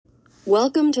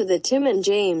Welcome to the Tim and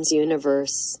James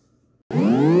universe.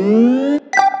 I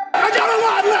got a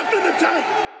lot left in the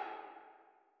tank!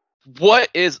 What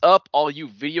is up, all you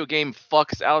video game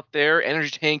fucks out there?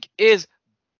 Energy Tank is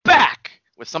back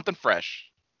with something fresh.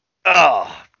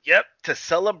 Oh, yep. To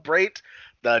celebrate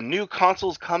the new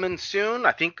consoles coming soon,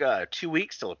 I think 2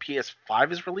 weeks till a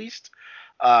PS5 is released.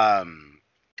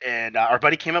 And our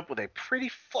buddy came up with a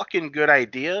pretty fucking good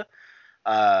idea.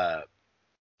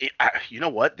 You know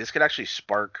what? This could actually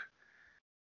spark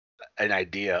an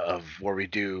idea of where we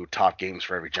do top games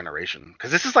for every generation.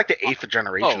 Because this is like the 8th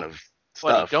generation of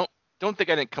Buddy, stuff. don't think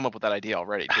I didn't come up with that idea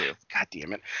already, too. God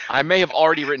damn it. I may have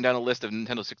already written down a list of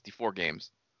Nintendo 64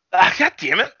 games. God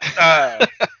damn it. I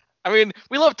mean,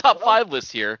 we love top 5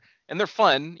 lists here, and they're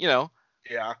fun, you know.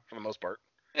 Yeah, for the most part.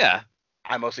 Yeah.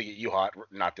 I mostly get you hot,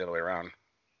 not the other way around.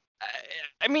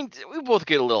 I mean, we both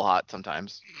get a little hot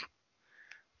sometimes.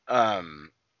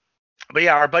 But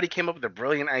yeah, our buddy came up with a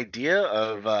brilliant idea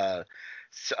of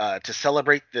to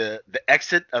celebrate the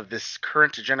exit of this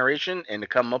current generation and to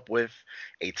come up with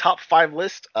a top 5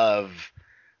 list of,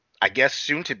 I guess,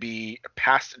 soon to be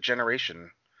past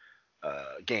generation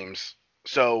games.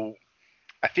 So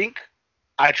I think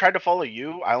I tried to follow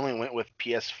you. I only went with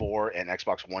PS4 and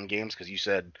Xbox One games because you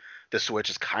said the Switch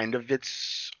is kind of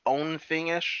its own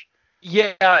thing-ish.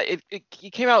 Yeah, it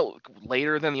came out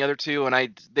later than the other two,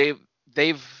 and they've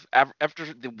after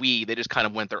the Wii, they just kind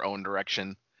of went their own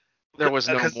direction. There was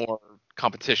no more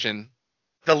competition.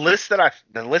 The list that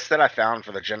I found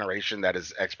for the generation that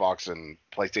is Xbox and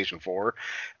PlayStation 4,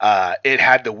 it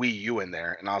had the Wii U in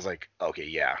there, and I was like, okay,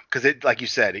 yeah, because it, like you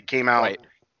said, it came out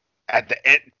at the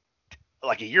end,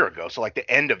 like a year ago, so like the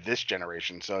end of this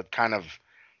generation, so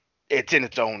it's in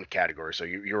its own category. So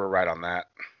you were right on that.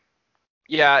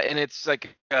 Yeah, and it's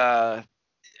like because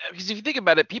if you think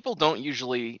about it, people don't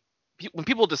usually when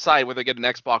people decide whether they get an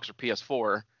Xbox or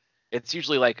PS4, it's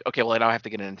usually like, okay, well, I now have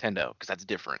to get a Nintendo because that's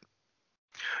different.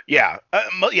 Yeah,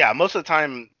 most of the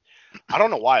time, I don't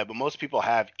know why, but most people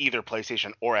have either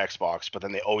PlayStation or Xbox, but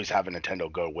then they always have a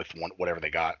Nintendo go with whatever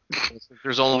they got.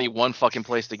 There's only one fucking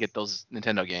place to get those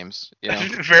Nintendo games. You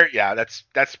know?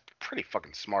 That's pretty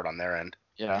fucking smart on their end.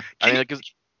 Yeah, Can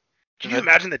you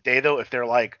imagine the day though if they're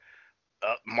like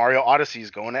Mario Odyssey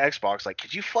is going to Xbox? Like,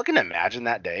 could you fucking imagine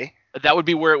that day? That would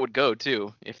be where it would go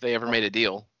too if they ever made a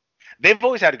deal. They've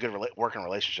always had a good working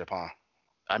relationship, huh?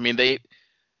 I mean, they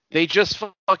just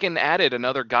fucking added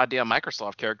another goddamn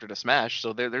Microsoft character to Smash,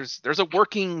 so there's a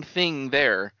working thing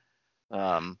there.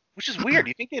 Which is weird.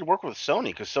 You think they'd work with Sony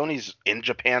because Sony's in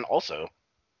Japan also.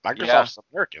 Microsoft's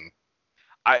American.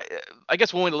 I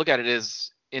guess one way to look at it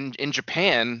is in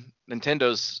Japan,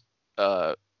 Nintendo's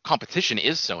competition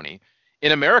is Sony.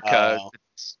 In America,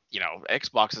 it's,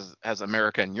 Xbox has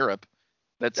America and Europe.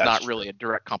 That's not really a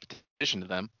direct competition to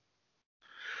them.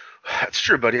 That's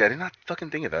true, buddy. I did not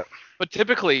fucking think of that. But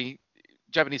typically,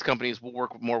 Japanese companies will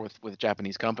work more with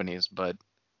Japanese companies, but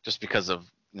just because of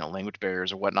language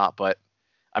barriers or whatnot. But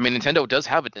I mean, Nintendo does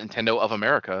have a Nintendo of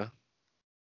America.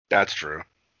 That's true.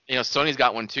 Sony's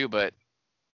got one too, but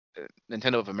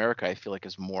Nintendo of America, I feel like,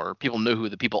 is more. People know who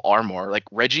the people are more. Like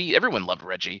Reggie, everyone loved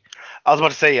Reggie. I was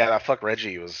about to say, yeah, that fuck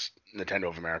Reggie was Nintendo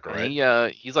of America,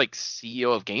 right? He's like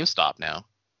CEO of GameStop now.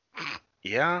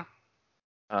 Yeah.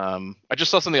 I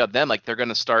just saw something about them, like they're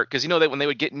gonna start, because that when they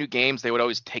would get new games, they would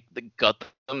always take the gut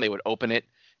them, they would open it,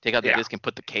 take out the disc, and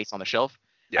put the case on the shelf.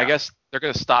 Yeah. I guess they're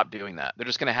gonna stop doing that. They're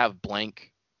just gonna have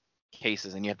blank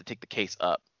cases, and you have to take the case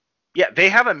up. Yeah, they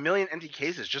have a million empty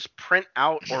cases. Just print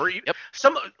out, or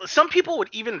some people would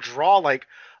even draw like,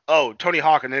 oh, Tony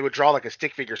Hawk, and they would draw like a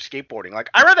stick figure skateboarding. Like,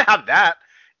 I'd rather have that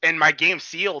and my game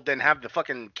sealed than have the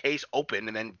fucking case open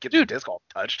and then get the disc all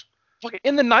touched.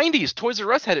 In the 90s, Toys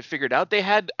R Us had it figured out.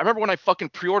 I remember when I fucking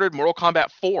pre-ordered Mortal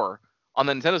Kombat 4 on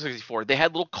the Nintendo 64, they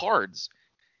had little cards.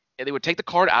 And they would take the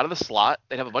card out of the slot.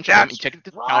 They'd have a bunch of them and check it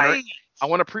to the counter. I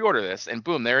want to pre-order this. And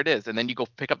boom, there it is. And then you go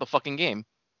pick up the fucking game.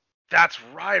 That's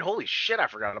right. Holy shit, I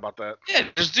forgot about that. Yeah,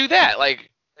 just do that.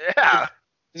 Like, yeah.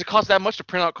 Does it cost that much to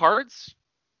print out cards?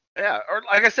 Yeah, or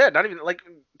like I said, not even, like,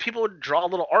 people would draw a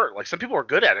little art. Like, some people are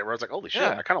good at it, where I was like, holy shit,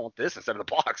 I kind of want this instead of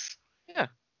the box. Yeah.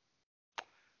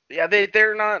 Yeah,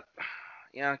 they're not.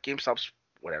 Yeah, GameStop's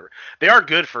whatever. They are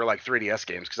good for like 3DS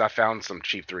games because I found some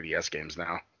cheap 3DS games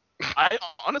now. I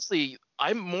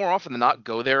more often than not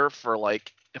go there for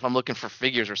like if I'm looking for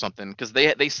figures or something because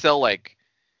they sell like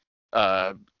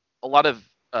a lot of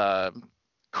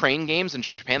Crane games in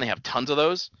Japan. They have tons of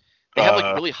those. They have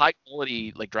like really high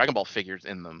quality like Dragon Ball figures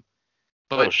in them.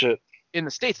 But in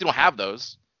the States they don't have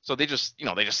those, so they just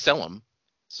sell them.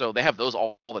 So they have those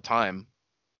all the time.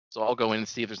 So I'll go in and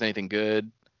see if there's anything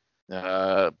good.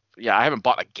 Yeah, I haven't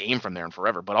bought a game from there in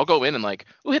forever, but I'll go in and like,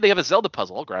 oh, hey, they have a Zelda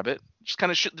puzzle. I'll grab it. Just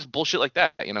kind of shit, just bullshit like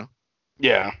that, you know.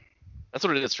 Yeah. That's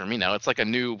what it is for me now. It's like a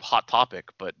new hot topic,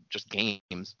 but just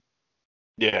games.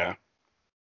 Yeah.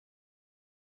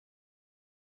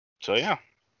 So yeah.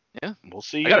 Yeah. We'll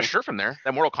see. I got a shirt from there.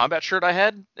 That Mortal Kombat shirt I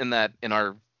had in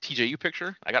our TJU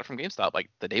picture. I got it from GameStop like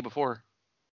the day before.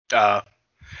 Yeah,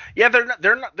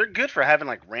 they're good for having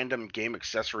like random game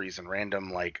accessories and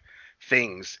random like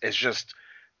things. It's just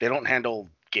they don't handle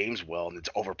games well and it's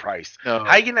overpriced. No.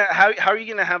 How are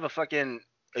you gonna have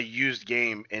a used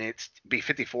game and it's be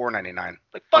 $54.99?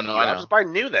 Like fuck no, you, I'll just buy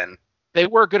new then. They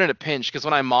were good in a pinch because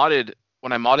when I modded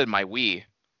my Wii,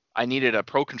 I needed a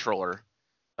Pro controller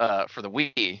for the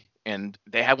Wii, and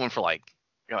they had one for like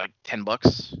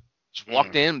 $10. Just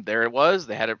walked in, there it was.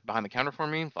 They had it behind the counter for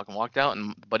me. Fucking walked out,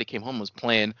 and the buddy came home, was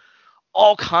playing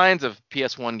all kinds of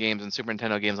PS1 games and Super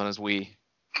Nintendo games on his Wii.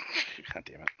 God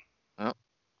damn it. Well,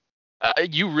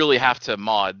 you really have to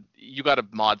mod. You got to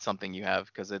mod something you have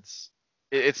because it's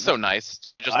so nice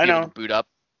to just be able to boot up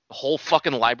the whole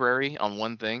fucking library on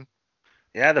one thing.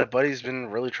 Yeah, the buddy's been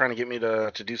really trying to get me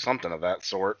to do something of that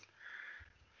sort.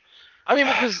 I mean,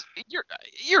 because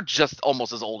you're just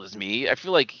almost as old as me. I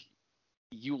feel like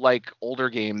you like older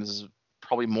games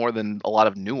probably more than a lot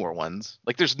of newer ones.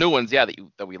 Like there's new ones, yeah,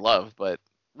 that we love, but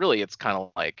really it's kind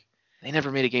of like they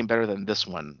never made a game better than this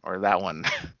one or that one.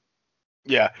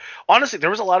 Yeah, honestly, there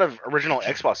was a lot of original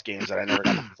Xbox games that I never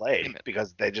got to play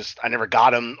because I never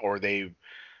got them, or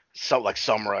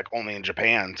some were like only in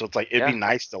Japan. So it's like it'd be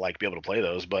nice to like be able to play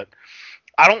those, but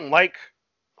I don't like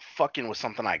fucking with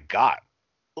something I got.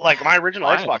 Like my original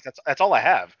Xbox, that's all I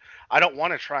have. I don't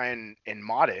want to try and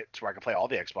mod it to where I can play all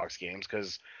the Xbox games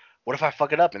because what if I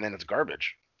fuck it up and then it's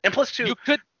garbage? And plus, too, you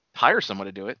could hire someone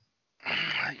to do it.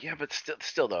 Yeah, but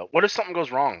still though, what if something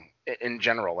goes wrong in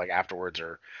general, like afterwards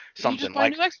or something? You just buy a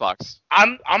new Xbox.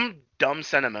 I'm dumb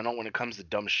sentimental when it comes to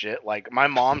dumb shit. Like my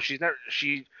mom, she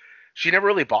never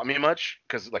really bought me much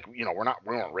because like we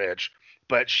weren't rich,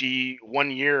 but one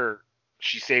year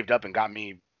she saved up and got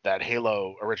me that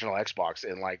Halo original Xbox,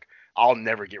 and like I'll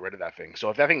never get rid of that thing. So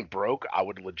if that thing broke, I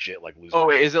would legit like lose. Oh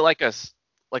wait, is it like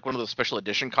one of those special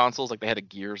edition consoles like they had a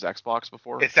Gears Xbox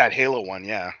before? It's that Halo one,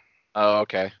 yeah. Oh,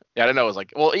 okay. Yeah, I didn't know it was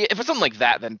like. Well, if it's something like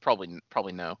that, then probably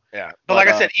no. Yeah, but like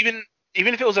I said, even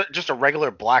if it was just a regular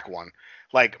black one,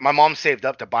 like my mom saved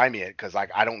up to buy me it because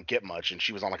like I don't get much, and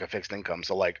she was on like a fixed income,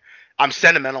 so like I'm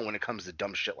sentimental when it comes to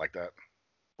dumb shit like that.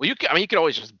 Well, you could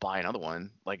always just buy another one.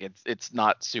 Like it's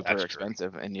not super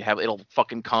expensive, and it'll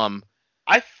fucking come.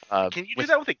 Can you do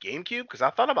that with a GameCube? Because I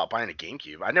thought about buying a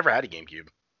GameCube. I never had a GameCube.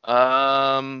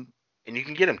 And you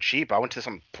can get them cheap. I went to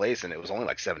some place and it was only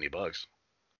like $70.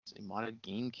 A modded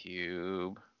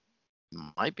GameCube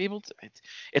might be able to.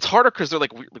 It's harder because they're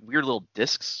like weird little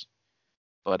discs.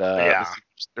 But yeah,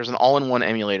 there's an all-in-one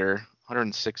emulator,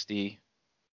 160.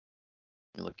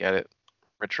 Let me look at it.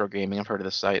 Retro Gaming. I've heard of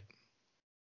this site.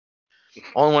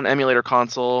 All-in-one emulator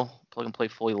console, plug and play,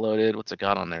 fully loaded. What's it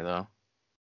got on there though?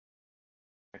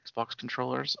 Xbox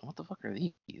controllers. What the fuck are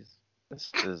these?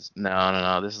 This is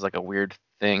no. This is like a weird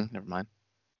thing. Never mind.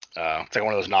 It's like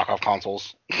one of those knockoff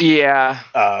consoles. Yeah.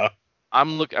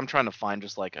 I'm trying to find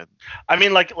just like a. I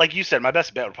mean, like you said, my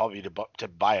best bet would probably be to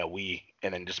buy a Wii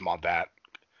and then just mod that.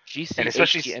 GC and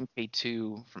especially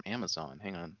MK2 from Amazon.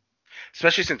 Hang on.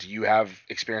 Especially since you have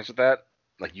experience with that,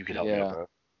 like you could help me with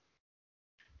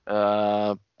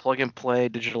that. Plug and play,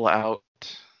 digital out.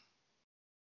 It's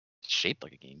shaped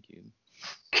like a GameCube.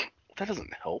 That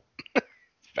doesn't help.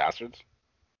 Bastards.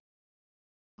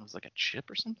 It was like a chip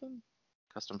or something.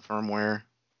 Custom firmware.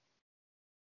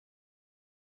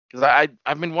 Because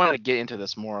I've been wanting to get into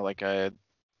this more. Like I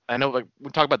know like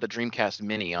we talk about the Dreamcast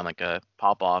Mini on like a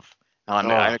pop off.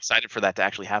 I'm excited for that to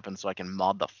actually happen so I can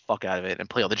mod the fuck out of it and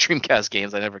play all the Dreamcast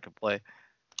games I never could play.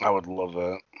 I would love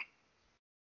that.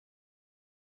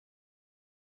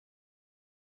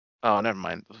 Oh, never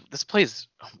mind. This plays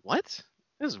what?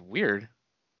 This is weird.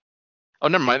 Oh,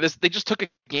 never mind. They just took a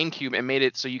GameCube and made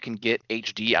it so you can get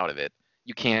HD out of it.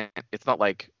 You can't. It's not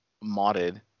like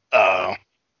modded. Oh.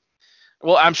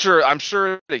 Well, I'm sure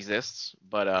it exists,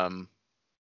 but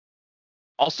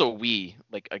also Wii,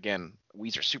 like again,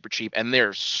 Wii's are super cheap and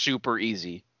they're super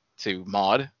easy to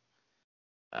mod.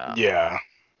 Yeah.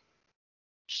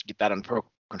 Just get that on Pro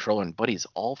Controller and buddy's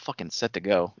all fucking set to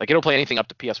go. Like it'll play anything up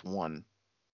to PS1.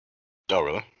 Oh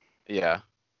really? Yeah.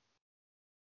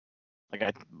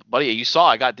 Like buddy, you saw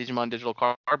I got Digimon Digital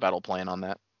Card Battle playing on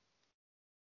that.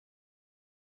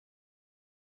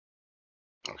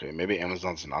 Okay, maybe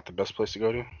Amazon's not the best place to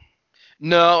go to.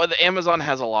 No, the Amazon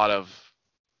has a lot of.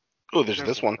 Oh, there's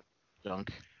this one.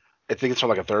 Junk. I think it's from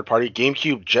like a third party.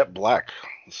 GameCube Jet Black.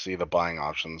 Let's see the buying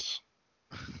options.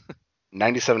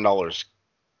 $97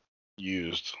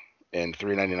 used and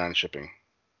 $3.99 shipping.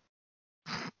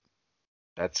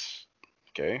 That's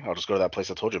okay. I'll just go to that place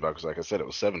I told you about because, like I said, it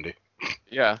was 70.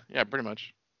 Yeah, pretty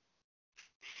much.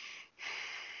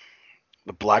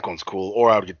 The black one's cool, or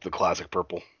I would get the classic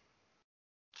purple.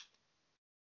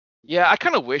 Yeah, I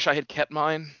kind of wish I had kept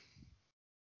mine.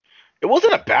 It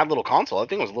wasn't a bad little console. I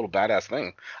think it was a little badass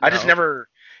thing. I just No. never.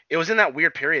 It was in that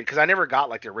weird period because I never got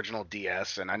like the original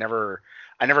DS, and I never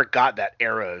got that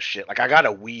era of shit. Like I got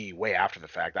a Wii way after the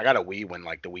fact. I got a Wii when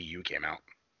like the Wii U came out.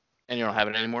 And you don't have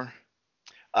it anymore?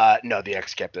 No, the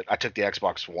X kept it. I took the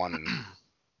Xbox One and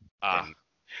Ah.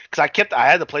 because I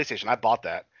had the PlayStation. I bought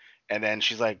that, and then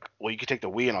she's like, "Well, you could take the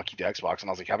Wii and I'll keep the Xbox." And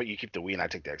I was like, "How about you keep the Wii and I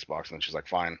take the Xbox?" And then she's like,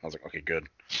 "Fine." I was like, "Okay, good."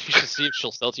 You should see if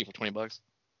she'll sell to you for $20.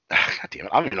 God damn it!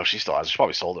 I don't even know if she still has it. She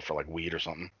probably sold it for like weed or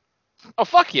something. Oh,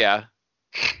 fuck yeah.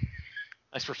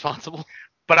 That's responsible.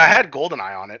 But I had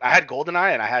GoldenEye on it. I had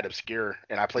GoldenEye and I had Obscure,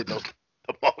 and I played those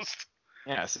the most.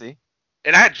 Yeah, see?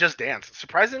 And I had Just Dance.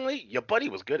 Surprisingly, your buddy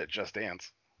was good at Just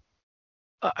Dance.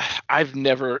 I've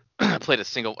never played a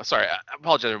single. Sorry, I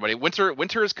apologize, everybody.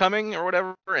 Winter is coming or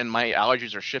whatever, and my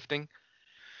allergies are shifting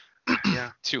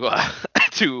Yeah. to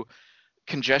to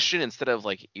congestion instead of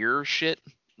like ear shit.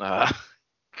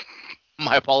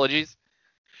 My apologies.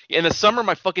 In the summer,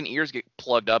 my fucking ears get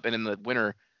plugged up, and in the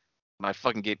winter, my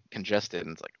fucking get congested,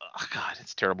 and it's like, oh god,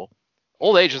 it's terrible.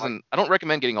 Old age isn't. I don't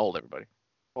recommend getting old, everybody.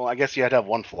 Well, I guess you had to have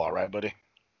one flaw, right, buddy?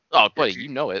 Oh, buddy, you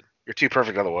know it. You're too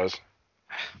perfect otherwise.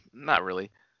 Not really.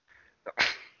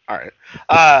 All right.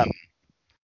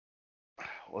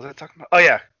 What was I talking about? Oh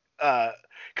yeah.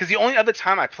 Because the only other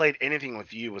time I played anything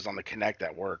with you was on the Kinect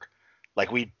at work.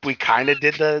 Like we kind of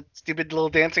did the stupid little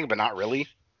dancing, but not really.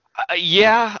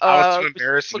 Yeah. I was too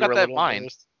embarrassed. Look You at were a that little mine.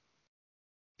 embarrassed.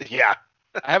 Yeah.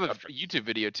 I have a YouTube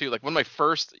video too. Like one of my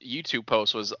first YouTube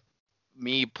posts was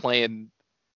me playing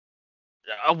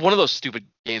one of those stupid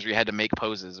games where you had to make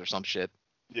poses or some shit.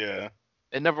 Yeah.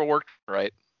 It never worked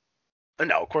right.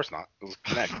 No, of course not. It was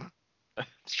Kinect.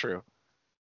 It's true.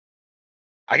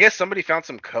 I guess somebody found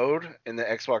some code in the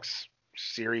Xbox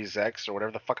Series X or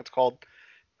whatever the fuck it's called,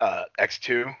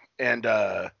 X2, and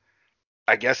I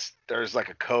guess there's like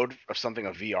a code of something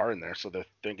of VR in there, so they're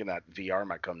thinking that VR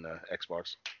might come to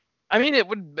Xbox. I mean, it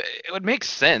would make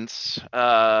sense.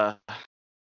 I'm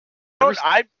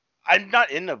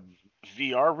not into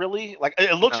VR really. Like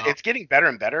it looks, No. it's getting better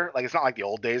and better. Like it's not like the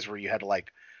old days where you had to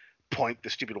like point the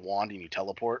stupid wand and you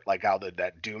teleport, like how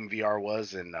that Doom VR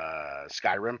was in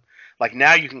Skyrim. Like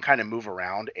now you can kind of move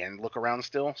around and look around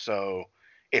still, so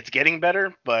it's getting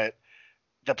better. But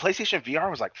the PlayStation VR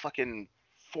was like fucking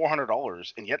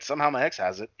 $400, and yet somehow my ex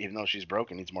has it, even though she's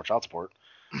broke and needs more child support.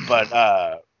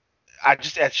 But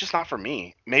it's just not for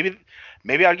me. Maybe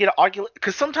I'd get an Oculus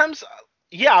because sometimes,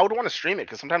 yeah, I would want to stream it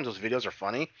because sometimes those videos are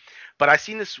funny. But I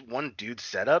seen this one dude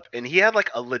setup, and he had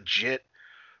like a legit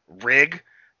rig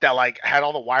that like had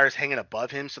all the wires hanging above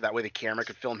him, so that way the camera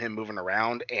could film him moving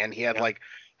around, and he had like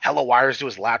hella wires to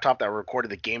his laptop that recorded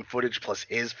the game footage plus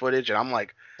his footage, and I'm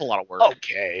like, A lot of work.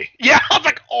 okay, yeah, I was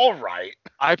like, all right.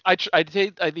 I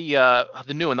did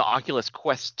the new one, the Oculus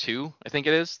Quest 2, I think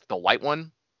it is, the white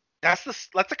one. That's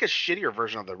like a shittier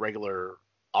version of the regular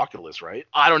Oculus, right?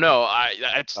 I don't know.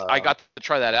 I got to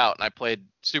try that out, and I played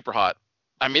Super Hot.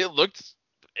 I mean, it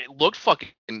looked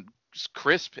fucking just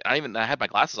crisp. I had my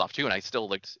glasses off too, and it still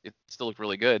looked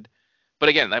really good. But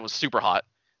again, that was Super Hot.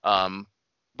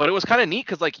 But it was kind of neat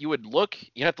because like you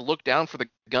have to look down for the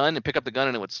gun and pick up the gun,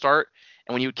 and it would start.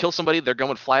 And when you would kill somebody, their gun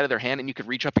would fly out of their hand, and you could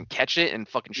reach up and catch it and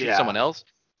fucking shoot someone else.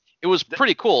 It was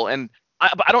pretty cool. And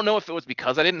I don't know if it was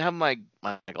because I didn't have my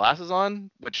glasses on,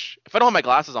 which if I don't have my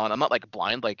glasses on, I'm not like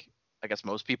blind like I guess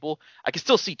most people. I can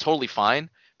still see totally fine.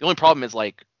 The only problem is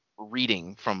like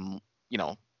reading from,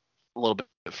 a little bit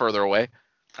further away.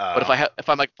 But if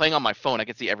I'm like playing on my phone, I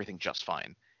can see everything just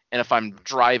fine. And if I'm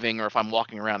driving or if I'm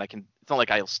walking around, it's not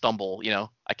like I'll stumble,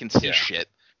 I can see shit.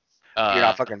 You're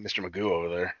not fucking Mr. Magoo over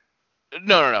there.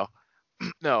 No.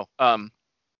 No.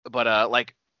 But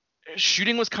like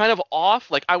shooting was kind of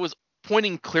off. Like I was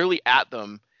pointing clearly at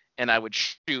them and I would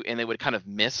shoot and they would kind of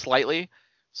miss slightly.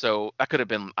 So that could have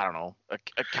been, I don't know,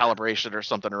 a calibration or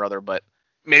something or other, but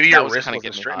maybe your wrist kind of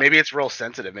wasn't straight. Maybe it's real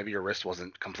sensitive. Maybe your wrist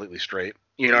wasn't completely straight.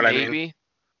 You know what I mean? Maybe.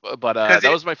 But that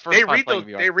was my first time playing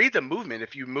VR. They read the movement.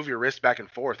 If you move your wrist back and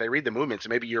forth, they read the movement. So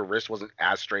maybe your wrist wasn't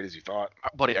as straight as you thought.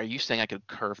 Buddy, are you saying I could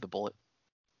curve the bullet?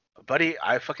 Buddy,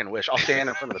 I fucking wish. I'll stand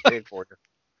in front of the pig for you.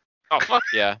 Oh, fuck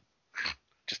yeah.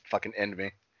 Just fucking end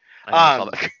me. I saw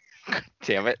that.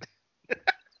 Damn it.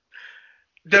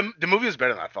 The movie was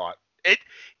better than I thought.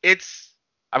 It's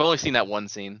I've only seen that one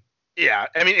scene. yeah.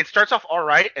 I mean, it starts off all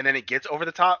right, and then it gets over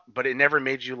the top, but it never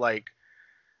made you like.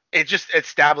 It just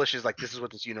establishes like this is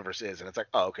what this universe is, and it's like,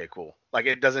 oh, okay, cool. Like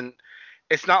it doesn't.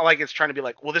 It's not like it's trying to be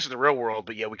like, well, this is the real world,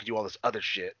 but yeah, we could do all this other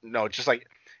shit. No, it's just like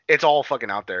it's all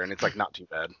fucking out there, and it's like not too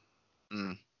bad.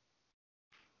 Mm.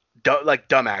 Like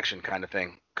dumb action kind of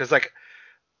thing. Because like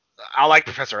I like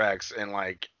Professor X, and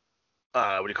like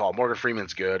what do you call it? Morgan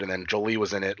Freeman's good, and then Jolie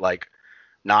was in it, like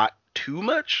not too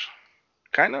much,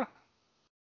 kind of.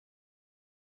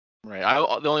 Right.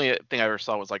 The only thing I ever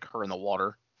saw was like her in the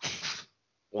water.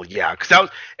 Well, yeah, because that was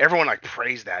everyone like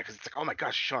praised that because it's like, oh my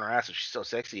gosh, she's showing her ass and she's so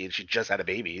sexy and she just had a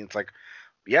baby. And it's like,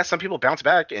 yeah, some people bounce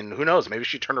back, and who knows, maybe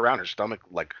she turned around, her stomach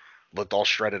like looked all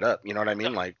shredded up. You know what I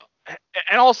mean? Like,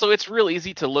 And also, it's real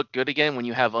easy to look good again when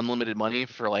you have unlimited money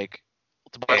for like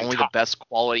to buy And only the best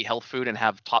quality health food and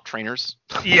have top trainers.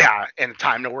 yeah, and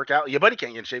time to work out. Your buddy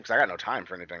can't get in shape because I got no time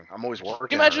for anything. I'm always working.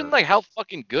 Can you imagine like how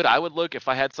fucking good I would look if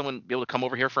I had someone be able to come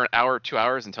over here for an hour or 2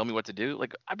 hours and tell me what to do?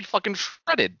 Like I'd be fucking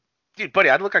shredded. Dude, buddy,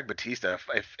 I'd look like Batista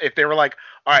if they were like,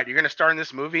 all right, you're gonna star in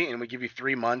this movie and we give you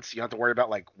 3 months. You don't have to worry about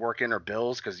like working or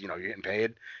bills because you're getting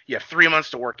paid. You have 3 months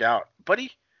to work out,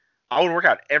 buddy. I would work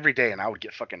out every day and I would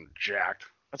get fucking jacked.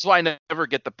 That's why I never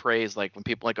get the praise like when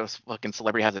people like a fucking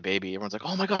celebrity has a baby. Everyone's like,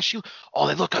 "Oh my gosh,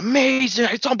 they look amazing.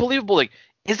 It's unbelievable." Like,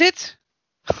 is it?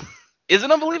 Is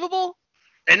it unbelievable?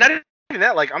 And not even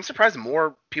that. Like, I'm surprised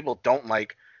more people don't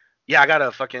like. Yeah, I got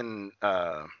a fucking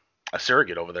a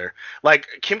surrogate over there. Like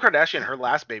Kim Kardashian, her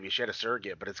last baby, she had a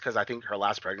surrogate, but it's because I think her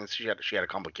last pregnancy she had a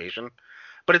complication.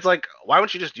 But it's like, why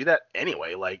wouldn't you just do that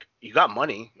anyway? Like, you got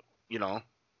money, you know.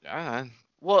 Yeah.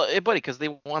 Well, buddy, because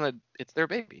they wanted it's their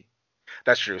baby.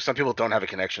 That's true. Some people don't have a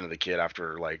connection to the kid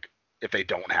after like if they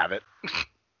don't have it.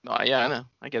 No, yeah, I know.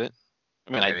 I get it.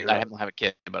 I mean, Okay, I don't have a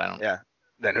kid, but I don't. Yeah.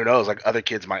 Then who knows? Like other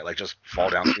kids might like just fall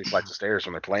down 3 flights of stairs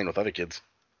when they're playing with other kids.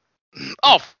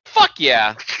 Oh fuck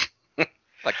yeah!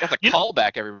 Like that's a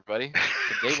callback, everybody.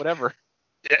 Today, whatever.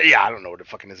 Yeah, I don't know what it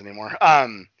fucking is anymore.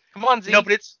 Come on, Z. No,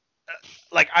 but it's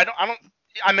like I don't.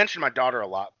 I mention my daughter a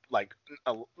lot, like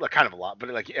kind of a lot, but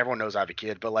like everyone knows I have a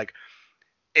kid. But like,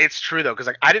 it's true though, because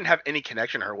like I didn't have any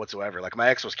connection to her whatsoever. Like my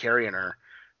ex was carrying her,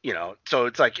 so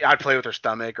it's like I'd play with her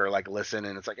stomach or like listen,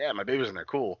 and it's like, yeah, my baby's in there,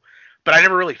 cool. But I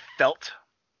never really felt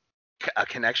a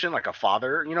connection like a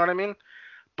father. You know what I mean?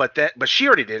 But she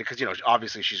already did it because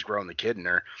obviously she's grown the kid in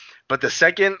her. But the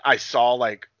second I saw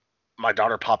like my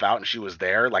daughter pop out and she was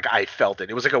there, like I felt it.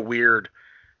 It was like a weird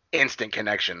instant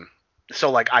connection.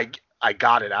 So like I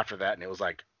got it after that, and it was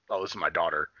like, oh, this is my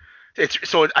daughter.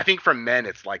 I think for men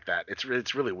it's like that.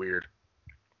 It's really weird.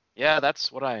 Yeah,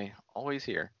 that's what I always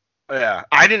hear. Yeah,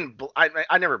 I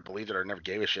never believed it or never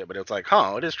gave a shit, but it was like,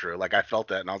 huh, it is true. Like I felt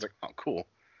that, and I was like, oh, cool.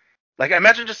 Like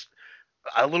imagine just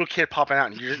a little kid popping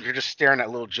out, and you're just staring at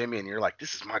little Jimmy, and you're like,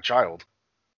 this is my child.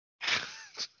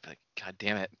 Like, God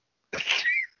damn it.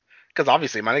 Because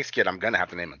obviously my next kid, I'm gonna have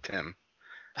to name him Tim.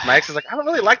 My ex is like, I don't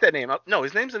really like that name. No,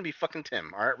 his name's gonna be fucking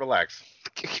Tim. All right, relax.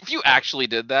 If you actually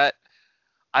did that,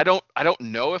 I don't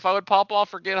know if I would pop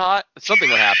off or get hot. Something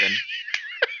would happen.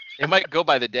 It might go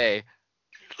by the day.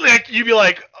 Like you'd be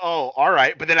like, oh, all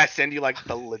right, but then I send you like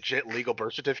the legit legal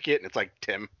birth certificate, and it's like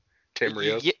Tim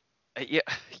Rios.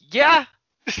 Yeah.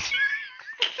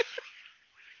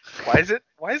 Why is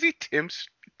he Tim?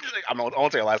 I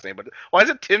won't say a last name, but why is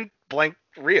it Tim blank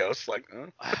Rios? Like,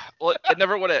 well, I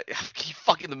never would have.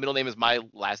 Fucking the middle name is my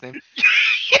last name.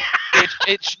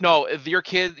 No, if your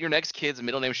next kid's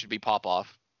middle name should be Pop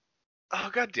Off. Oh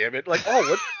god damn it! Like, oh,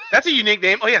 what? That's a unique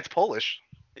name. Oh yeah, it's Polish.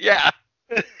 Yeah.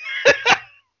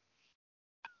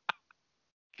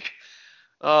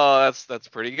 Oh, that's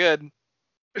pretty good.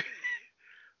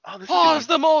 Oh, Pause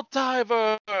the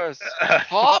multiverse.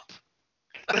 Pop.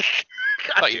 I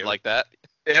thought you'd like that.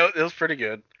 It was pretty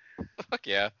good. Fuck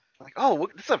yeah. Like, oh,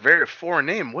 this is a very foreign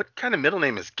name. What kind of middle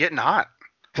name is Getting Hot?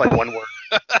 It's like one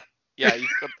word. Yeah, you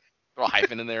could throw a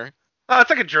hyphen in there. Oh, it's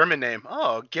like a German name.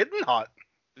 Oh, Getting Hot.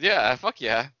 Yeah, fuck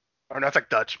yeah. Oh no, it's like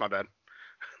Dutch. My bad.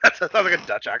 That sounds like a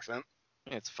Dutch accent.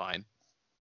 It's fine.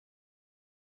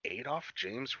 Adolf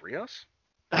James Rios?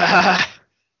 God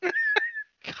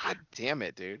damn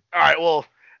it, dude. All right, well,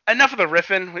 enough of the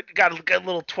riffing. We got a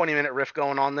little 20-minute riff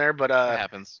going on there, but It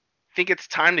happens. I think it's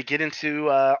time to get into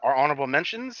our honorable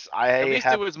mentions. At least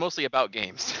it was mostly about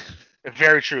games.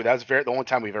 Very true. That's the only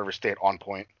time we've ever stayed on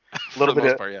point. For the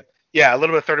most part, yeah. Yeah, a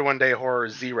little bit of 31 Day Horror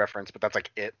Z reference, but that's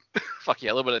like it. Fuck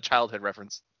yeah, a little bit of childhood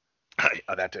reference.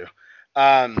 Oh, that too.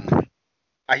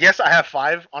 I guess I have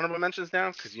 5 honorable mentions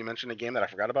now because you mentioned a game that I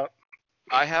forgot about.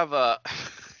 I have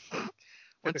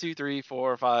 1, 2, 3,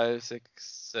 4, 5,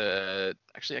 6.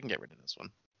 Actually, I can get rid of this one.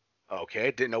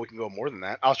 Okay, didn't know we can go more than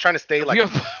that. I was trying to stay like.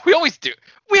 We always do.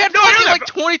 We had No, I know fucking that, like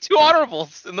 22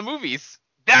 honorables in the movies.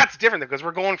 That's different because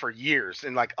we're going for years,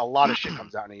 and like a lot of shit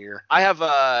comes out in a year. I have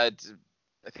I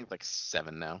think like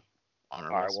 7 now.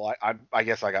 Honorables. All right, well, I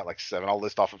guess I got like 7. I'll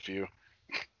list off a few.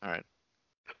 All right.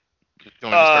 Do you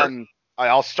want me to start?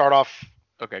 I'll start off.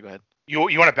 Okay, go ahead. You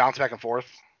want to bounce back and forth,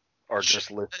 or just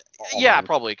list? Yeah,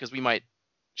 probably because we might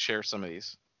share some of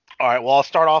these. All right, well, I'll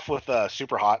start off with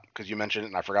Super Hot because you mentioned it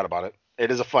and I forgot about it.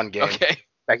 It is a fun game. Okay.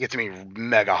 That gets me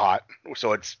mega hot,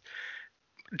 so it's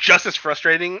just as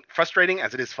frustrating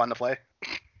as it is fun to play.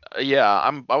 Yeah,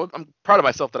 I'm proud of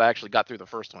myself that I actually got through the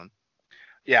first one.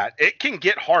 Yeah, it can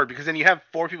get hard because then you have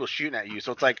 4 people shooting at you,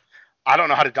 so it's like I don't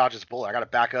know how to dodge this bullet. I got to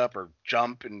back up or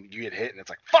jump, and you get hit, and it's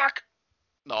like fuck.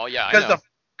 No, yeah, I know.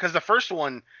 Because the first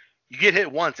one you get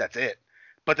hit once, that's it.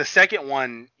 But the second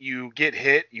one you get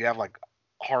hit, you have like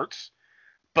hearts,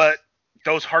 but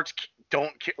those hearts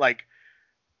don't like.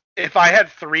 If I had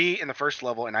 3 in the first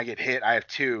level and I get hit, I have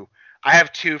 2. I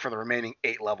have 2 for the remaining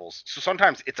 8 levels. So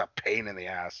sometimes it's a pain in the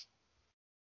ass.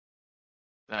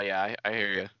 Oh yeah, I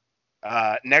hear you.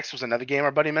 Next was another game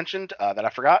our buddy mentioned that I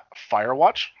forgot,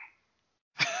 Firewatch.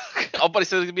 Oh, buddy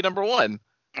said it was gonna be number 1.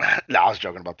 No, I was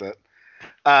joking about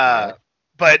that.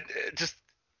 But just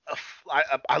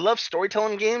I love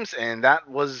storytelling games, and that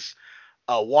was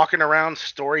a walking around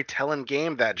storytelling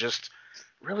game that just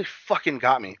really fucking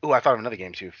got me. Ooh, I thought of another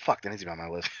game too. Fuck, that needs to be on my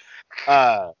list.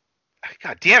 God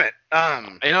damn it.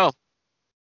 I know.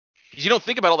 You don't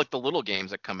think about all like the little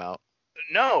games that come out.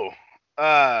 No.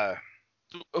 For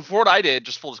what I did,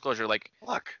 just full disclosure, like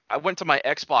Look. I went to my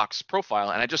Xbox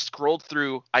profile and I just scrolled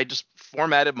through. I just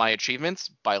formatted my achievements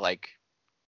by like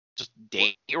just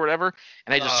date or whatever,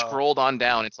 and I just scrolled on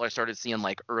down until I started seeing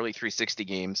like early 360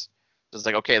 games. So it's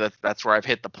like, okay, that's where I've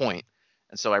hit the point.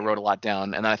 And so I wrote a lot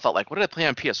down, and then I thought like, what did I play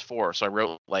on PS4? So I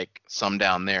wrote like some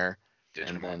down there,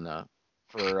 and then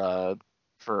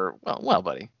for well,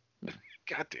 buddy.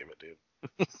 God damn it, dude.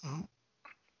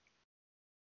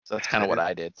 So that's kind of what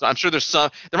I did. So I'm sure there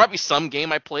might be some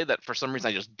game I played that for some reason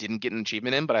I just didn't get an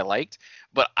achievement in, but I liked.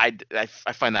 But I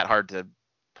find that hard to,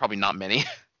 probably not many.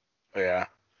 Yeah.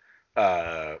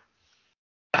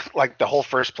 Like the whole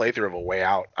first playthrough of A Way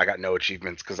Out, I got no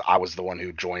achievements because I was the one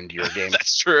who joined your game.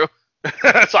 That's true.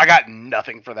 So I got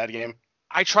nothing for that game.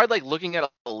 I tried like looking at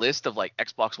a list of like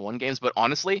Xbox One games, but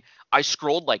honestly, I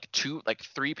scrolled like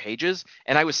 3 pages,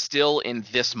 and I was still in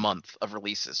this month of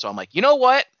releases. So I'm like, you know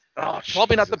what?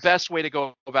 Probably not the best way to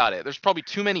go about it. There's probably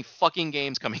too many fucking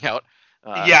games coming out.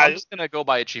 Yeah, I'm just gonna go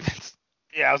by achievements.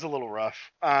 Yeah, it was a little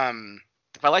rough.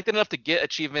 If I liked it enough to get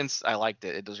achievements, I liked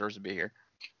it. It deserves to be here.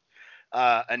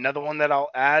 Another one that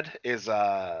I'll add is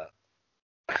my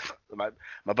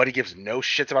buddy gives no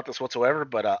shits about this whatsoever,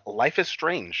 but Life is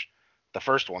Strange, the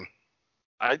first one.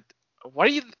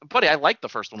 Buddy? I liked the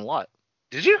first one a lot.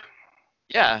 Did you?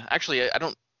 Yeah, actually, I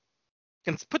don't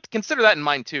consider that in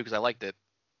mind too because I liked it.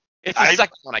 It's the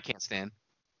second one I can't stand.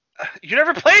 You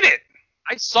never played it.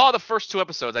 I saw the first 2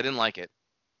 episodes. I didn't like it.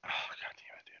 Oh god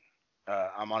damn it,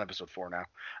 dude. I'm on episode 4 now.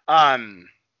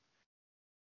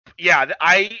 Yeah,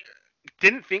 I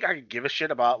didn't think I could give a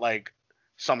shit about like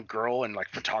some girl in like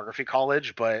photography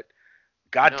college, but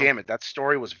god damn it, that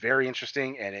story was very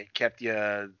interesting and it kept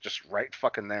you just right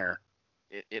fucking there.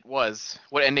 It was.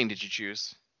 What ending did you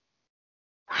choose?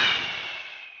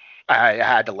 I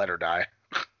had to let her die.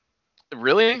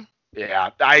 Really? Yeah,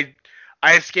 I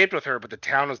escaped with her, but the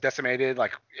town was decimated.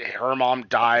 Like her mom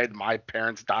died, my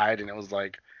parents died, and it was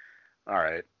like, all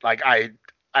right. Like I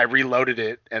reloaded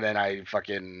it, and then I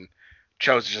fucking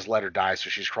chose to just let her die. So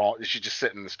she's just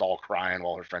sitting in the stall crying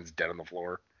while her friend's dead on the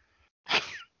floor.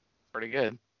 Pretty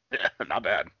good. Yeah, not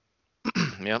bad.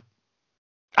 Yep.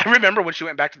 I remember when she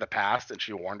went back to the past and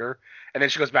she warned her, and then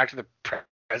she goes back to the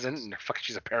present, and fucking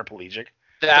she's a paraplegic.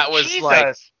 That was Jesus.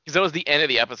 like, because that was the end of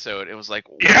the episode. It was like,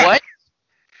 Yeah. what?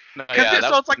 No,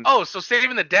 So it's like, oh, so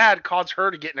saving the dad caused her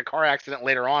to get in a car accident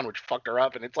later on, which fucked her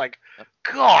up, and it's like,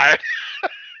 God.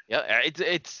 Yeah,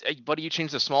 it's buddy, you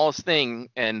changed the smallest thing,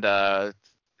 and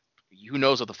who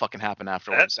knows what the fucking happened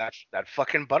afterwards. That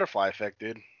fucking butterfly effect,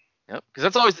 dude. Yep. Because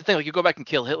that's always the thing. Like, you go back and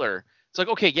kill Hitler. It's like,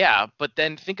 okay, yeah, but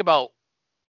then think about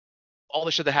all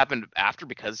the shit that happened after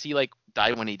because he like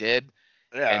died when he did.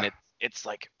 Yeah. And it's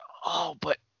like, oh,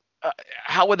 but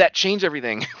how would that change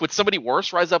everything? Would somebody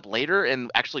worse rise up later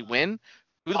and actually win?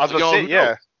 I was gonna say,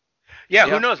 yeah. Yeah,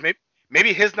 who knows?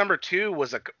 Maybe his number 2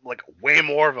 was like way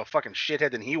more of a fucking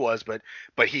shithead than he was, but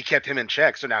he kept him in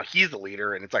check, so now he's the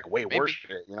leader, and it's like way worse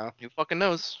shit, you know? Who fucking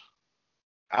knows?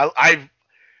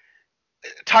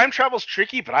 Time travel's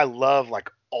tricky, but I love like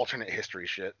alternate history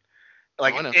shit.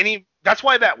 Like I know. that's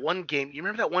why that one game. You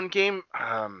remember that one game?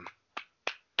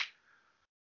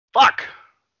 Fuck.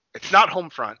 It's not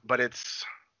Homefront, but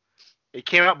it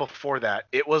came out before that.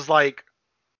 It was like,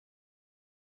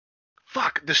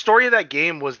 fuck. The story of that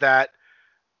game was that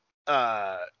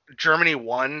Germany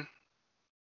won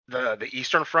the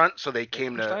Eastern Front, so they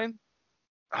came to. Wolfenstein?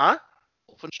 Huh?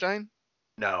 Wolfenstein?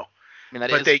 No. I mean, that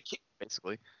But is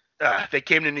basically. they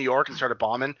came to New York and started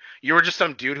bombing. You were just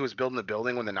some dude who was building the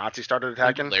building when the Nazis started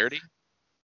attacking. Singularity?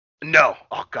 No.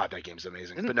 Oh god, that game's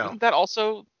amazing. But no, Isn't that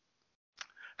also?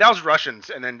 that was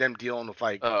Russians, and then them dealing with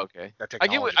like Oh, okay. that I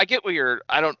technology. get what you're.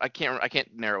 I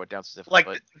can't narrow it down specifically. Like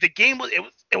but the game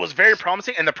it was very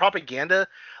promising, and the propaganda,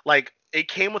 like it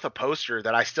came with a poster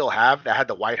that I still have that had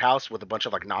the White House with a bunch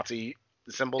of like Nazi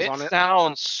symbols on it.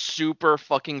 Sounds super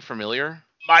fucking familiar.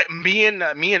 Me and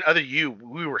other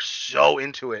we were so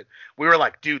into it. We were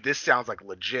like, dude, this sounds like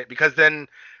legit. Because then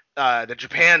the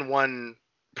Japan won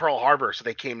Pearl Harbor, so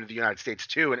they came to the United States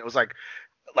too, and it was like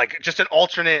just an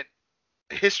alternate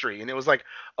history. And it was like,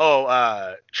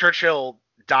 oh, Churchill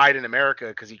died in America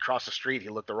because he crossed the street, he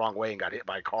looked the wrong way and got hit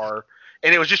by a car.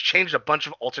 And it was just changed a bunch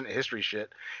of alternate history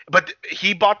shit. But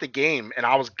he bought the game, and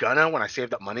I was gonna when I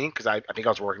saved up money because I think I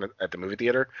was working at the movie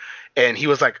theater, and he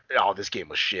was like, "Oh, this game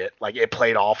was shit. Like it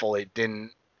played awful. It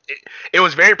didn't. It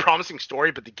was a very promising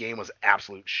story, but the game was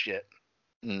absolute shit."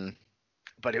 Mm.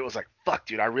 But it was like, "Fuck,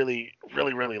 dude, I really,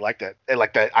 really, really like that. I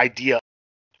like that idea."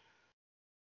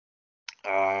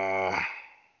 Well,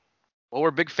 we're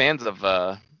big fans of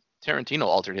Tarantino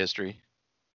altered history.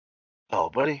 Oh,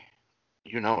 buddy,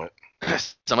 you know it.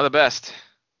 Some of the best.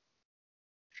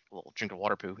 A little drink of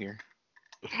water poo here.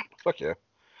 Fuck yeah.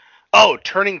 Oh,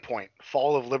 Turning Point: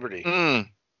 Fall of Liberty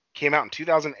came out in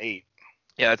 2008.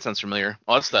 Yeah, that sounds familiar.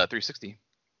 Oh, that's the 360.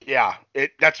 Yeah,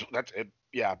 that's it.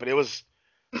 Yeah, but it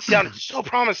sounded so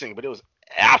promising, but it was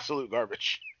absolute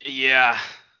garbage. Yeah.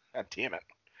 God damn it.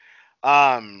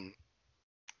 And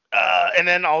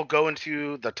then I'll go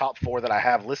into the top 4 that I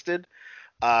have listed.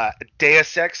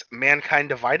 Deus Ex: Mankind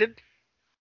Divided.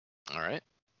 All right.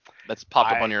 That's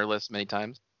popped up on your list many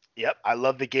times. Yep, I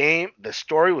love the game. The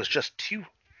story was just too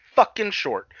fucking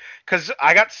short because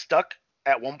I got stuck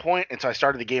at one point, and so I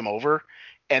started the game over.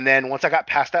 And then once I got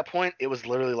past that point, it was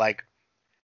literally like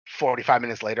 45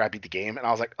 minutes later I beat the game, and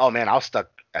I was like, oh man, I was stuck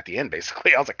at the end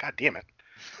basically. I was like, god damn it.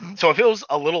 So if it was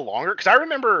a little longer, because I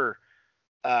remember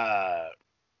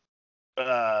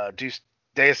Deus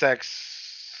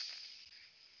Ex,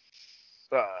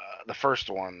 the first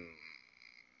one.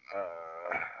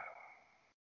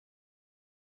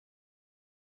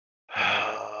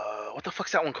 What the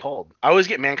fuck's that one called? I always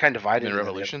get Mankind Divided. In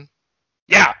Revolution?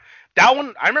 Yeah, that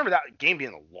one. I remember that game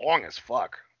being long as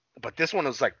fuck. But this one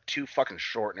was like too fucking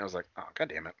short, and I was like, oh god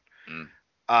damn it.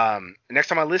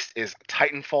 Next on my list is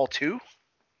Titanfall 2.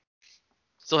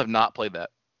 Still have not played that.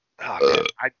 Oh,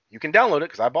 man, you can download it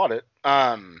because I bought it.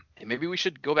 Maybe we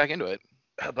should go back into it.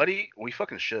 Buddy, we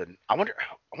fucking should. I wonder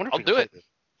if I'll do it.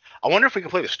 I wonder if we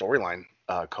can play the storyline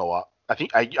co-op. I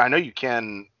think I know you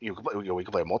can. We can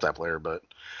play a multiplayer, but.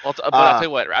 Well, but I'll tell you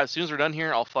what. As soon as we're done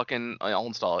here, I'll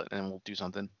install it and we'll do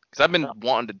something. Because I've been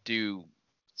wanting to do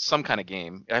some kind of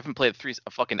game. I haven't played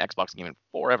a fucking Xbox game in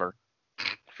forever.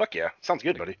 Fuck yeah, sounds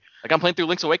good, buddy. Like I'm playing through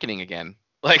Link's Awakening again.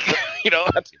 Like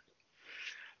That's.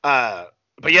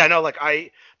 But yeah, no, like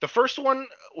the first one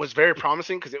was very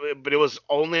promising but it was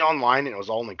only online and it was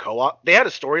only co-op. They had a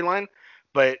storyline,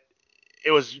 but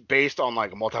it was based on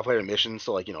like a multiplayer mission.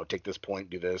 So like take this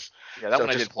point, do this. Yeah, that one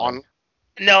I did play.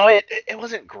 No, it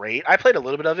wasn't great. I played a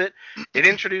little bit of it. It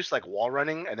introduced like wall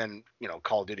running, and then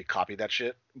Call of Duty copied that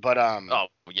shit. But oh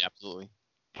yeah, absolutely.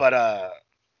 But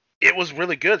it was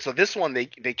really good. So this one they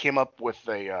came up with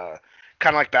a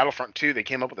kind of like Battlefront 2. They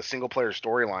came up with a single player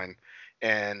storyline,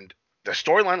 and the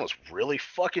storyline was really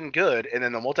fucking good. And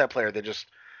then the multiplayer they just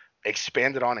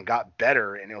expanded on and got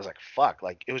better. And it was like fuck,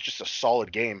 like it was just a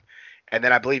solid game. And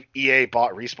then I believe EA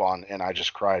bought Respawn, and I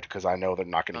just cried because I know they're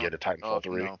not going to get a Titanfall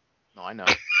 3. No, I know.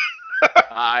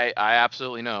 I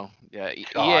absolutely know. Yeah,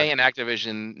 God. EA and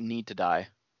Activision need to die.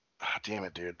 Oh, damn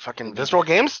it, dude. Fucking Visceral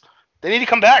Games? They need to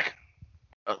come back.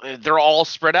 They're all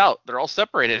spread out. They're all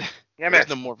separated. Yeah, man. There's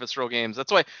no more Visceral Games.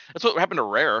 That's what happened to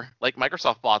Rare. Like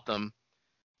Microsoft bought them,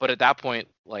 but at that point,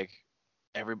 like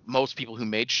most people who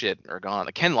made shit are gone.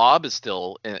 Like, Ken Lobb is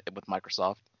still with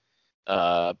Microsoft,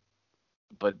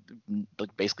 but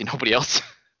like basically nobody else.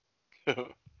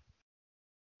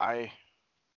 I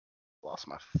lost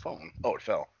my phone. Oh, it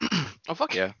fell. Oh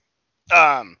fuck yeah. It's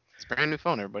a brand new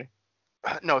phone, everybody.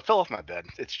 No, it fell off my bed.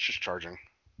 It's just charging.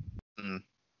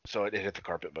 So it hit the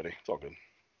carpet, buddy. It's all good.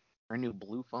 Brand new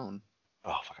blue phone.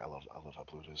 Oh fuck, I love how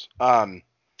blue it is.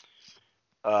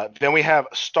 Then we have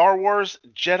Star Wars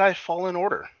Jedi Fallen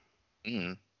Order.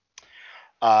 Mm.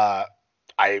 Uh,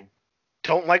 I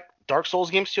don't like Dark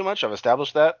Souls games too much. I've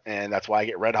established that, and that's why I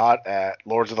get red hot at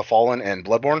Lords of the Fallen and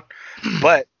Bloodborne.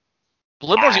 But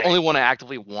Bloodborne's the only one I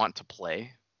actively want to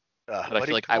play, but I buddy,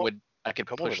 feel like I could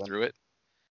come push over through it.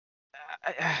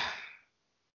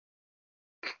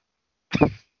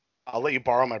 I'll let you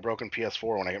borrow my broken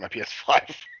PS4 when I get my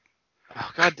PS5.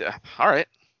 Oh god, all right,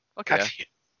 okay. God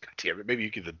damn it, maybe you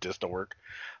get the disc to work.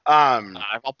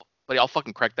 I'll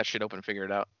fucking crack that shit open and figure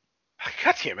it out.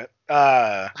 God damn it.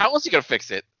 How else you gonna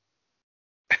fix it?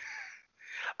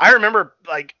 I remember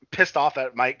like pissed off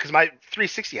at because my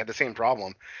 360 had the same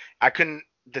problem.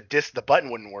 The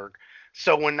button wouldn't work.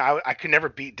 So when I could never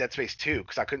beat Dead Space 2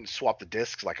 because I couldn't swap the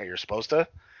discs like you're supposed to.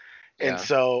 Yeah. And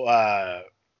so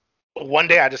one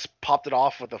day I just popped it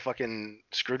off with a fucking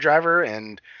screwdriver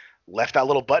and left that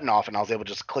little button off, and I was able to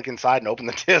just click inside and open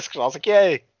the disc. So I was like,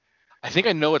 yay. I think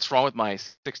I know what's wrong with my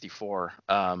 64.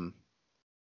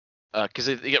 Because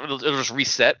it'll just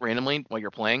reset randomly while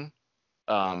you're playing.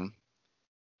 I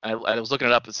was looking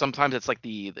it up. Sometimes it's like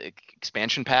the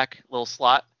expansion pack little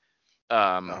slot.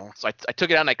 So I took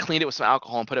it out and I cleaned it with some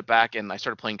alcohol and put it back, and I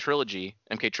started playing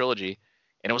MK Trilogy,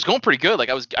 and it was going pretty good. Like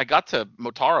I got to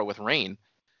Motaro with Rain,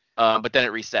 but then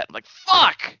it reset. I'm like,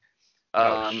 fuck.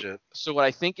 Shit. So what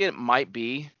I think it might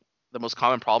be, the most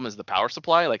common problem is the power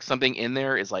supply. Like something in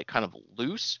there is like kind of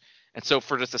loose, and so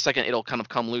for just a second it'll kind of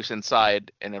come loose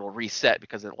inside, and it'll reset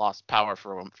because it lost power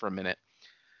for a minute.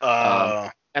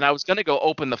 And I was gonna go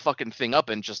open the fucking thing up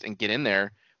and get in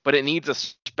there, but it needs a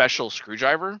special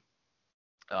screwdriver.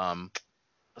 I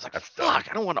was like, fuck,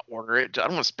 I don't want to order it. I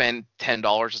don't want to spend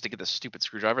 $10 just to get this stupid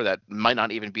screwdriver that might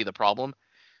not even be the problem.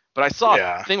 But I saw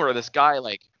a thing where this guy,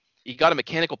 like, he got a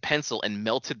mechanical pencil and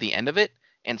melted the end of it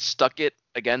and stuck it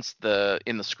against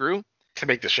in the screw. To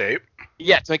make the shape?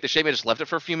 Yeah, to make the shape. I just left it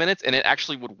for a few minutes, and it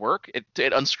actually would work. It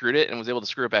unscrewed it and was able to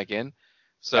screw it back in.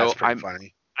 So that's pretty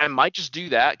funny. I might just do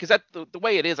that, because the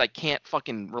way it is, I can't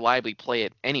fucking reliably play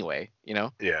it anyway, you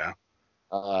know? Yeah.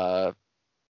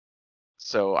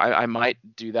 So I might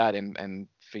do that and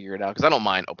figure it out, because I don't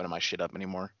mind opening my shit up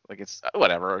anymore. Like, it's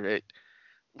whatever.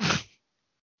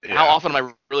 How often am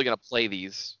I really gonna play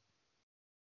these?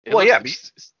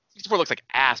 64 looks like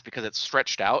ass because it's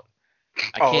stretched out.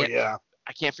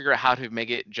 I can't figure out how to make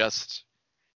it just.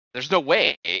 There's no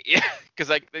way,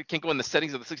 because I can't go in the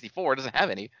settings of the 64. It doesn't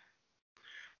have any.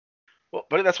 Well,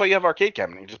 but that's why you have arcade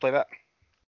cabinet. You just play that.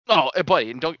 Oh,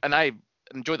 buddy, and I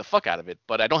enjoy the fuck out of it,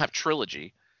 but I don't have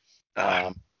Trilogy,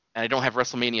 and I don't have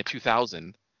WrestleMania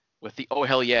 2000 with the Oh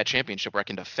Hell Yeah Championship where I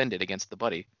can defend it against the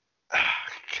buddy. God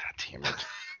damn it.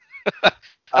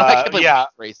 I can play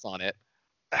race on it.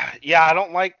 Yeah, I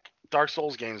don't like Dark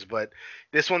Souls games, but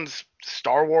this one's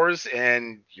Star Wars,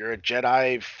 and you're a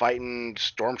Jedi fighting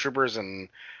stormtroopers and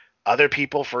other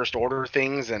people, First Order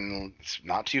things, and it's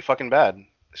not too fucking bad.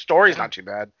 The story's not too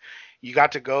bad. You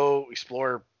got to go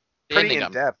explore pretty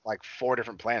in depth, like 4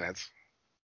 different planets.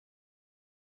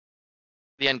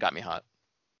 The end got me hot.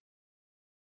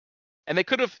 And they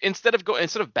could have, instead of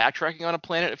backtracking on a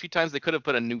planet a few times, they could have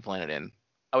put a new planet in.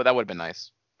 Oh, that would have been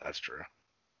nice. That's true.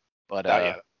 But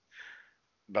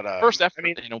first effort,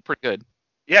 pretty good.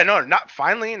 Yeah, no, not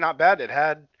bad. It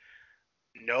had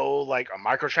no like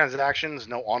microtransactions,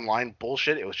 no online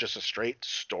bullshit. It was just a straight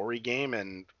story game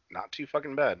and not too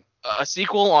fucking bad. A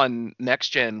sequel on next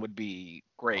gen would be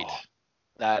great.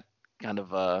 That kind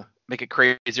of make it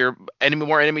crazier.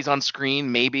 More enemies on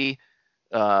screen, maybe.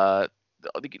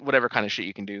 Whatever kind of shit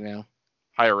you can do now.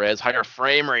 Higher res, higher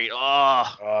frame rate.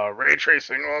 Ray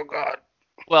tracing. Oh god.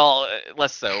 Well,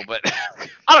 less so, but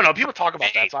I don't know. People talk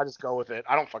about that, so I just go with it.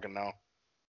 I don't fucking know.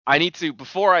 I need to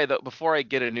before I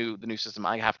get the new system.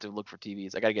 I have to look for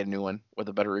TVs. I gotta get a new one with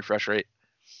a better refresh rate.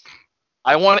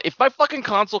 If my fucking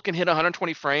console can hit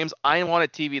 120 frames, I want a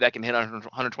TV that can hit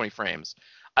 120 frames.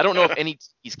 I don't know if any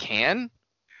TVs can.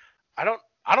 I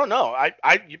don't know.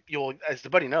 You'll, as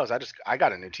the buddy knows, I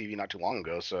got a new TV not too long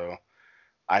ago, so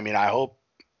I mean, I hope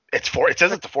it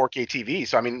says it's a 4K TV,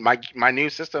 so I mean, my new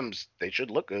systems, they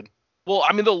should look good. Well,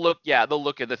 I mean, they'll look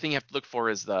good. The thing you have to look for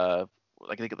is the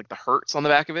the hertz on the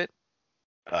back of it.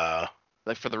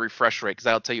 Like for the refresh rate, because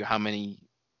that'll tell you how many.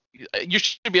 You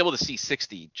should be able to see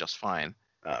 60 just fine.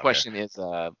 The question is,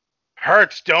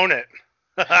 hertz, don't it?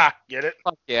 Get it?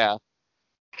 Fuck yeah.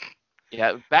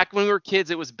 Yeah, back when we were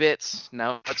kids, it was bits.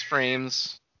 Now it's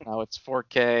frames. Now it's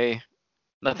 4K.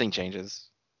 Nothing changes.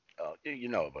 Oh, you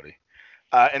know it, buddy.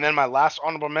 And then my last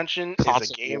honorable mention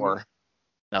is a game. War.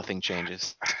 Nothing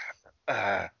changes.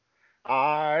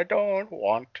 I don't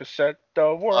want to set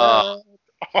the world.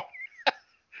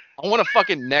 I want a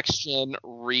fucking next gen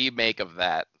remake of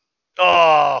that.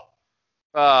 Oh,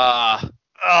 Uh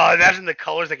imagine the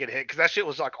colors they could hit, because that shit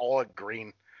was like all like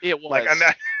green. it Like was.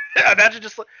 imagine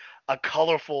just like a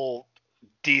colorful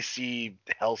DC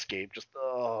hellscape. Just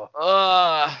That's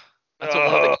what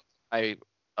one of the uh. I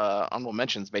honorable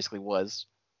mentions basically was.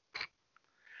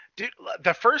 Dude,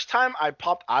 the first time I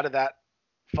popped out of that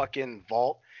fucking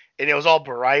vault and it was all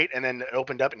bright, and then it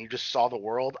opened up and you just saw the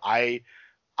world, I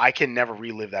can never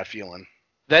relive that feeling.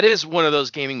 That is one of those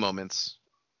gaming moments,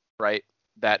 right?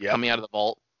 That Yep. coming out of the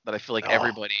vault that I feel like Oh.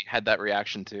 everybody had that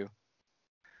reaction to.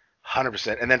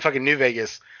 100%. And then fucking New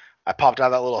Vegas, I popped out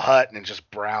of that little hut and it's just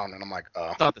brown, and I'm like,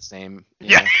 oh. It's not the same.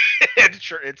 Yeah, it's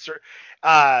sure.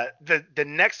 The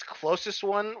next closest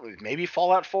one was maybe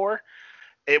Fallout 4.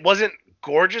 It wasn't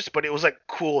gorgeous, but it was like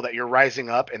cool that you're rising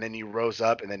up and then you rose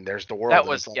up and then there's the world. That And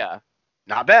was it's like, yeah.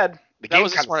 not bad. The That game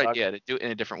was a kind of smart sucked. idea to do it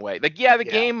in a different way. Like yeah, the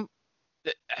Yeah. game.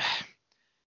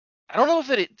 I don't know if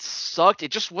it sucked. It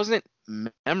just wasn't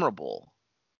memorable.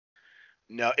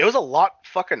 No, it was a lot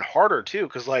fucking harder too,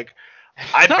 because like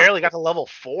I No. barely got to level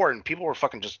 4 and people were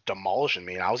fucking just demolishing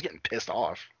me, and I was getting pissed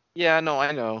off. Yeah, no,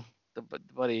 I know.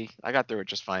 Buddy, I got through it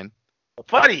just fine.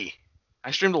 Buddy,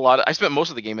 I streamed a lot. I spent most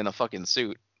of the game in a fucking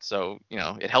suit, so you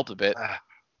know it helped a bit.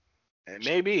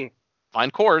 maybe.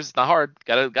 Find cores, it's not hard.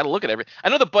 Gotta look at every. I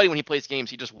know the buddy when he plays games,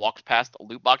 he just walks past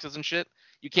loot boxes and shit.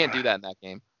 You can't do that in that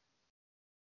game.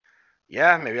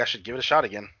 Yeah, maybe I should give it a shot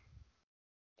again.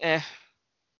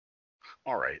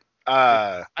 All right.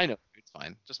 I know it's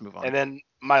fine. Just move on. And then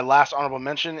my last honorable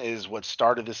mention is what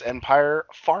started this empire,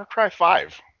 Far Cry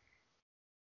 5.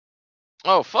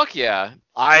 Oh fuck yeah!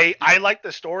 I liked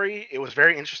the story. It was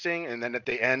very interesting, and then at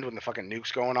the end when the fucking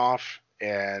nuke's going off,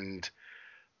 and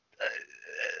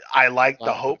I liked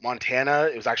the Hope, Montana.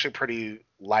 It was actually pretty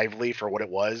lively for what it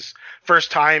was.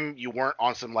 First time you weren't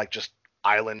on some like just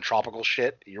island tropical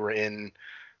shit. You were in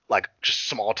like just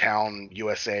small town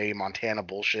USA, Montana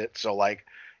bullshit. So like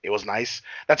it was nice.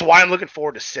 That's why I'm looking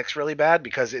forward to 6 really bad,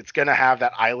 because it's gonna have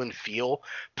that island feel.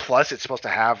 Plus it's supposed to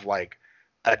have like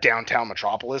a downtown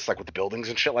metropolis, like with the buildings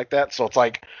and shit like that. So it's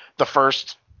like the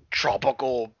first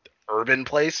tropical urban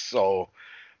place. So,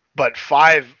 but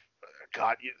 5,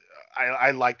 God,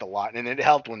 I liked a lot, and it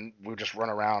helped when we would just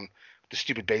run around with the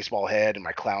stupid baseball head and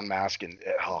my clown mask, and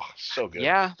so good.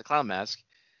 Yeah, the clown mask.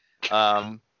 Yeah,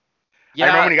 I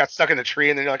remember when he got stuck in the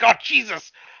tree, and then you're like, oh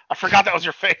Jesus, I forgot that was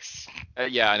your face.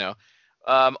 Yeah, I know.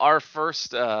 Our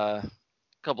first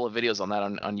couple of videos on that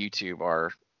on YouTube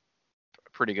are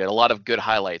pretty good. A lot of good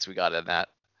highlights we got in that.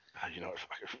 You know,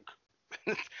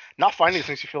 not finding these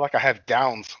makes you feel like I have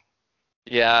downs.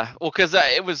 Yeah, well, because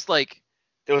it was like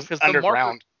it was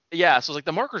underground. Yeah, so it was like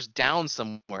the marker's down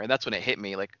somewhere, and that's when it hit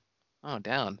me. Like, oh,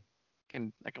 down.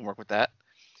 I can work with that.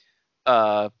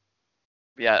 Yeah,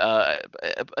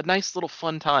 a nice little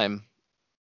fun time.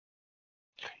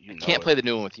 I can't play the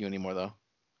new one with you anymore though,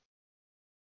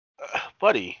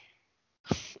 buddy.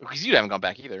 Because you haven't gone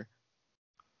back either.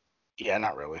 Yeah,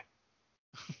 not really.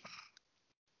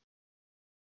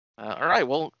 All right,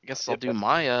 well, I guess I'll do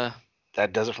my.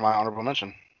 That does it for my honorable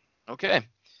mention. Okay.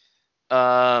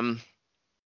 All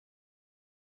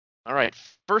right.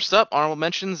 First up, honorable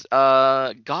mentions.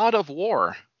 God of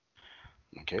War.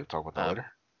 Okay, we'll talk about that later.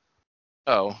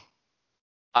 Oh,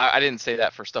 I didn't say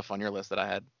that for stuff on your list that I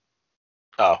had.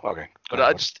 Oh, okay. But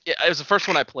it was the first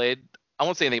one I played. I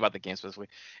won't say anything about the game specifically.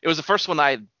 It was the first one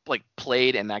I like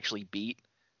played and actually beat.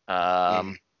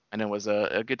 And it was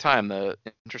a good time. The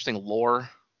interesting lore,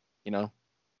 you know.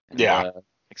 And, yeah.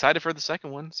 Excited for the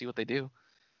second one. See what they do.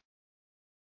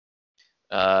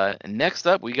 Next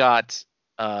up, we got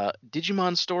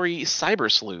Digimon Story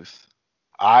Cyber Sleuth.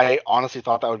 I honestly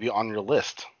thought that would be on your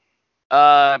list.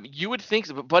 You would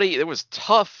think, but buddy, it was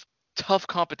tough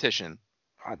competition.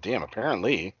 God damn,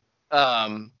 apparently.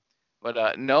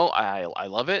 But no, I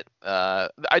love it.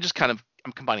 I just I'm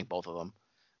combining both of them.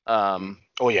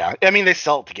 Oh yeah, I mean they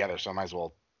sell it together, so I might as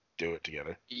well do it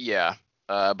together. Yeah.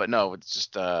 But no, it's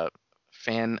just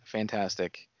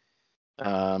fantastic.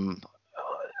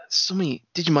 So many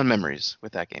Digimon memories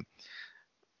with that game.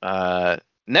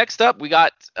 Next up, we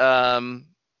got well,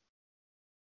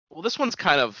 this one come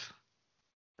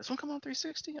out on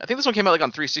 360? I think this one came out like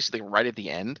on 360, like right at the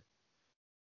end.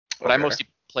 But okay. I mostly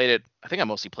played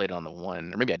it on the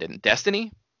one, or maybe I didn't.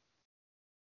 Destiny?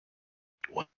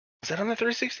 What? Was that on the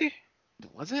 360?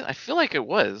 Was it? I feel like it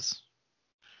was.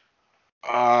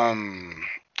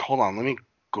 Hold on, let me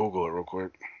Google it real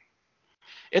quick.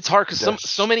 It's hard because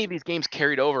so many of these games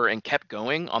carried over and kept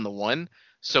going on the one,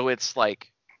 so it's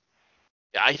like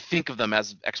I think of them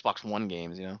as Xbox One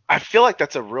games, you know. I feel like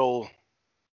that's a real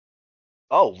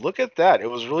Oh, look at that. It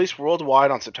was released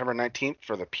worldwide on September 19th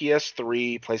for the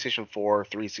PS3, PlayStation 4,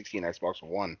 360, and Xbox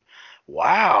One.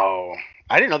 Wow.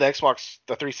 I didn't know the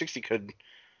 360 could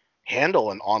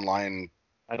handle an online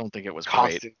I don't think it was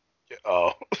great, constant.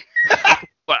 Oh.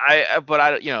 but I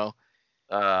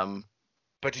um,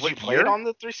 But did what you play year? it on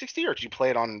the 360 or did you play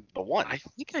it on the one? I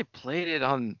think I played it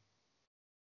on.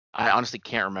 I honestly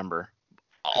can't remember.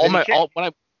 Then you can't- When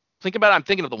I think about it, I'm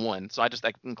thinking of the one, so I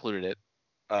included it.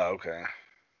 Oh, okay.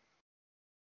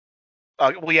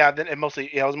 Well, yeah, then it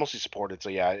was mostly supported, so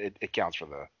yeah, it counts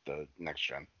for the next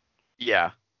gen.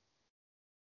 Yeah.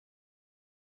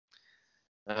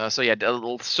 So yeah,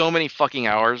 so many fucking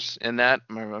hours in that.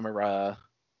 I remember I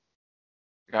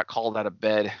got called out of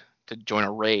bed to join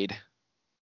a raid.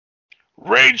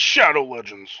 Raid Shadow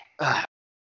Legends. That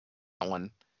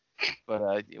one,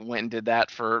 but went and did that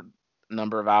for a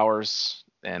number of hours,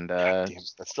 and Damn,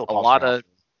 that's still a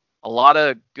lot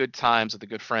of good times with a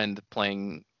good friend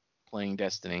playing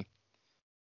Destiny.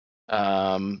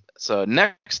 So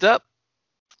next up,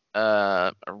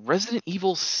 Resident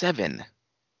Evil 7.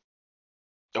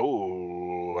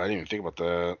 Oh, I didn't even think about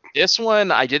that. This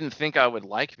one I didn't think I would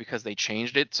like because they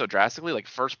changed it so drastically, like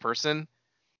first person.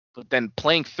 But then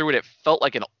playing through it, it felt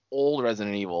like an old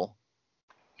Resident Evil.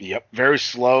 Yep, very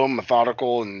slow,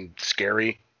 methodical, and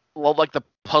scary. Well, like the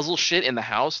puzzle shit in the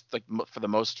house, like for the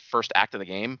most first act of the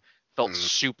game, felt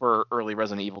super early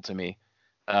Resident Evil to me.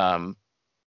 And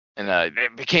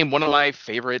it became one of my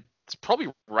favorites. It's probably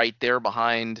right there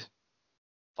behind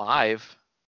 5,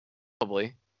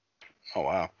 probably. Oh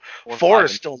wow, 4 4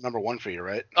 is still number 1 for you,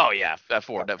 right? Oh yeah,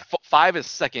 4. 5 is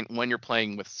second when you're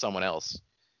playing with someone else.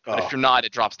 But if you're not,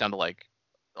 it drops down to like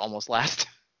almost last.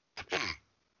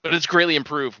 But it's greatly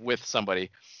improved with somebody.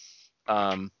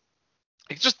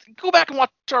 Just go back and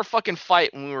watch our fucking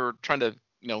fight when we were trying to,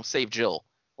 save Jill.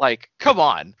 Like, come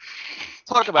on.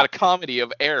 Talk about a comedy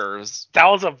of errors. That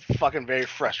was a fucking very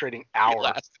frustrating hour. It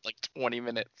lasted like 20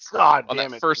 minutes. God on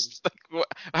damn that it. First, like,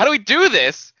 how do we do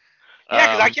this?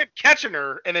 Yeah, because I kept catching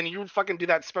her, and then you would fucking do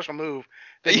that special move.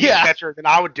 Then you Yeah. catch her, then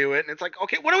I would do it, and it's like,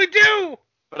 okay, what do we do?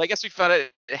 But I guess we found out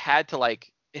it had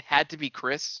to be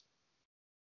Chris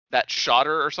that shot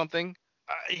her or something.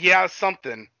 Yeah,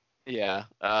 something. Yeah.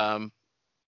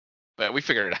 But we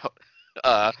figured it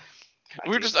out.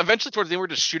 We were just eventually towards the end, we were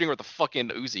just shooting her with a fucking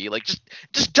Uzi, like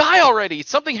just die already.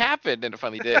 Something happened, and it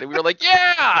finally did. And we were like,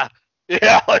 yeah,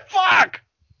 like fuck.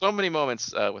 So many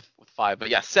moments with 5, but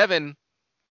yeah, 7.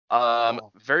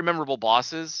 Very memorable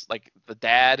bosses, like the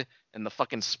dad and the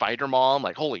fucking spider mom.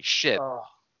 Like, holy shit. Oh,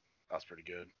 that was pretty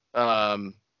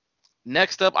good.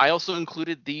 Next up, I also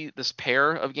included this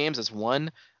pair of games as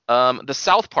one. The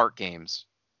South Park games.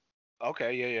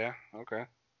 Okay, yeah, okay.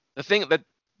 The thing that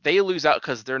they lose out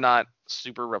because they're not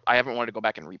super. I haven't wanted to go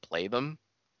back and replay them.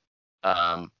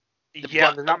 Yeah,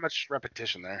 but, there's not much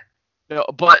repetition there. No,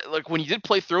 but like when you did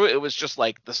play through it, it was just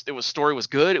like story was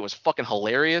good. It was fucking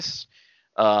hilarious.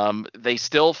 They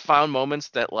still found moments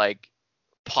that like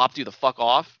popped you the fuck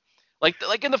off.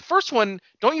 Like in the first one,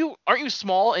 aren't you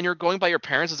small and you're going by your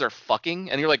parents as they're fucking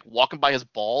and you're like walking by his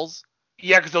balls?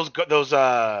 Yeah, because those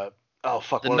oh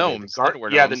fuck, the what gnomes.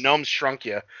 Yeah, the gnomes shrunk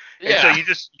you. Yeah. And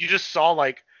so you just saw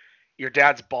like your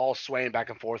dad's balls swaying back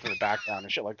and forth in the background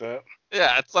and shit like that.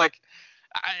 Yeah, it's like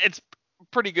it's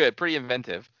pretty good, pretty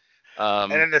inventive.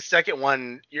 And then the second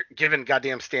one, you're giving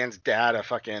goddamn Stan's dad a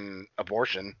fucking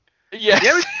abortion. Yeah. You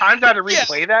know how many times I had to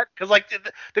replay that? Because like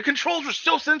the controls were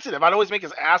so sensitive, I'd always make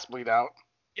his ass bleed out.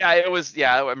 Yeah, it was.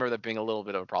 Yeah, I remember that being a little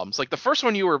bit of a problem. It's like the first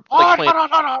one you were like, playing.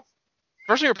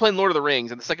 First one you were playing Lord of the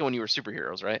Rings, and the second one you were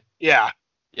superheroes, right? Yeah.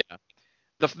 Yeah.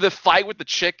 The fight with the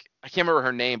chick, I can't remember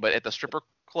her name, but at the stripper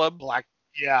club. Black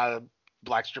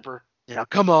stripper. Yeah,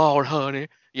 come on, honey.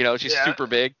 She's super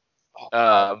big.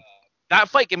 That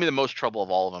fight gave me the most trouble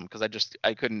of all of them because I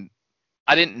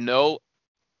didn't know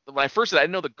when I first did. I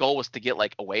didn't know the goal was to get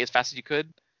like away as fast as you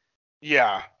could.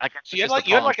 Yeah. So you had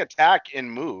like attack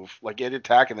and move, like you had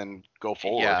attack and then go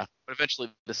forward. Yeah, but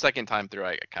eventually the second time through,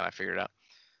 I kind of figured it out.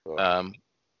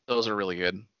 Those are really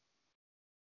good.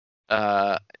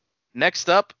 Next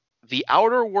up, The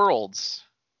Outer Worlds.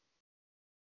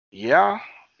 Yeah,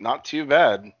 not too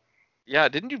bad. Yeah,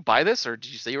 didn't you buy this, or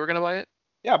did you say you were gonna buy it?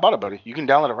 Yeah, I bought it, buddy. You can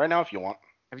download it right now if you want.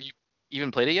 Have you even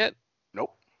played it yet?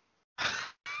 Nope.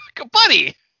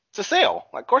 Buddy! It's a sale.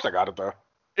 Of course I got it though.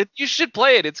 You should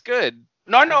play it. It's good.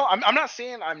 No, I'm not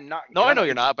saying I'm not. No, I know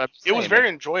you're not, but it was very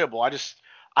enjoyable. I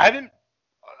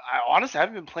honestly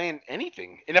haven't been playing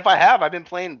anything. And if I have, I've been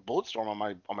playing Bulletstorm on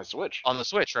my Switch. On the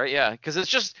Switch, right? Yeah, because it's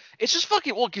just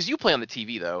fucking because you play on the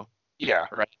TV though. Yeah.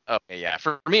 Right. Okay. Yeah.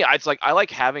 For me, it's like I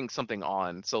like having something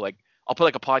on. So like I'll put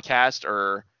like a podcast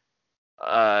or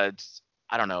I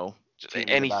don't know, just TV in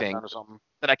the anything background or something.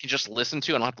 that I can just listen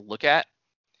to and not have to look at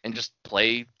and just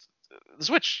play the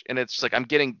Switch. And it's just like I'm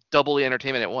getting double the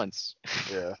entertainment at once.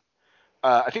 Yeah.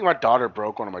 I think my daughter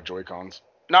broke one of my Joy-Cons.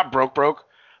 Not broke,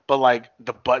 but like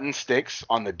the button sticks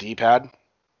on the D-pad.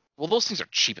 Well, those things are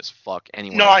cheap as fuck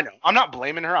anyway. No, I know. I'm not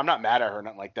blaming her. I'm not mad at her,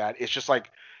 nothing like that. It's just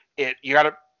like you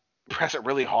gotta press it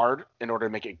really hard in order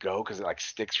to make it go because it like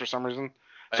sticks for some reason.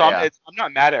 So Yeah. I'm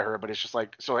not mad at her, but it's just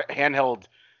like so handheld.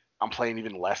 I'm playing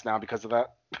even less now because of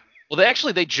that. Well, I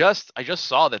just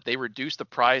saw that they reduced the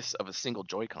price of a single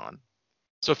Joy-Con.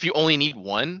 So if you only need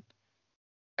one,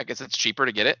 I guess it's cheaper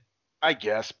to get it. I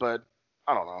guess, but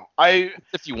I don't know.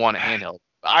 If you want a handheld.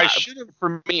 I should have.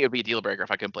 For me, it would be a deal breaker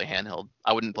if I couldn't play handheld.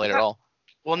 I wouldn't play it at all.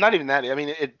 Well, not even that. I mean,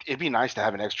 it'd be nice to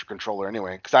have an extra controller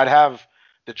anyway, because I'd have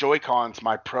the Joy-Cons,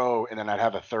 my Pro, and then I'd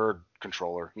have a third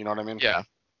controller. You know what I mean? Yeah.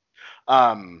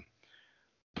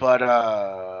 But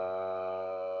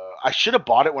I should have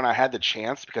bought it when I had the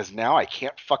chance because now I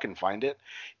can't fucking find it.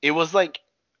 It was like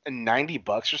 $90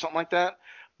 or something like that,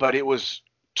 but it was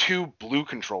 2 blue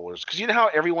controllers. Because you know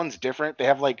how everyone's different? They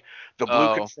have like the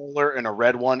blue controller and a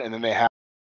red one, and then they have.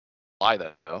 Why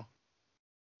though?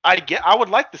 I would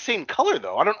like the same color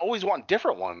though. I don't always want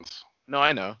different ones. No,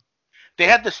 I know. They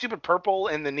had the stupid purple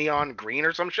and the neon green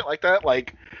or some shit like that.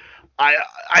 Like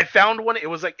I found one. It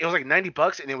was like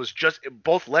 $90, and it was just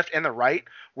both left and the right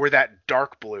were that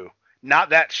dark blue,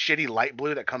 not that shitty light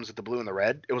blue that comes with the blue and the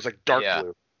red. It was like dark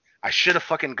blue. I should have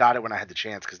fucking got it when I had the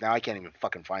chance because now I can't even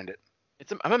fucking find it.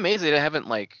 I'm amazed they haven't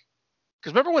like.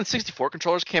 Because remember when 64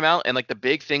 controllers came out and like the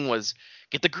big thing was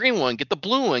get the green one, get the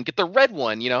blue one, get the red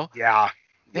one, you know? Yeah.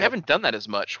 They haven't done that as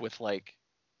much with like.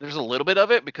 There's a little bit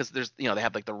of it because there's they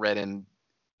have like the red and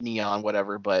neon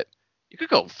whatever, but you could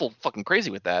go full fucking crazy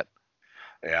with that.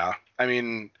 Yeah. I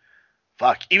mean,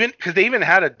 fuck. Even because they even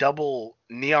had a double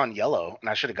neon yellow, and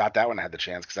I should have got that when I had the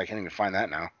chance because I can't even find that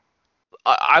now.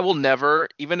 I will never,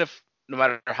 even if no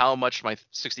matter how much my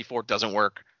 64 doesn't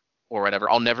work or whatever,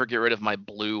 I'll never get rid of my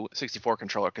blue 64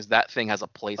 controller because that thing has a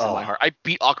place in my heart. I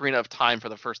beat Ocarina of Time for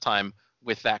the first time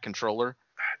with that controller.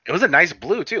 It was a nice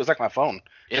blue too. It was like my phone.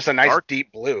 It's just a nice dark,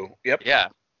 deep blue. Yep. Yeah.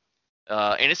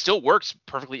 And it still works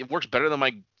perfectly. It works better than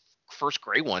my first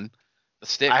gray one. The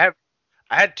stick. I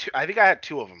had two. I think I had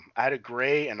 2 of them. I had a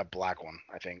gray and a black one.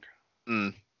 I think.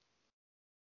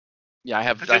 Yeah, I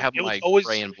have my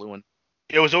gray and blue one.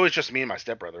 It was always just me and my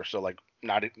stepbrother. So like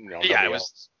not Yeah, it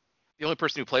was. The only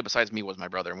person who played besides me was my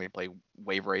brother, and we play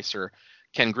Wave Racer.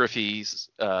 Ken Griffey's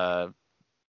that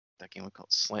game was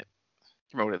called Slant.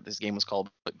 I remember what this game was called,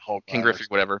 but Ken Griffey,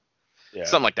 whatever,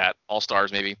 something like that. All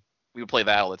Stars, maybe. We would play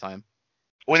that all the time.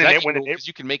 Because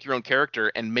you can make your own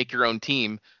character and make your own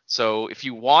team. So if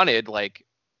you wanted, like,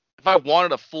 if I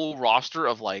wanted a full roster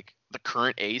of like the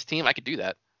current A's team, I could do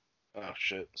that. Oh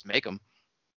shit! Just make them.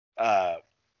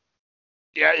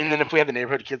 Yeah, and then if we had the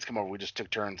neighborhood kids come over, we just took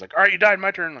turns. Like, all right, you died,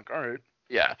 my turn. Like, all right.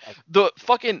 Yeah. The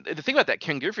thing about that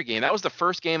Ken Griffey game, that was the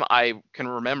first game I can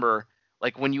remember.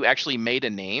 Like when you actually made a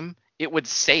name, it would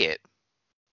say it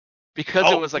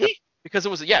because it was like because it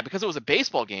was a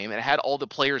baseball game and it had all the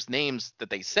players' names that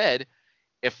they said.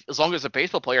 As long as a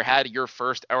baseball player had your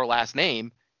first or last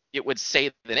name, it would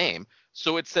say the name.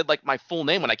 So it said like my full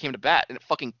name when I came to bat, and it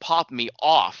fucking popped me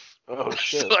off. Oh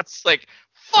shit! So it's like,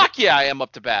 fuck yeah, I am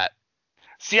up to bat.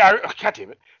 God damn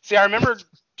it. See, I remember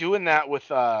doing that with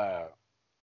one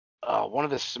of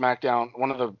the SmackDown,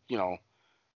 one of the the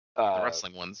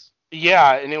wrestling ones.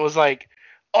 Yeah, and it was like,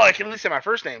 oh, I can at least say my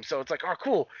first name, so it's like, oh,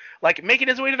 cool. Like making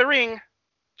his way to the ring,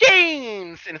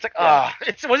 James, and it's like,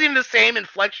 it wasn't even the same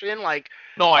inflection. Like,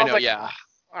 no, I know, like, yeah.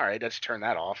 All right, let's turn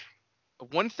that off.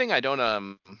 One thing I don't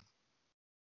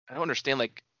understand,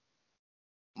 like,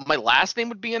 my last name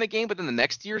would be in a game, but then the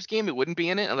next year's game it wouldn't be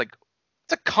in it. I'm like,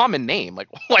 it's a common name. Like,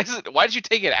 why did you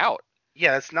take it out?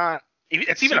 Yeah, it's not.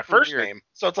 It's even a first name,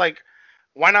 so it's like,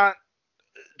 why not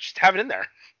just have it in there?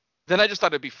 Then I just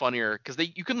thought it'd be funnier because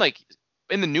you can like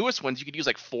in the newest ones you could use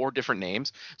like 4 different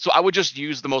names. So I would just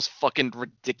use the most fucking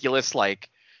ridiculous like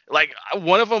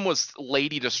one of them was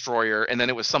Lady Destroyer and then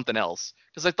it was something else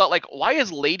because I thought like why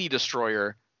is Lady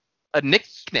Destroyer a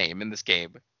nickname in this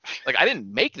game? Like I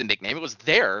didn't make the nickname, it was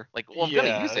there. Like well I'm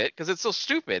gonna use it because it's so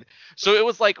stupid. So it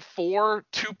was like 4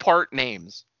 2-part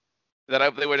names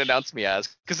that they would announce me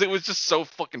as because it was just so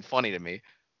fucking funny to me.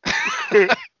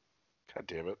 God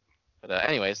damn it. But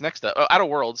anyways, next up, Outer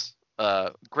Worlds,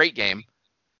 great game.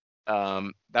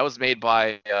 That was made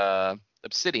by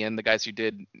Obsidian, the guys who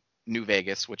did New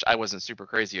Vegas, which I wasn't super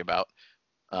crazy about.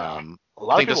 A lot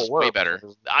I think this is way better.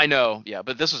 I know, yeah,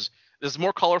 but this is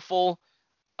more colorful.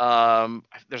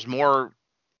 There's more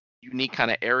unique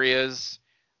kind of areas.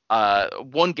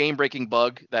 One game-breaking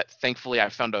bug that thankfully I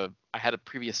had a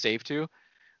previous save to.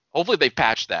 Hopefully they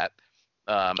patched that.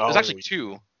 There's actually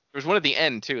two. There's one at the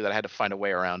end too that I had to find a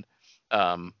way around.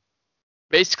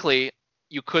 Basically,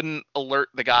 you couldn't alert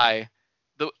the guy.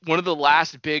 One of the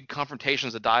last big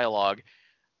confrontations of dialogue,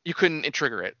 you couldn't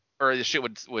trigger it, or the shit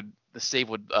the save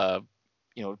would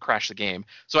crash the game.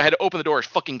 So I had to open the door,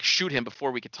 fucking shoot him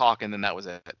before we could talk, and then that was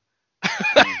it.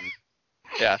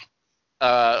 Yeah.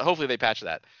 Hopefully they patch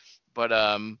that.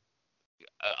 But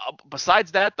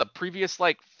besides that, the previous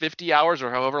like 50 hours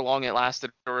or however long it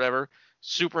lasted or whatever,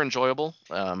 super enjoyable.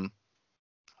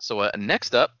 So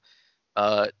next up,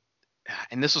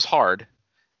 and this was hard,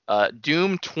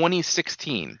 Doom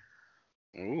 2016.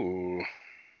 Ooh.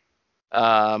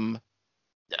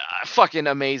 Fucking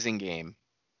amazing game.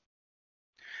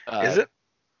 Is it?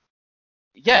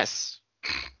 Yes.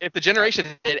 If the generation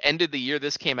had ended the year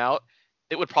this came out,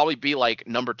 it would probably be like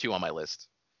number 2 on my list.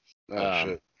 Oh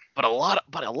shit. But a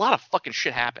lot of fucking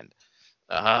shit happened.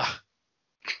 But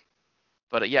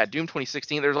yeah, Doom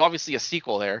 2016. There's obviously a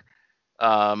sequel there,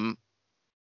 and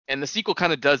the sequel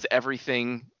kind of does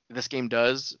everything this game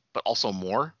does, but also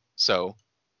more. So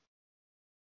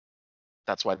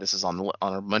that's why this is on the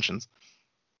honorable mentions.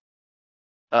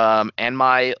 And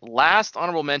my last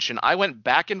honorable mention, I went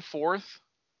back and forth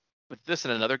with this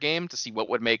and another game to see what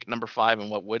would make number 5 and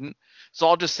what wouldn't. So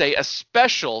I'll just say a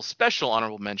special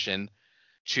honorable mention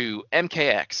to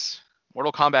MKX,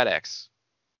 Mortal Kombat X.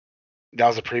 That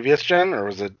was a previous gen, or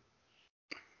was it?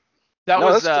 That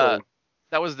was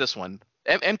this one.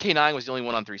 MK9 was the only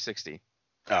one on 360.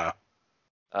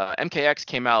 MKX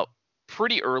came out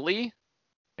pretty early,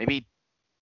 maybe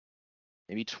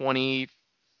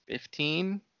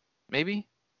 2015, maybe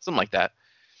something like that.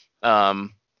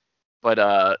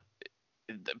 But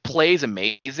plays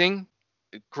amazing,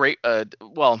 great.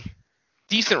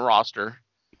 Decent roster.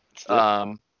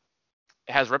 It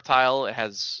has Reptile, it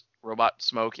has Robot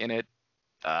Smoke in it.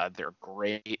 They're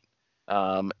great.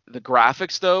 The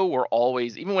graphics though were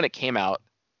always, even when it came out,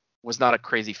 was not a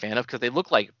crazy fan of because they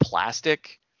look like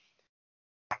plastic.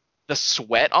 The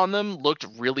sweat on them looked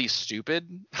really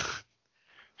stupid.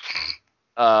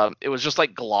 It was just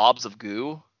like globs of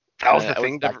goo. That was the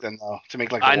thing back then, though, to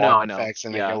make like the wall effects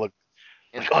and make it look.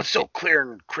 And, it's so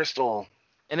clear and crystal.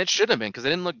 And it should have been because it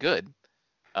didn't look good.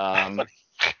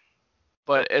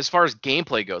 But as far as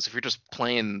gameplay goes, if you're just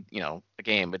playing, a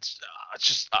game, it's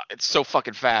so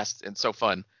fucking fast and so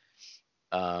fun.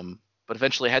 But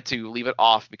eventually I had to leave it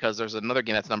off because there's another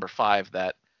game that's number 5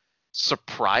 that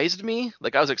surprised me.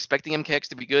 Like I was expecting MKX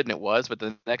to be good and it was, but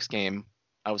the next game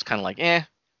I was kind of like, eh.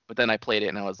 But then I played it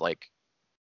and I was like,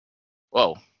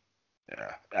 whoa.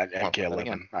 Yeah, at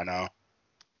MK11, I know.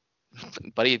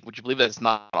 Buddy, would you believe that it's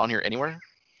not on here anywhere?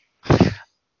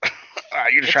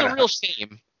 You're just it's a real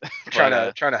shame.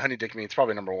 Trying to honey dick me. It's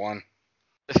probably number 1.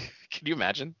 Can you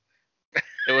imagine?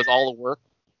 It was all the work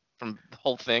from the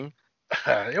whole thing.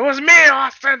 It was me,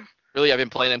 Austin. Really, I've been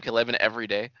playing MK11 every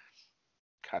day.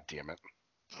 God damn it.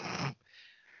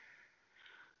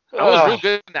 I was real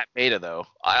good in that beta though.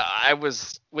 I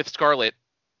was with Scarlet.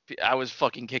 I was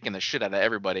fucking kicking the shit out of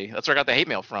everybody. That's where I got the hate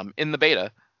mail from in the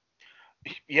beta.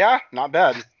 Yeah, not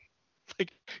bad.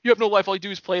 Like, you have no life. All you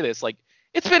do is play this. Like,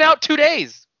 it's been out 2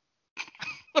 days.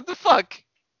 What the fuck?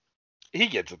 He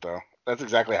gets it though. That's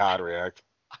exactly how I'd react.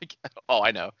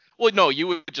 I know. Well, no, you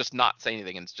would just not say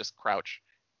anything and just crouch.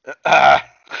 They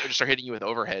just start hitting you with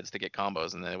overheads to get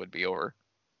combos, and then it would be over.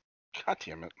 God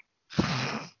damn it.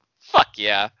 Fuck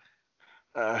yeah.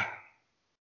 All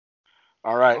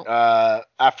right.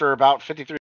 After about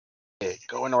 53,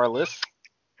 go into our list.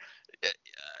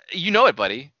 You know it,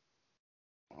 buddy.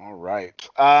 All right.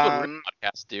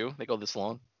 Podcasts do. They go this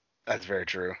long. That's very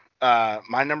true.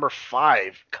 My number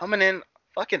 5 coming in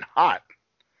fucking hot.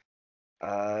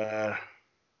 Are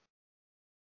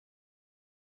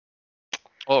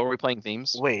we playing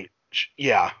themes? Wait.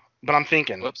 Yeah, but I'm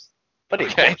thinking. Whoops. But okay.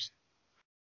 Of course.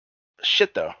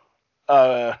 Shit though.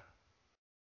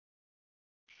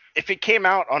 If it came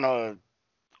out on a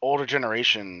older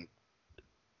generation,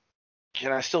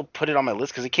 can I still put it on my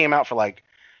list? Because it came out for like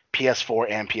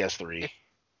PS4 and PS3.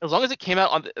 As long as it came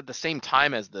out on the same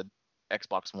time as the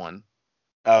Xbox One.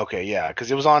 Okay, yeah, because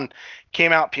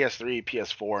came out PS3,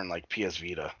 PS4, and like PS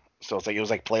Vita. So it was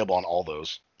like playable on all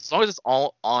those. As long as it's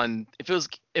all on, if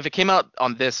it came out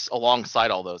on this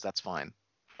alongside all those, that's fine.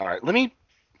 All right, let me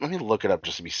look it up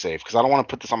just to be safe, because I don't want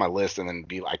to put this on my list and then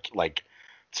be like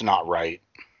it's not right.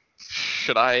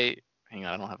 Should I? Hang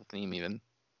on, I don't have a theme even.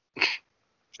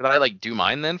 Should I like do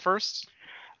mine then first?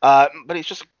 But it's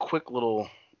just a quick little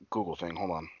Google thing.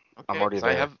 Hold on. Okay, I'm already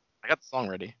there. I got the song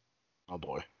ready. Oh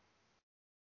boy.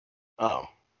 Oh.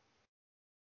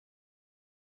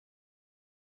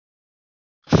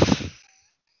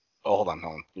 Oh, hold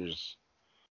on.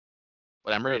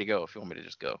 But I'm ready to go if you want me to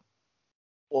just go.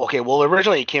 Well, okay, well,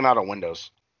 originally it came out on Windows,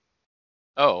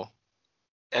 Oh,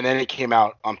 and then it came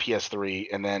out on PS3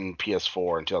 and then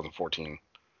PS4 in 2014,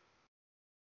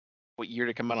 what year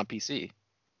did it come out on PC?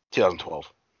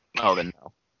 2012. Oh, then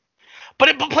no.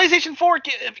 But PlayStation 4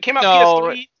 came out No,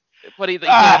 PS3. but you can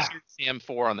have Sam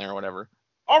 4 on there or whatever.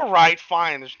 All right,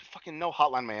 fine. There's fucking no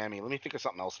Hotline Miami. Let me think of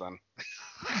something else then.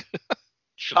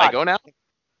 Should I go now?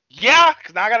 Yeah,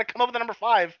 because now I got to come up with the number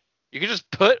 5. You could just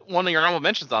put one of your honorable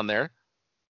mentions on there.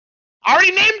 I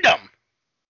already named them.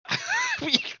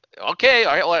 Okay,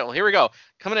 all right, well, here we go.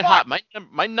 Coming in hot.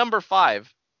 My number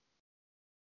 5.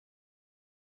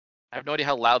 I have no idea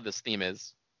how loud this theme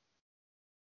is.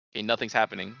 Okay, nothing's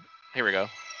happening. Here we go.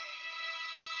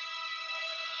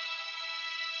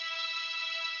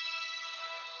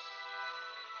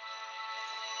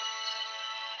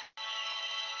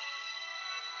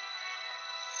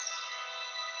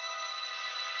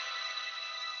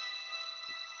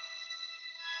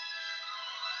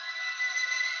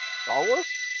 Star Wars?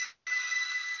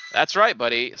 That's right,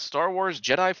 buddy. Star Wars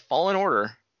Jedi Fallen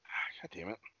Order. God damn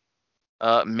it.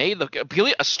 Made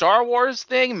a Star Wars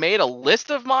thing, made a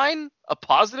list of mine, a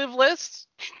positive list.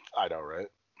 I know, right?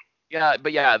 Yeah,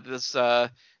 but yeah, this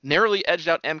narrowly edged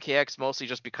out MKX mostly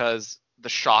just because the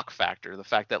shock factor, the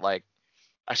fact that like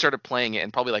I started playing it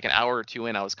and probably like an hour or two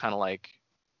in, I was kind of like,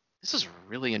 this is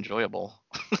really enjoyable.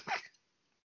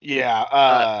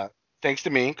 Yeah, thanks to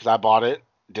me because I bought it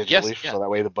digitally yeah. so that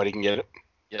way the buddy can get it.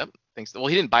 Yep. Thanks. Well,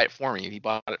 he didn't buy it for me; he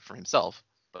bought it for himself.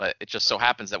 But it just so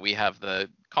happens that we have the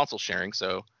console sharing,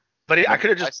 so. But I could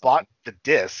have just bought the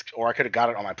disc, or I could have got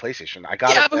it on my PlayStation. I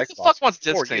got it. Yeah, but who the fuck wants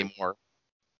discs anymore?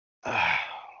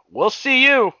 We'll see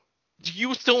you. Do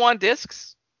you still want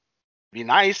discs? Be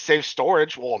nice, save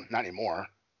storage. Well, not anymore.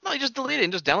 No, you just delete it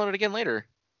and just download it again later.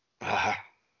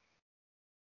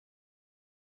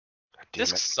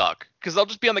 Discs suck because I'll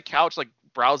just be on the couch like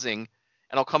browsing,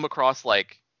 and I'll come across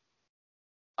like,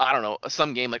 I don't know,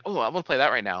 some game like, oh, I want to play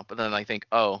that right now, but then I think,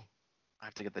 oh, I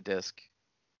have to get the disc.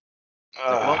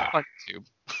 Well, YouTube.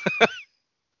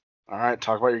 All right,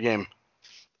 talk about your game.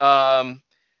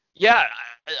 Yeah,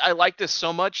 I like this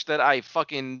so much that I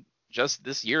fucking just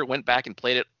this year went back and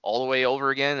played it all the way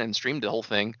over again and streamed the whole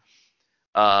thing.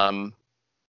 I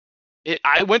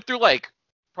went through like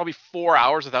probably 4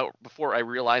 hours before I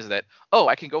realized that, oh,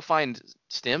 I can go find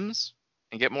stims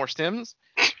and get more stims.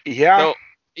 Yeah. So,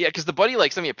 yeah, because the buddy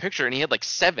like sent me a picture and he had like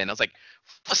 7. I was like,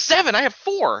 7? I have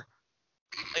 4.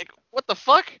 Like, what the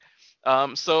fuck?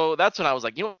 So that's when I was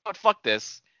like, you know what, fuck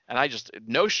this. And I just,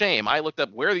 no shame, I looked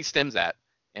up where are these stems at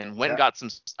and went and got some.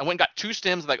 I went and got 2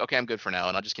 stems. Like, okay, I'm good for now,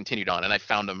 and I just continued on, and I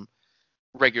found them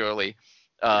regularly.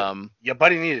 Your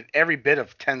buddy needed every bit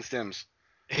of 10 stems.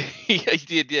 He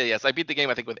did, yeah, yes. I beat the game,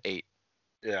 I think, with 8.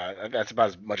 Yeah, that's about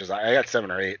as much as I got 7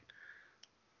 or 8.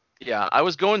 Yeah, I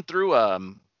was going through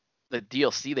the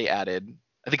DLC they added.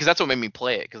 I think because that's what made me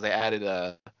play it, because they added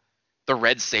the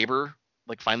red saber.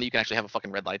 Like, finally, you can actually have a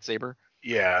fucking red lightsaber.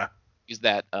 Yeah. Use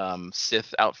that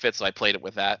Sith outfit, so I played it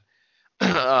with that.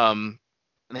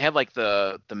 And they had like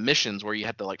the missions where you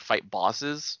had to like fight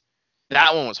bosses.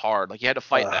 That one was hard. Like you had to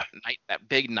fight that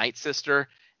big Night Sister,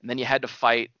 and then you had to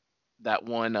fight that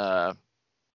one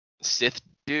Sith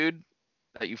dude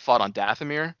that you fought on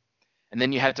Dathomir, and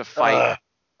then you had to fight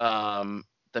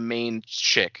the main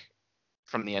chick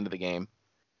from the end of the game.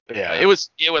 Yeah. It was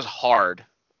hard.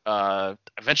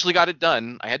 Eventually got it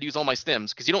done. I had to use all my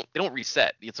stims because they don't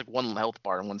reset. It's like 1 health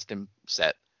bar and 1 stim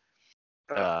set.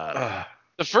 The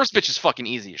first bitch is fucking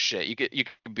easy as shit. You could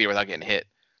beat her without getting hit.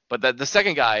 But the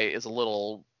second guy is a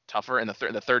little tougher, and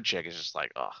the third chick is just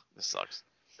like, oh, this sucks.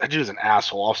 That dude's an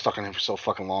asshole. I was stuck on him for so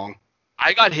fucking long.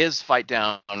 I got his fight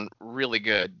down really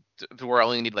good to where I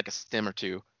only need like a stim or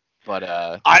 2. But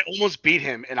I almost beat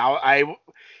him, and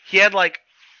he had like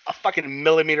a fucking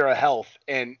millimeter of health,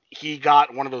 and he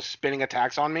got one of those spinning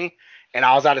attacks on me, and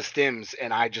I was out of stims,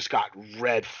 and I just got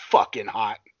red fucking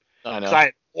hot. I know. So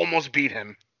I almost beat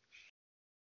him.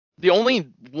 The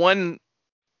one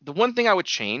thing I would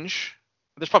change,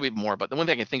 there's probably more, but the one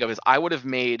thing I can think of is I would have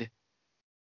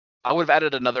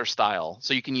added another style.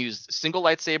 So you can use single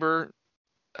lightsaber,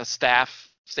 a staff,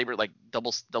 saber, like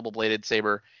double bladed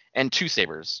saber, and 2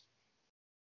 sabers.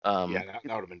 Yeah, that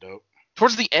would have been dope.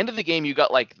 Towards the end of the game, you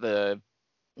got like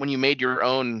when you made your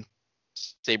own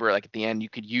saber, like at the end, you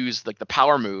could use like the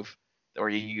power move, or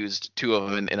you used 2 of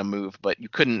them in a move, but you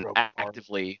couldn't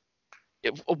actively.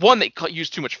 One, they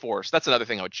used too much force. That's another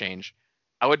thing I would change.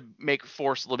 I would make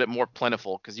force a little bit more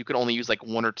plentiful because you could only use like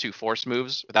 1 or 2 force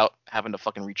moves without having to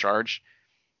fucking recharge,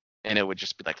 and it would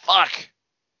just be like, fuck,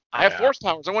 I have Yeah. force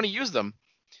powers, I want to use them.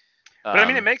 But I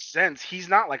mean, it makes sense. He's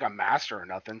not like a master or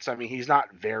nothing. So I mean, he's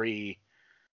not very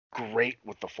great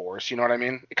with the force. You know what I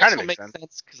mean? It kind of makes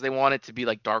sense. because they want it to be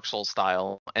like Dark Souls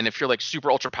style, and if you're like super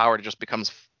ultra powered, it just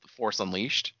becomes force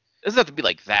unleashed. It doesn't have to be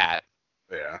like that,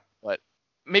 Yeah. but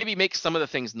maybe make some of the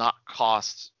things not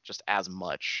cost just as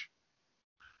much.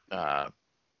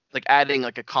 Like adding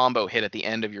like a combo hit at the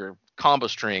end of your combo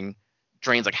string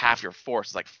drains like half your force.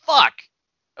 It's like, fuck,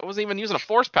 I wasn't even using a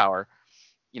force power.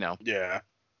 You know, Yeah.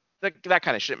 that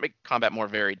kind of shit. Make combat more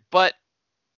varied. But,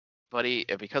 buddy,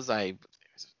 because the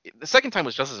second time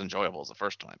was just as enjoyable as the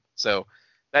first time. So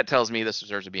that tells me this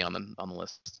deserves to be on the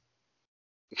list.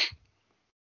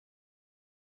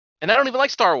 And I don't even like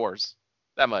Star Wars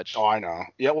that much. Oh, I know.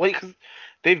 Yeah, well, because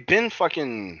they've been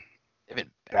fucking They've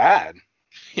been bad.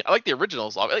 I like the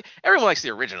originals. Like, everyone likes the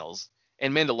originals.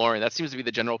 And Mandalorian, that seems to be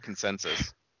the general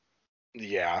consensus.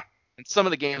 Yeah. And some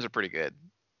of the games are pretty good.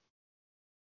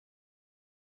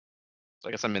 So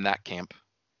I guess I'm in that camp.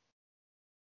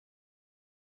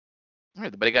 All right,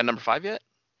 anybody got number 5 yet?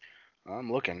 I'm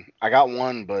looking. I got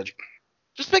one, but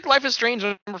Just pick Life is Strange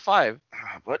number 5.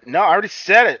 no, I already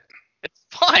said it. It's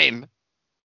fine.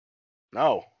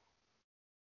 No.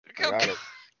 I got it.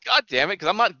 God damn it, because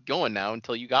I'm not going now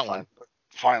until you got one.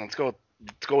 Fine, let's go.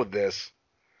 Let's go with this.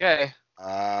 Okay.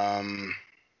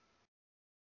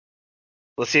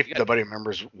 Let's see if the buddy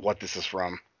remembers what this is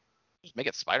from. Just make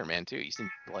it Spider-Man too. You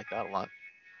seem to like that a lot.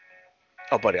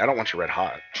 Oh, buddy, I don't want you red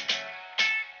hot.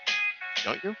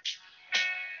 Don't you?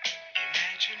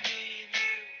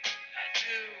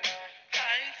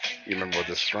 You remember what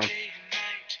this is from?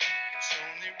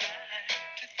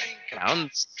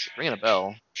 Sounds ringing a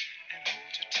bell.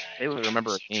 They would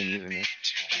remember a game using it.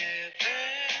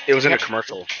 It was in a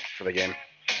commercial for the game.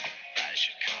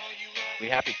 We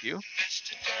Happy Few?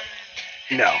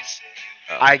 No.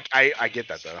 Oh. I get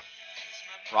that though.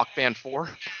 Rock Band 4?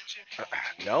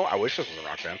 No, I wish this was a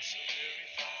Rock Band.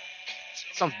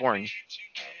 Sounds boring.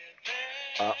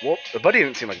 Well, the buddy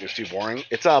didn't seem like it was too boring.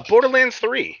 It's Borderlands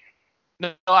 3.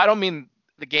 No, I don't mean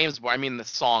the game's boring. I mean the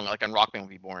song, like on Rock Band,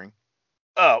 would be boring.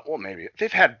 Well, maybe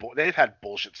they've had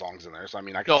bullshit songs in there, so I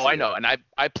mean, I can. No, I know, and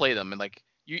I play them, and like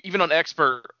you, even on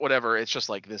expert, whatever, it's just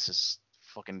like this is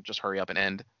fucking just hurry up and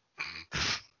end.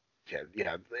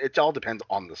 Yeah, it all depends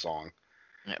on the song.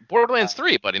 Yeah, Borderlands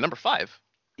 3, buddy, number 5.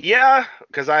 Yeah,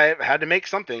 because I had to make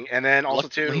something, and then also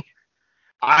Luckily. too,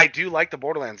 I do like the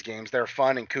Borderlands games. They're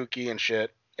fun and kooky and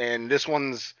shit. And this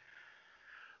one's,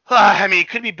 I mean, it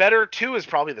could be better. 2 is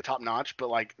probably the top notch, but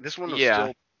like this one was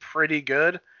still pretty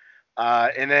good.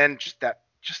 And then just that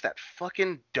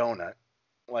fucking donut,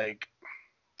 like.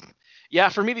 Yeah,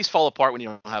 for me, these fall apart when you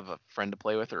don't have a friend to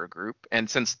play with or a group. And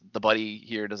since the buddy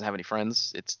here doesn't have any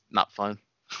friends, it's not fun.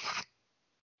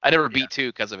 I never beat 2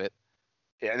 because of it.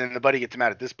 Yeah, and then the buddy gets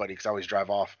mad at this buddy because I always drive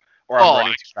off. Or I'm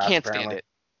running too fast, can't apparently. stand it.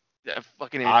 That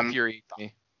fucking infuriates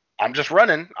me. I'm just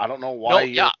running. I don't know why.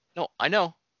 No, I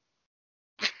know.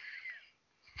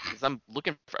 Because I'm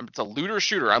looking for. It's a looter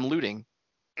shooter. I'm looting.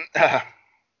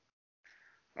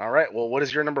 All right. Well, what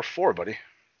is your number 4, buddy?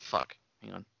 Fuck.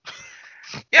 Hang on.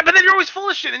 Yeah, but then you're always full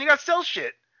of shit, and you got to sell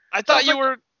shit. I thought you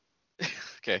were.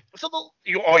 Okay. So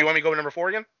you want me to go to number 4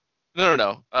 again?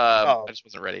 No. I just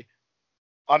wasn't ready.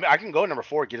 I mean, I can go number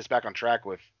 4, get us back on track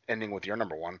with ending with your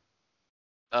number 1.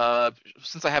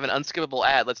 Since I have an unskippable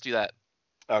ad, let's do that.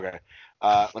 Okay.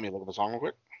 Let me look up the song real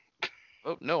quick.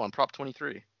 Oh no, on Prop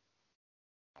 23.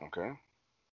 Okay.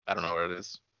 I don't know what it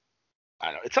is.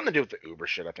 I know it's something to do with the Uber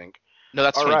shit, I think. No,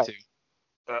 that's All 22.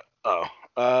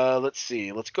 Right. Let's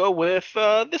see. Let's go with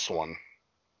this one.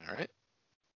 All right.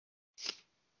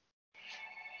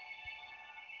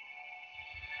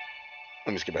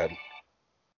 Let me skip ahead.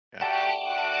 Yeah.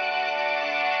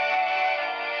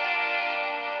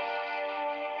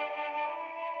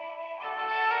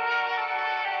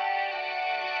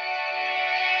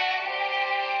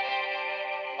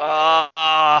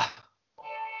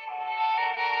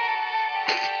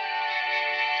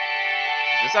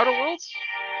 Is this Outer Worlds?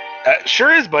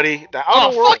 Sure is, buddy. The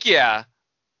Outer Worlds. Fuck yeah!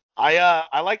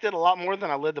 I liked it a lot more than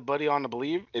I led the buddy on to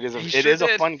believe. It is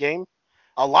a fun game.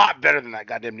 A lot better than that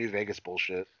goddamn New Vegas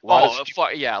bullshit.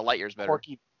 Yeah, light years better.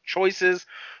 Quirky choices,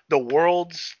 the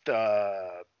worlds,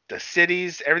 the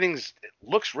cities, it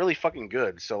looks really fucking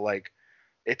good. So like,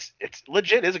 it's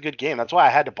legit is a good game. That's why I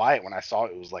had to buy it when I saw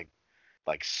it was like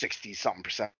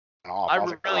 60-something% off. I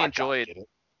was like, really enjoyed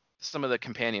some of the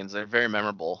companions. They're very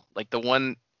memorable. Like the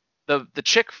one, the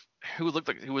chick who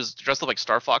was dressed up like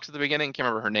Star Fox at the beginning. Can't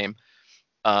remember her name.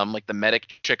 like the medic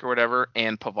chick or whatever,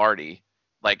 and Pavardi.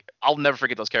 Like, I'll never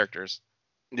forget those characters.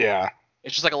 Yeah.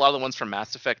 It's just like a lot of the ones from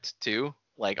Mass Effect 2.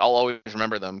 Like, I'll always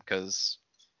remember them because,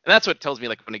 and that's what tells me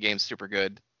like when a game's super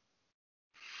good,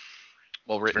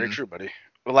 well It's very written. true, buddy.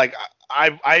 But like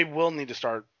I will need to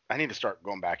start. I need to start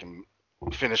going back and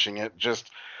finishing it. Just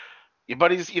your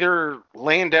buddy's either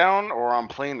laying down or I'm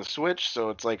playing the Switch, so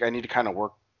it's like I need to kind of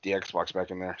work the Xbox back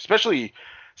in there. Especially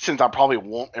since I probably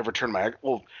won't ever turn my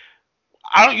well.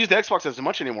 I don't use the Xbox as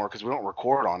much anymore because we don't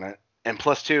record on it. And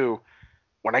plus two,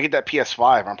 when I get that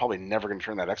PS5, I'm probably never gonna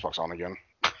turn that Xbox on again.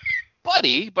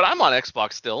 Buddy, but I'm on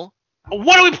Xbox still.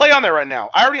 What do we play on there right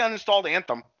now? I already uninstalled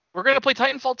Anthem. We're gonna play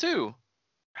Titanfall 2.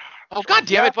 Oh god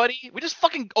damn it, buddy! We just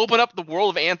fucking open up the world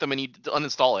of Anthem and you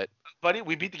uninstall it. Buddy,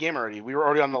 we beat the game already. We were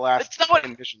already on the last That's not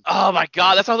what. mission. Oh my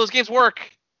god, that's how those games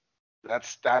work.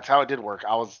 That's how it did work.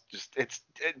 I was just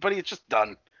buddy, it's just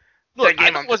done. Look,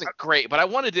 That game it wasn't great, but I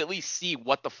wanted to at least see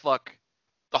what the fuck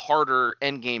the harder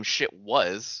end game shit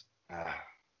was.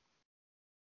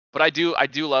 But I do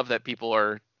love that people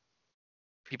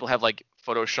have like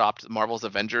photoshopped Marvel's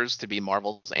Avengers to be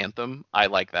Marvel's Anthem. I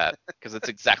like that because it's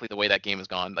exactly the way that game has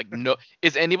gone. Like, no,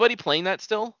 is anybody playing that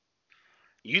still?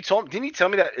 didn't you tell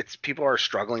me that it's people are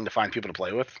struggling to find people to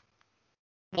play with?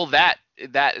 Well, that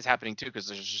is happening too because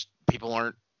there's just people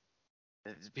aren't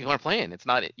playing. It's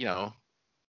not, you know.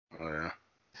 Oh yeah.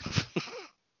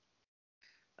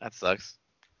 That sucks.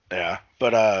 Yeah,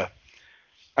 but I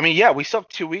mean, yeah, we still have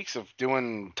 2 weeks of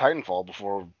doing Titanfall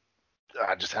before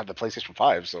I just have the PlayStation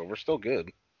 5, so we're still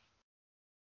good.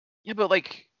 Yeah, but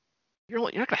like, you're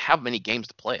not gonna have many games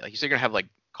to play. Like you said, you're gonna have like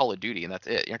Call of Duty, and that's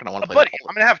it. You're not gonna want to play. Buddy,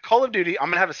 I'm gonna have Call of Duty. I'm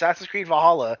gonna have Assassin's Creed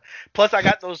Valhalla. Plus, I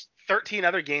got those 13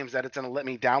 other games that it's gonna let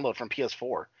me download from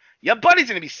PS4. Yeah, buddy's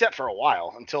gonna be set for a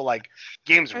while until like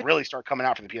games really start coming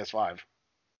out for the PS5.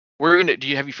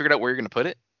 Have you figured out where you're gonna put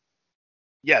it?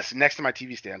 Yes, next to my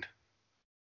TV stand.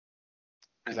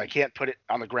 Because I can't put it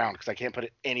on the ground. Because I can't put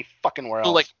it any fucking where else.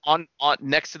 So like on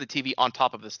next to the TV, on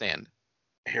top of the stand.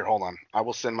 Here, hold on. I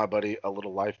will send my buddy a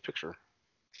little live picture.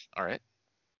 All right.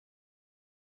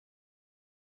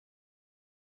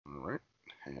 All right,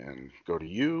 and go to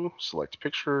you, select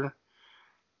picture,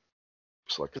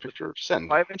 select the picture, send.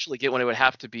 If I eventually get one, it would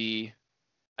have to be.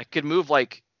 I could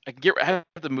have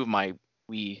to move my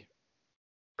Wii,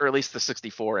 or at least the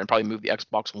 64, and probably move the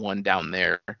Xbox One down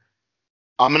there.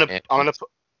 I'm gonna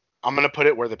put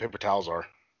it where the paper towels are.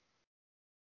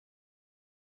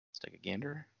 Let's take a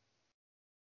gander.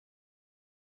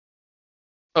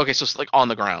 Okay, so it's like on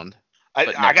the ground.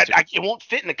 It won't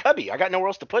fit in the cubby. I got nowhere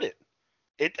else to put it.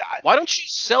 Why don't you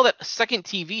sell that second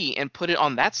TV and put it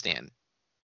on that stand?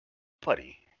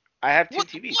 Buddy, I have two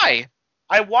TVs. Why?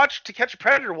 I watch To Catch a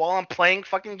Predator while I'm playing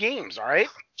fucking games, all right?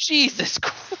 Jesus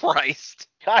Christ.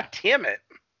 God damn it.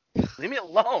 Leave me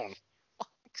alone. For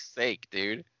fuck's sake,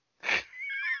 dude.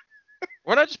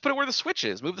 Why not just put it where the Switch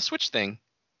is? Move the Switch thing.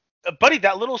 Buddy,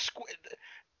 that little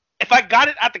if I got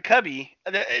it at the cubby,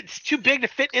 it's too big to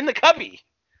fit in the cubby.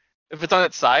 If it's on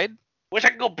its side? Wish I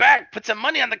could go back, put some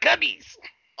money on the cubbies.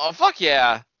 Oh, fuck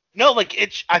yeah. No, like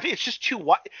I think it's just too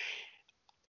wide.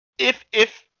 If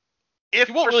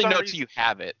you won't really know until you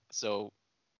have it, so.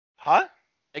 Huh?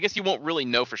 I guess you won't really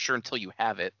know for sure until you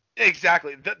have it.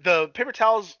 Exactly. The paper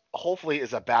towels hopefully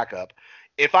is a backup.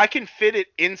 If I can fit it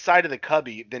inside of the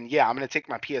cubby, then yeah, I'm gonna take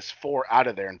my PS4 out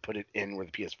of there and put it in where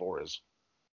the PS4 is.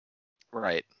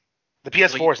 Right. The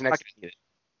PS4 is next.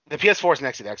 The PS4 is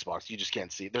next to the Xbox. You just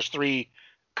can't see. There's 3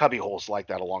 cubby holes like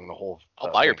that along the whole. I'll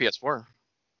buy your PS4.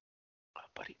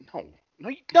 Buddy,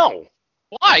 no.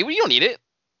 Why? Well, you don't need it.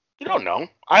 You don't know.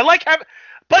 I like having.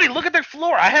 Buddy, look at their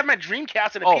floor. I have my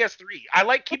Dreamcast and a PS3. I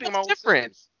like keeping my own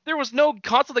different. Systems. There was no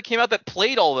console that came out that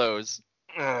played all those.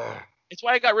 It's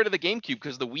why I got rid of the GameCube,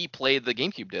 because the Wii played the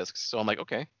GameCube discs. So I'm like,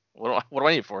 okay, what do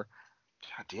I need it for?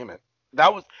 God damn it.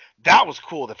 That was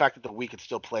cool. The fact that the Wii could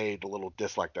still play the little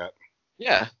disc like that.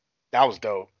 Yeah. That was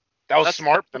dope. That's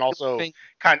smart, but also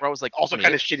kind of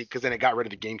shitty because then it got rid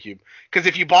of the GameCube. Because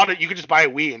if you bought it, you could just buy a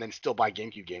Wii and then still buy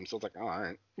GameCube games. So it's like, oh, all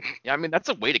right. Yeah, I mean that's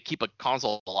a way to keep a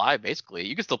console alive. Basically,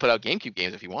 you could still put out GameCube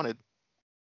games if you wanted.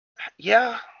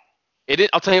 Yeah.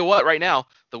 I'll tell you what. Right now,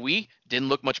 the Wii didn't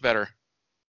look much better.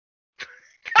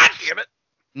 God damn it.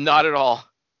 Not at all.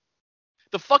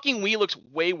 The fucking Wii looks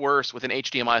way worse with an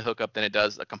HDMI hookup than it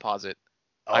does a composite.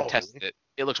 Oh. I've tested it.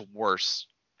 It looks worse.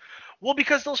 Well,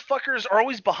 because those fuckers are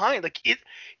always behind. Like, it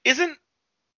isn't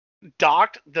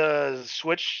docked the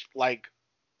Switch like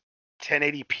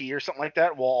 1080p or something like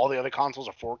that, while all the other consoles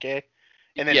are 4K,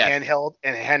 and then handheld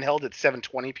it's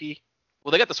 720p.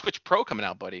 Well, they got the Switch Pro coming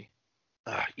out, buddy.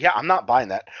 Yeah, I'm not buying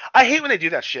that. I hate when they do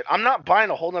that shit. I'm not buying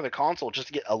a whole nother console just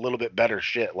to get a little bit better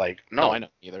shit. Like, No, no. I know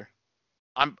either.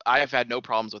 I've had no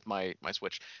problems with my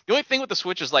Switch. The only thing with the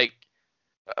Switch is like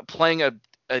playing a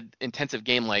intensive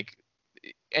game like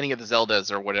any of the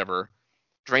Zeldas or whatever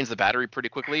drains the battery pretty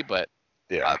quickly. But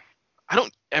Yeah, I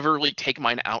don't ever really take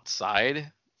mine outside.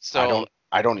 I So don't.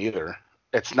 I don't either.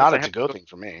 It's unless not I a have to-go to go, thing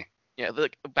for me. yeah,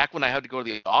 like back when I had to go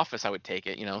to the office, I would take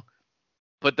it,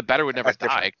 but the battery would never That's die.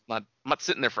 different. I'm not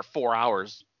sitting there for 4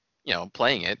 hours,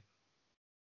 playing it.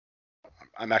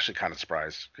 I'm actually kind of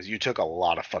surprised because you took a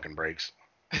lot of fucking breaks.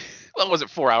 Well, it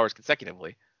wasn't 4 hours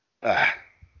consecutively, Ah,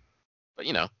 but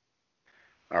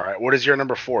all right. What is your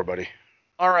number 4, buddy?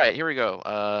 All right, here we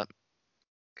go.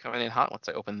 Coming in hot once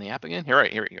I open the app again. Here we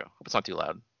go. Hope it's not too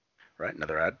loud. Right,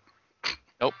 another ad.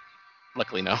 Nope.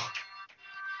 Luckily, no.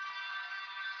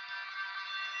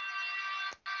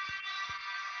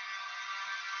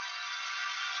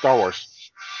 Star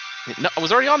Wars. No, I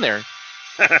was already on there.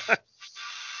 This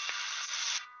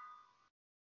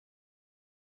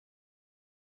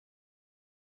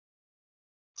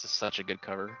is such a good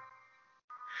cover.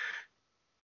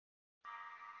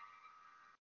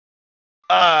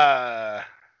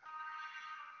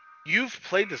 You've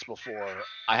played this before.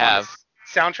 I on have.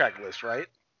 the soundtrack list, right?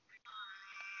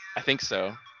 I think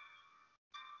so.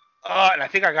 And I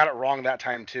think I got it wrong that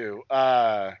time too.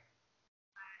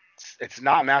 It's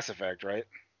not Mass Effect, right?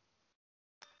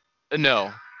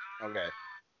 No. Okay.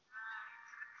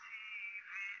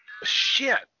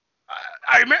 Shit.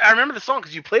 I remember the song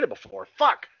because you played it before.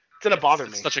 Fuck. It's gonna bother me.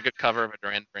 It's such a good cover of a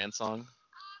Duran Duran song.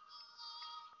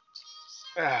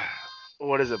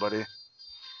 What is it, buddy?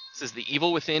 This is The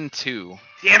Evil Within 2.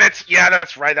 Damn it! Yeah,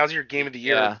 that's right. That was your game of the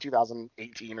year, Yeah.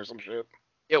 2018 or some shit.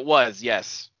 It was,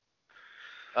 yes.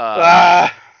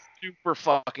 Super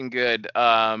fucking good.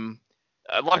 A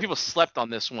lot of people slept on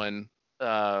this one.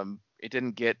 It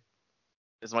didn't get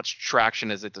as much traction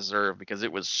as it deserved because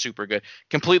it was super good.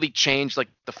 Completely changed like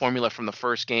the formula from the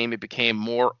first game. It became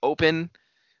more open,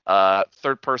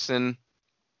 third person.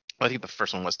 Well, I think the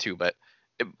first one was too, but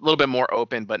a little bit more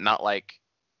open, but not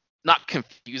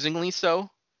confusingly so.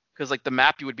 Because like the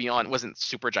map you would be on wasn't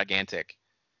super gigantic,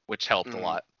 which helped a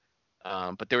lot.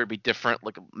 But there would be different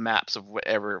like maps of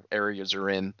whatever areas you're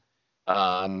in.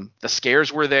 The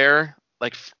scares were there,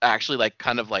 like actually like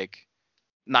kind of like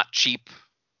not cheap,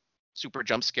 super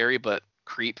jump scary, but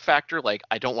creep factor. Like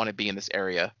I don't want to be in this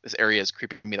area. This area is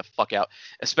creeping me the fuck out.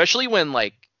 Especially when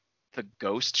like the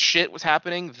ghost shit was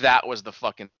happening. That was the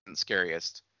fucking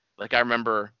scariest. Like I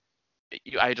remember,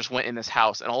 I just went in this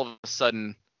house and all of a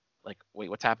sudden, like, wait,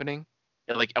 what's happening?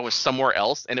 And, like I was somewhere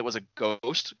else and it was a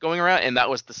ghost going around, and that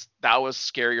was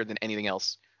scarier than anything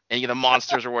else. Any of the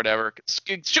monsters or whatever.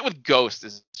 Shit with ghosts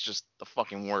is just the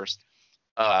fucking worst.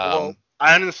 Well,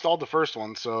 I uninstalled the first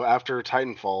one, so after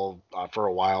Titanfall, for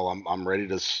a while, I'm ready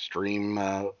to stream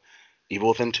Evil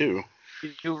Within 2.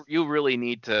 You really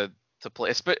need to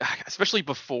play, especially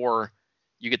before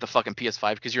you get the fucking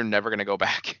PS5, because you're never gonna go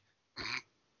back.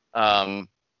 But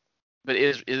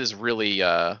it is really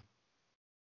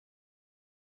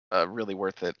really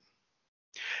worth it.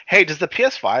 Hey, does the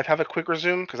PS5 have a quick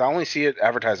resume? Because I only see it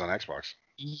advertised on Xbox.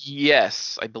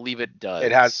 Yes, I believe it does.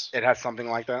 It has something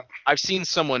like that. I've seen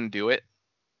someone do it.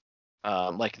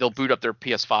 Like they'll boot up their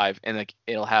PS5 and like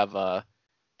it'll have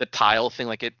the tile thing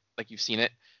like you've seen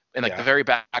it, and like the very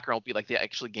background will be like the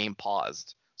actual game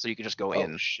paused, so you can just go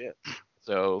in. Oh shit.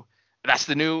 So that's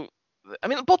the new. I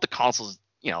mean, both the consoles,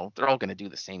 they're all gonna do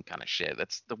the same kind of shit.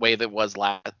 That's the way that was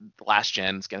last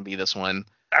gen. It's gonna be this one.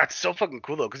 That's so fucking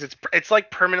cool though, because it's like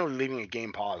permanently leaving a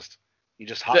game paused. You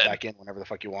just hop back in whenever the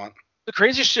fuck you want. The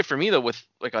craziest shit for me though, with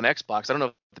like on Xbox, I don't know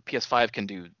if the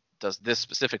PS5 does this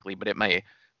specifically, but it may.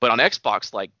 But on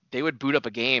Xbox, like they would boot up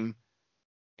a game,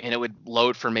 and it would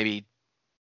load for maybe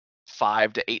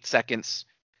 5 to 8 seconds,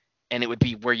 and it would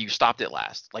be where you stopped it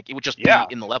last. Like it would just be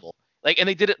in the level. Like, and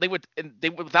they did it. They would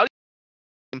without.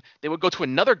 They would go to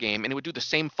another game and it would do the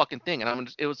same fucking thing,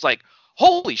 and it was like,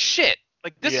 holy shit!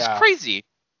 Like this is crazy.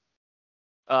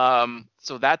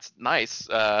 So that's nice.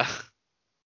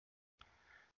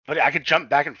 But I could jump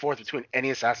back and forth between any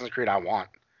Assassin's Creed I want.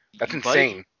 That's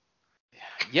insane.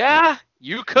 Yeah,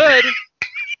 you could.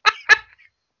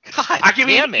 God, I can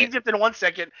be in Egypt in 1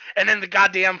 second, and then the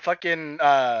goddamn fucking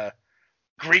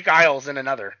Greek Isles in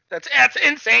another. That's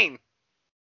insane.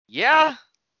 Yeah.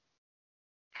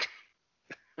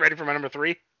 Ready for my number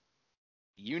 3?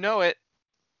 You know it.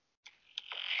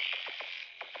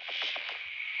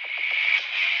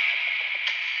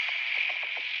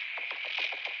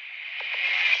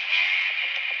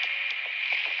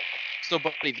 So,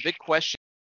 buddy, the big question.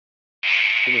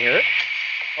 Can you hear it?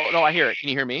 Oh no, I hear it. Can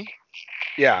you hear me?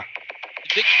 Yeah. The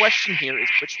big question here is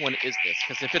which one is this?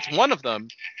 Because if it's one of them,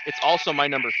 it's also my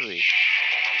number 3.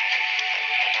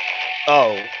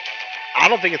 Oh, I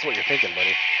don't think it's what you're thinking,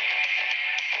 buddy.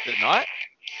 Is it not?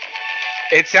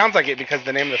 It sounds like it because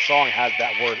the name of the song has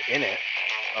that word in it.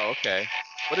 Oh, okay.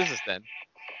 What is this then?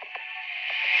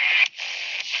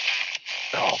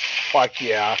 Oh, fuck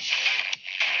yeah.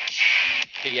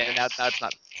 Okay, yeah, now it's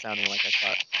not sounding like I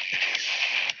thought.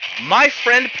 My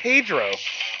Friend Pedro.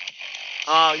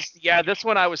 Yeah, this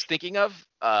one I was thinking of.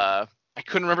 I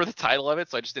couldn't remember the title of it,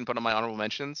 so I just didn't put it on my honorable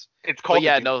mentions. It's called. But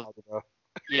yeah, no.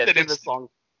 Yeah, the name of the song.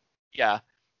 Yeah.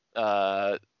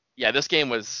 Yeah, this game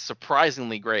was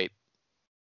surprisingly great.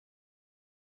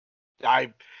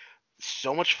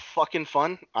 So much fucking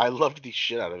fun. I loved the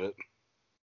shit out of it.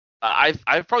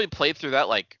 I've probably played through that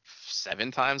like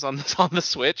 7 times on the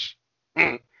Switch.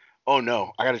 Oh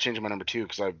no, I gotta change my number 2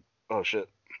 because oh shit.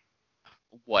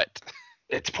 What?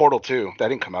 It's Portal 2. That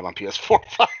didn't come out on PS4.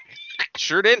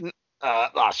 Sure didn't.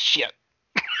 Shit.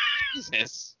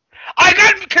 Jesus. I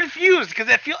got confused because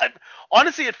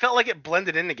honestly it felt like it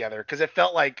blended in together because it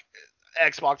felt like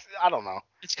Xbox. I don't know.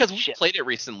 It's because we played it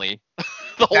recently.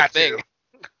 The whole thing. Too.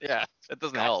 Yeah, that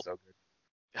doesn't help. So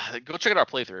good. Go check out our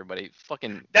playthrough, everybody.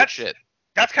 Fucking that's shit.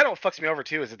 That's kind of what fucks me over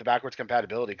too, is the backwards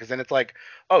compatibility, because then it's like,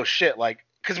 oh shit, like,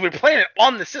 because we're playing it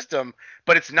on the system,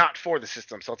 but it's not for the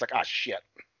system, so it's like, ah, shit.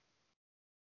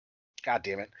 God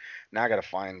damn it. Now I gotta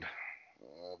find.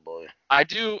 Oh boy. I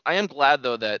am glad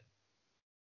though that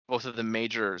both of the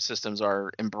major systems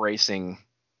are embracing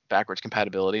backwards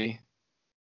compatibility.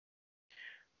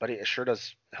 But it sure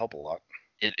does help a lot.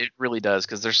 It really does,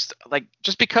 because there's like,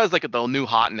 just because like the new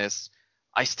hotness,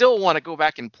 I still want to go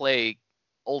back and play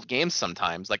old games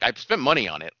sometimes. Like, I've spent money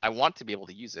on it. I want to be able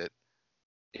to use it.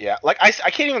 Yeah, like I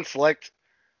can't even select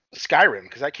Skyrim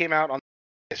because that came out on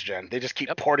this gen. They just keep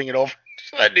porting it over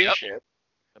to that new shit.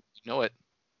 You know it.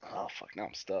 Oh fuck! Now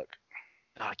I'm stuck.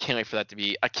 Oh, I can't wait for that to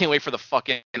be. I can't wait for the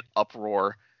fucking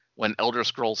uproar when Elder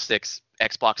Scrolls 6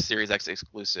 Xbox Series X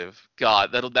exclusive. God,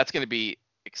 that's gonna be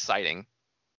exciting.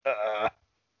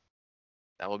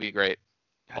 That will be great.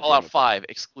 Fallout 5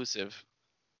 exclusive.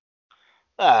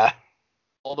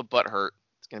 All the butt hurt.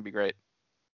 It's gonna be great.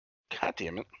 God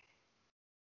damn it.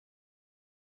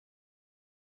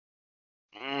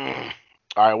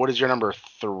 All right, what is your number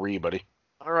 3, buddy?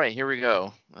 All right, here we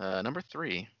go. Number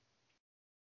 3.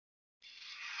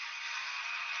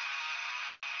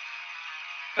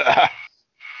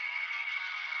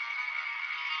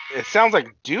 It sounds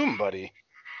like Doom, buddy.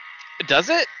 Does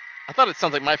it? I thought it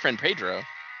sounds like My Friend Pedro.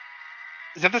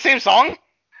 Is that the same song?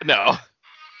 No.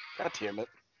 God damn it.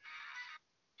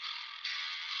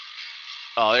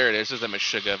 Oh, there it is. There's that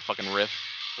Meshuggah fucking riff.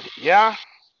 Yeah.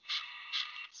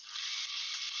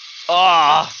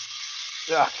 Ah.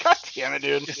 Oh, God damn it,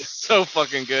 dude. It's so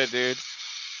fucking good, dude.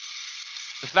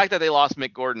 The fact that they lost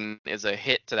Mick Gordon is a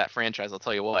hit to that franchise, I'll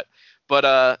tell you what.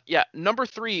 But yeah, number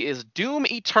 3 is Doom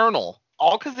Eternal.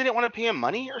 All because they didn't want to pay him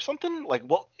money or something? Like,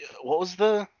 what was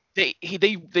the... They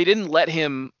didn't let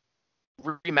him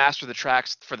remaster the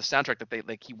tracks for the soundtrack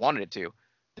that he wanted it to.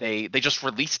 They just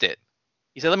released it.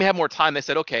 He said, let me have more time. They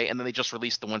said, okay, and then they just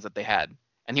released the ones that they had.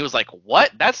 And he was like,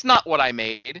 what? That's not what I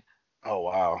made. Oh,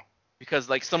 wow. Because,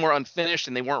 like, some were unfinished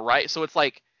and they weren't right. So it's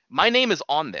like, my name is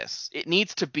on this. It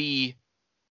needs to be,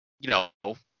 you know,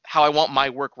 how I want my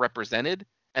work represented.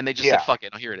 And they just said, fuck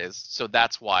it, here it is. So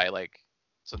that's why, like,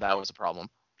 so that was a problem.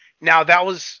 Now, that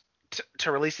was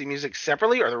to release the music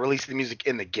separately, or to release the music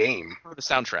in the game? For the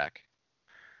soundtrack.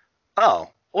 Oh.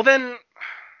 Well, then,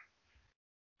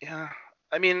 yeah.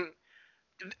 I mean,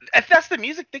 if that's the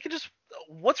music, they could just...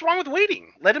 What's wrong with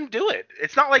waiting? Let him do it.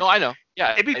 It's not like... No, I know.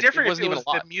 Yeah, it'd be different if it was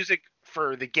the music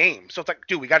for the game. So it's like,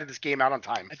 dude, we got this game out on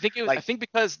time. I think I think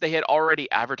because they had already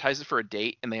advertised it for a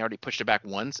date and they already pushed it back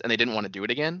once and they didn't want to do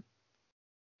it again.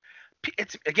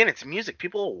 It's music.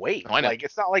 People will wait. Oh, I know. Like,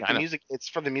 it's not like the music. It's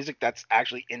for the music that's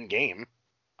actually in game.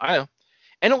 I know.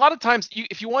 And a lot of times,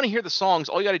 if you want to hear the songs,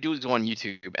 all you got to do is go on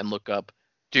YouTube and look up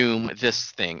Doom this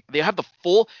thing. They have the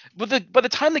full. By the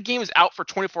time the game is out for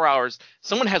 24 hours,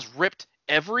 someone has ripped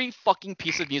every fucking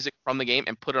piece of music from the game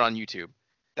and put it on YouTube.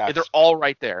 They're all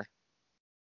right there.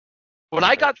 When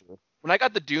I got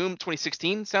the Doom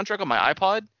 2016 soundtrack on my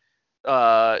iPod,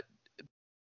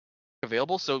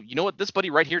 available. So you know what this buddy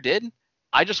right here did?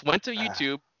 I just went to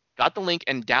YouTube, got the link,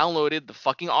 and downloaded the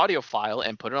fucking audio file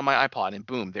and put it on my iPod, and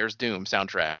boom, there's Doom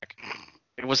soundtrack.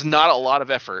 It was not a lot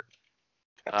of effort.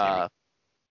 But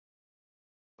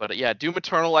yeah, Doom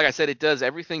Eternal, like I said, it does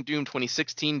everything Doom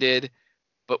 2016 did,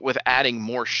 but with adding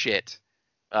more shit.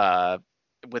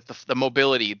 With the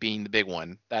mobility being the big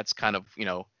one. That's kind of, you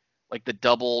know, like the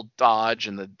double dodge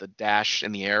and the dash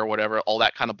in the air, or whatever, all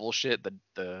that kind of bullshit.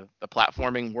 The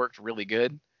platforming worked really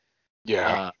good.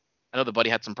 Yeah. I know the buddy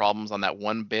had some problems on that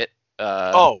one bit.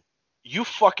 Oh, you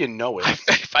fucking know it.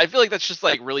 I feel like that's just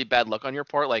like really bad luck on your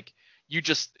part. Like you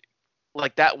just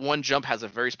like that one jump has a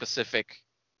very specific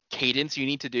cadence you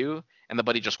need to do, and the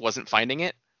buddy just wasn't finding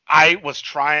it. I was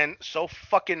trying so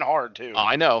fucking hard too. Oh,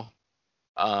 I know.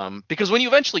 Because when you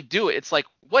eventually do it, it's like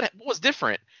what was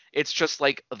different? It's just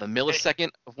like the millisecond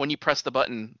of when you press the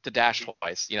button to dash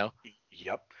twice. Yep.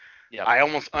 Yeah. I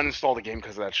almost uninstalled the game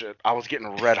because of that shit. I was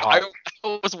getting red hot.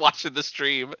 I was watching the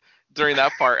stream during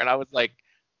that part, and I was like,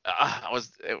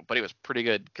 but it was pretty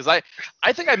good because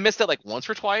I think I missed it like once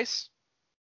or twice.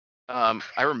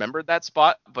 I remembered that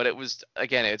spot, but it was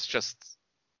again, it's just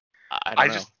I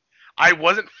don't know. I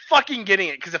wasn't fucking getting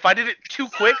it because if I did it too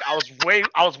quick, I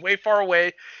was way far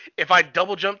away. If I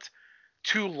double jumped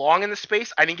too long in the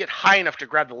space, I didn't get high enough to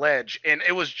grab the ledge, and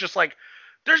it was just like,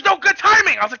 there's no good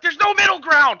timing. I was like, there's no middle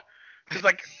ground. Because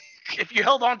like, if you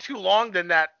held on too long, then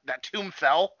that tomb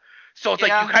fell. So it's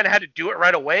like you kind of had to do it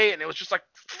right away, and it was just like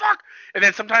fuck. And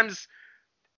then sometimes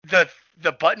the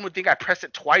button would think I pressed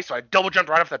it twice, so I double jumped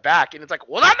right off the back, and it's like,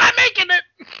 well, I'm not making it.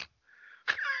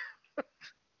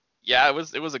 Yeah, it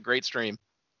was a great stream.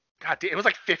 God damn, it was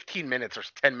like 15 minutes or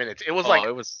 10 minutes. It was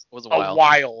it was a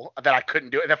while that I couldn't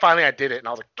do it, and then finally I did it, and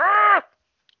I was like, Argh!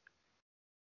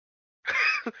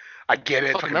 I get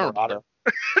it. Fucking Marauder.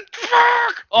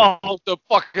 Fuck! Oh, the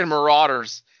fucking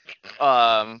Marauders.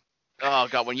 Oh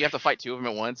god, when you have to fight two of them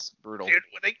at once, brutal. Dude,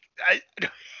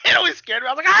 it always scared me.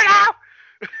 I was like, I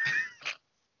know.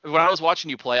 When I was watching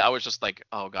you play, I was just like,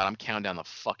 oh god, I'm counting down the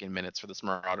fucking minutes for this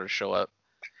Marauder to show up.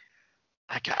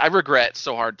 I regret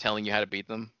so hard telling you how to beat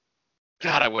them.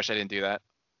 God, I wish I didn't do that.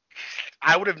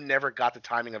 I would have never got the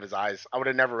timing of his eyes. I would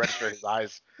have never registered his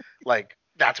eyes. Like,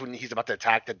 that's when he's about to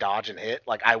attack, to dodge and hit.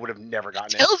 Like, I would have never gotten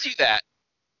it. It tells you that.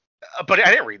 But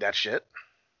I didn't read that shit.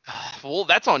 Well,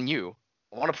 that's on you.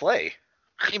 I want to play.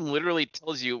 The game literally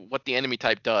tells you what the enemy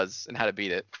type does and how to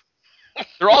beat it.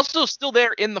 They're also still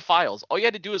there in the files. All you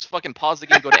had to do is fucking pause the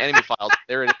game, go to enemy files.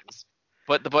 There it is.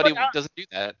 But the buddy doesn't do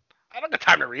that. I don't got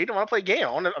time to read. I want to play a game.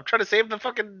 I'm trying to save the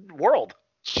fucking world.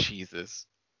 Jesus.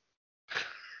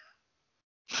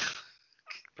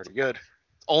 Pretty good.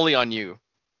 Only on you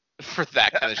for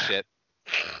that kind of shit.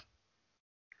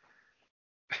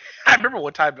 I remember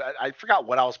one time, I forgot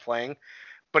what I was playing,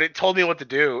 but it told me what to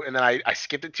do, and then I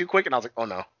skipped it too quick, and I was like, oh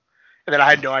no. And then I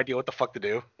had no idea what the fuck to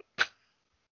do.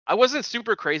 I wasn't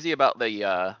super crazy about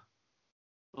the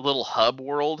little hub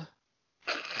world.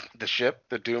 The ship,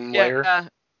 the Doom layer.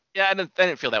 Yeah, I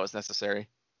didn't feel that was necessary.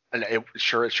 And it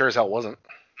sure as hell wasn't.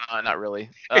 Not really.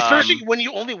 Especially when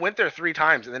you only went there 3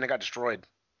 times and then it got destroyed.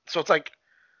 So it's like,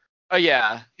 oh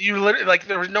yeah, you literally like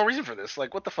there was no reason for this.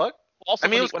 Like, what the fuck? Also, I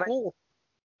mean, it was cool.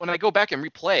 When I go back and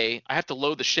replay, I have to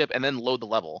load the ship and then load the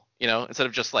level. Instead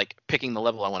of just like picking the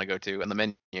level I want to go to in the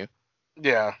menu.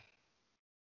 Yeah.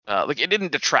 Like it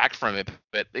didn't detract from it,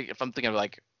 but if I'm thinking of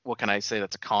like, what can I say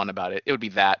that's a con about it? It would be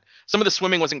that some of the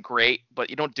swimming wasn't great, but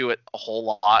you don't do it a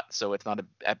whole lot, so it's not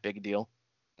a big deal.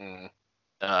 Mm.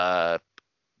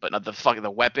 But not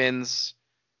the weapons.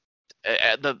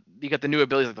 You got the new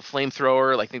abilities like the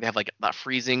flamethrower. Like I think they have like not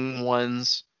freezing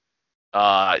ones.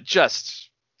 Just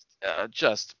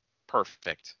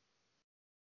perfect.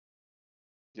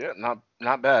 Yeah,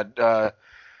 not bad.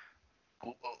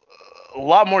 A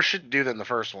lot more shit to do than the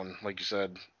first one, like you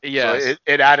said. Yeah, so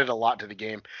it added a lot to the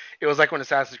game. It was like when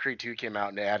Assassin's Creed 2 came out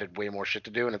and they added way more shit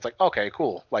to do, and it's like, okay,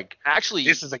 cool. Like, actually,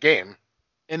 this is a game.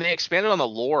 And they expanded on the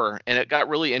lore, and it got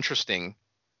really interesting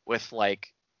with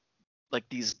like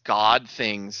these god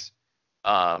things.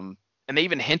 And they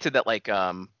even hinted that like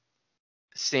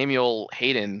Samuel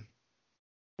Hayden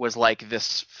was like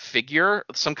this figure,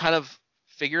 some kind of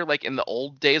figure like in the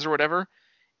old days or whatever.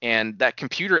 And that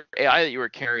computer AI that you were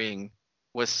carrying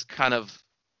was kind of,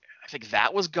 I think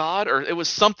that was God, or it was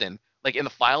something like in the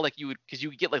file, like because you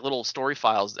would get like little story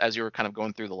files as you were kind of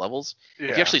going through the levels. Yeah.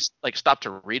 If you actually like stopped to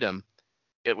read them,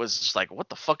 it was just like, what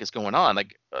the fuck is going on?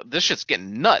 Like this shit's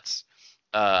getting nuts.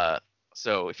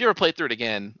 So if you ever play through it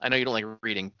again, I know you don't like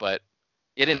reading, but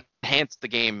it enhanced the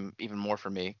game even more for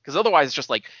me. Because otherwise it's just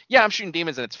like, yeah, I'm shooting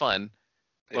demons and it's fun,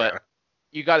 but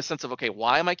you got a sense of, okay,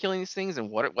 why am I killing these things,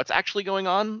 and what's actually going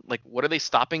on? Like, what are they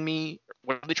stopping me?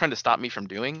 What are they trying to stop me from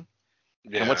doing?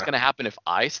 Yeah. And what's going to happen if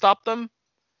I stop them?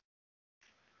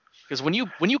 Because when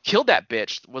you killed that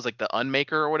bitch, was like the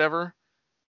Unmaker or whatever.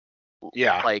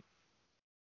 Yeah. Like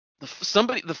the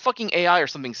fucking AI or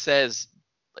something says,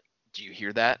 like, do you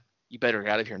hear that? You better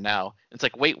get out of here now. And it's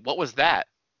like, wait, what was that?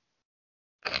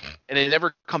 And they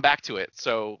never come back to it.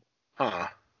 So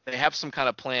they have some kind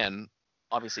of plan,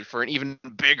 obviously, for an even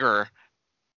bigger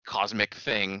cosmic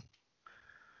thing.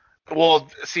 Well,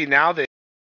 see, now that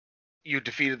you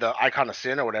defeated the Icon of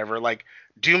Sin or whatever, like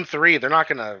Doom 3, they're not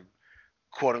gonna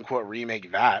quote unquote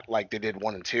remake that like they did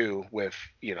 1 and 2 with,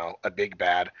 a big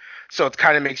bad. So it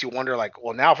kind of makes you wonder, like,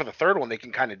 well, now for the third one they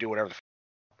can kind of do whatever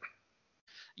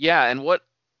Yeah, and what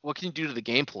can you do to the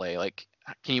gameplay? Like,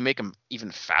 can you make him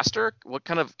even faster? What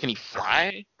kind of can he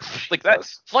fly? Like that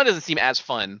does. flying doesn't seem as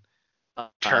fun.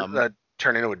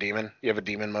 Turn into a demon. You have a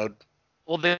demon mode.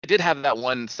 Well, they did have that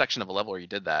one section of a level where you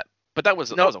did that, but that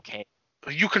was okay.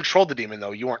 You controlled the demon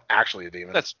though. You weren't actually a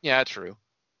demon. That's true.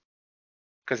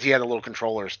 Because he had the little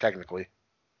controllers technically.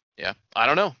 Yeah, I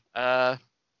don't know.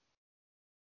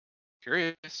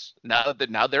 Curious. Now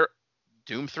they're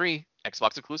Doom 3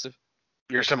 Xbox exclusive.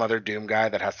 You're some other Doom guy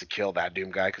that has to kill that Doom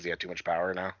guy because he had too much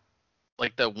power now.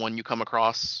 Like the one you come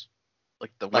across,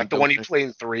 like the one you play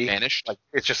in 3. Vanished. Like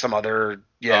it's just some other.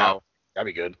 Yeah, Oh. That'd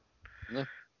be good. Yeah.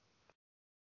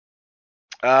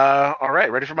 All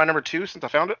right, ready for my number 2 since I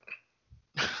found it?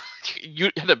 You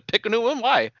had to pick a new one.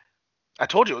 Why? I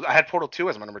told you I had Portal 2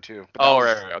 as my number 2. Oh,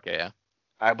 right. Okay, yeah.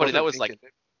 But that was like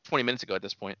 20 minutes ago at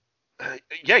this point.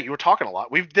 Yeah, you were talking a lot.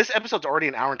 This episode's already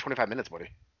an hour and 25 minutes, buddy.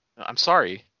 I'm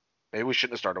sorry. Maybe we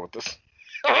shouldn't have started with this.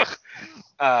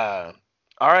 All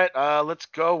right, let's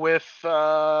go with.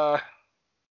 Sure,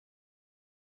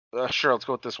 let's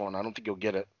go with this one. I don't think you'll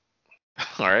get it.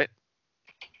 All right.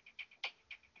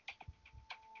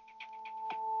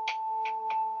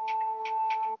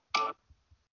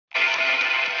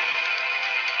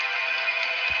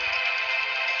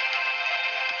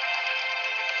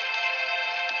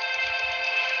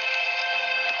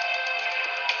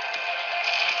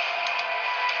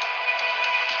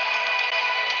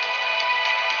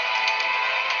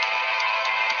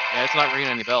 Yeah, it's not ringing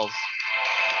any bells.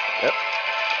 Yep.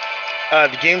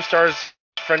 The game stars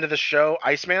friend of the show,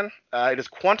 Iceman. It is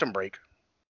Quantum Break.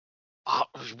 Oh,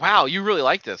 wow, you really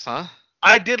like this, huh?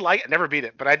 I did like it. Never beat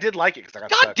it, but I did like it because I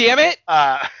got God stuck. damn it!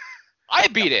 I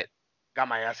beat it. Got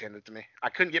my ass handed to me. I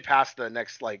couldn't get past the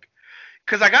next,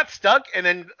 because I got stuck, and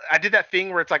then I did that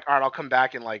thing where it's like, all right, I'll come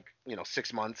back in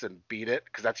 6 months and beat it,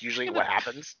 because that's usually what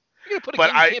happens. You're gonna put a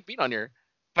game you can't beat on here.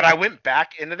 But I went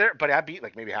back into there, but I beat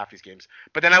maybe half these games.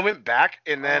 But then I went back,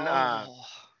 and then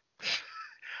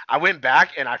I went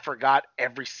back and I forgot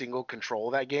every single control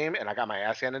of that game, and I got my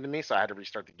ass handed to me, so I had to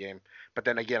restart the game. But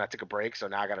then again, I took a break, so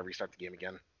now I got to restart the game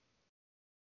again.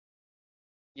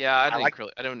 Yeah, I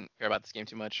don't care about this game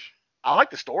too much. I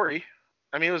like the story.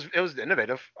 I mean, it was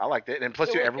innovative. I liked it, and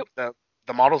plus,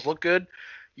 the models look good.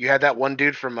 You had that one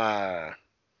dude from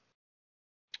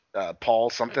Paul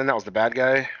something that was the bad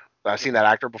guy. I've seen that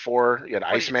actor before. You had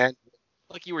Iceman.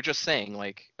 Like you were just saying,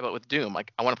 about with Doom,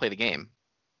 I want to play the game.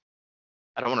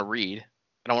 I don't want to read.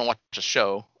 I don't want to watch a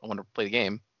show. I want to play the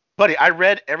game. Buddy, I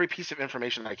read every piece of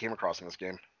information that I came across in this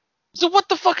game. So what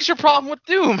the fuck is your problem with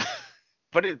Doom?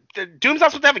 But Doom's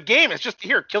not supposed to have a game. It's just,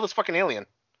 here, kill this fucking alien.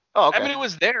 Oh, okay. I mean, it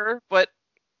was there, but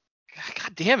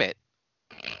god damn it.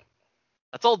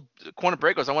 That's all Quantum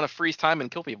Break was. I want to freeze time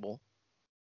and kill people.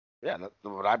 Yeah,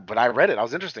 but I read it. I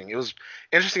was interesting. It was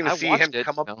interesting to see him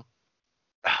come up.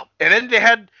 And then they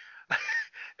had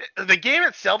the game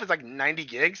itself is 90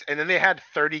 gigs, and then they had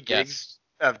 30 gigs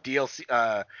of DLC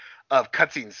of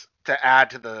cutscenes to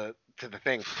add to the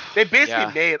thing. They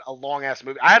basically made a long ass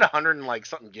movie. I had 100 and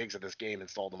something gigs of this game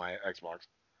installed on my Xbox.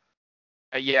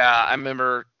 Yeah, I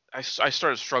remember I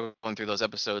started struggling through those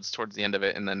episodes towards the end of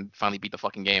it, and then finally beat the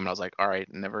fucking game, and I was like, all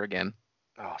right, never again.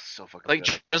 Oh, so fucking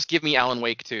good. Just give me Alan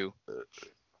Wake 2.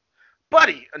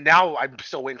 Buddy, now I'm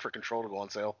still waiting for Control to go on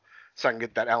sale so I can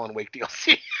get that Alan Wake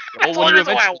DLC. Well, when you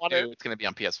eventually do, it's going to be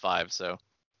on PS5, so.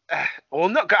 Well,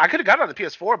 no, I could have got it on the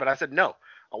PS4, but I said no.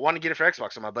 I want to get it for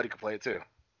Xbox so my buddy could play it too.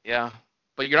 Yeah,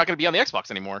 but you're not going to be on the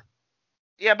Xbox anymore.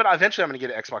 Yeah, but eventually I'm going to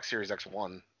get an Xbox Series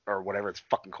X1 or whatever it's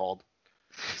fucking called.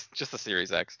 Just the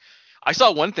Series X. I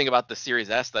saw one thing about the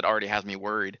Series S that already has me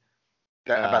worried.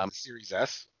 About the Series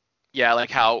S? Yeah,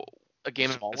 how a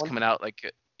game is coming out,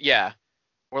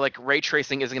 where ray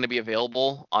tracing isn't going to be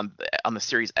available on the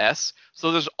Series S.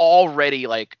 So there's already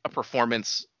a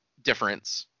performance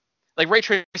difference. Ray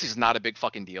tracing is not a big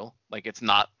fucking deal. It's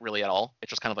not really at all. It's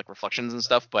just kind of reflections and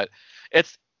stuff, but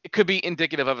it could be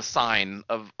indicative of a sign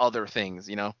of other things,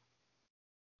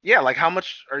 Yeah, how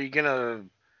much are you going to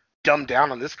dumb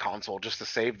down on this console just to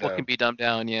save the... What can be dumbed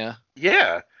down, yeah.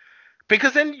 Yeah.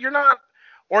 Because then you're not...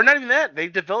 Or not even that. They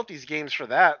developed these games for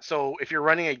that. So if you're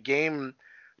running a game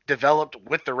developed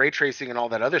with the ray tracing and all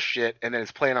that other shit, and then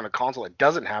it's playing on a console that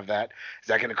doesn't have that, is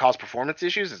that going to cause performance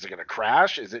issues? Is it going to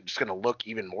crash? Is it just going to look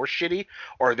even more shitty?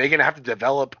 Or are they going to have to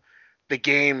develop the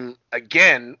game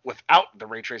again without the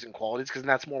ray tracing qualities, because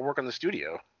that's more work on the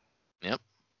studio. Yep.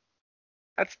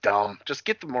 That's dumb. Just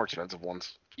get the more expensive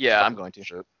ones. Yeah, I'm going to.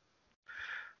 Shit.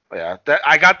 Yeah,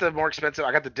 I got the more expensive.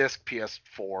 I got the disc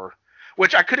PS4,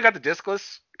 which I could have got the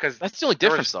discless because That's the only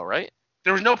difference, though, right?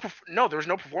 there was no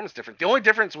performance difference. The only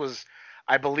difference was,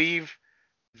 I believe,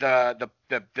 the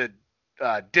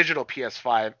digital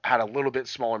PS5 had a little bit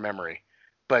smaller memory,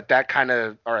 but that kind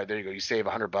of, all right, there you go. You save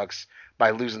 $100 by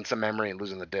losing some memory and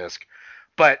losing the disc.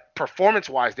 But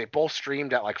performance-wise, they both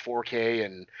streamed at like 4K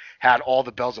and had all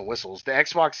the bells and whistles. The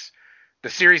Xbox, the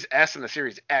Series S and the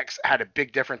Series X had a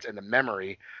big difference in the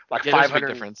memory, like Yeah, there's a big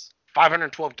difference.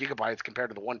 512 gigabytes compared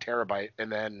to the 1 terabyte,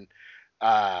 and then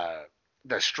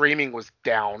the streaming was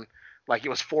down. Like it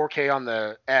was 4K on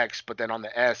the X, but then on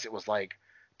the S it was like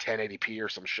 1080p or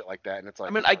some shit like that. And it's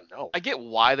like, I mean, I get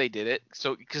why they did it.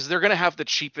 So because they're gonna have the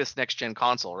cheapest next gen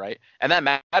console, right? And that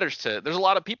matters to. There's a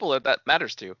lot of people that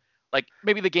matters to. Like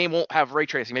maybe the game won't have ray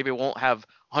tracing, maybe it won't have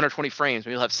 120 frames,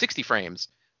 maybe it'll have 60 frames,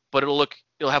 but it'll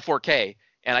have 4K,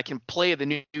 and I can play the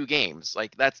new games.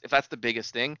 Like if that's the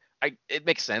biggest thing, it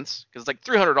makes sense because it's like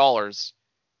 $300.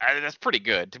 That's pretty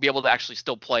good to be able to actually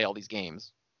still play all these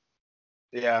games.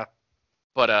 Yeah.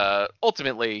 But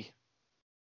ultimately,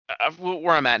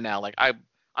 where I'm at now, like I'm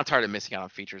tired of missing out on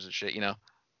features and shit, you know?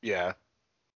 Yeah.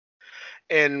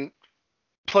 And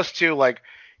plus two, like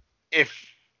if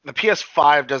the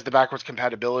PS5 does the backwards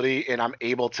compatibility and I'm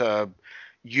able to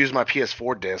use my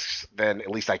PS4 discs, then at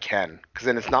least I can. Because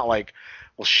then it's not like,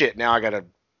 well, shit, now I got to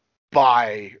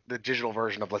buy the digital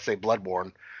version of, let's say,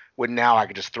 Bloodborne, when now I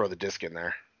could just throw the disc in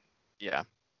there. Yeah.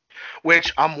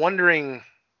 Which I'm wondering,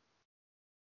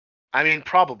 I mean,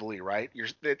 probably, right?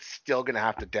 It's still going to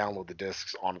have to download the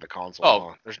discs onto the console.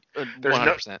 Oh, there's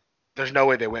 100%. There's no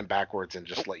way they went backwards and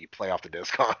just let you play off the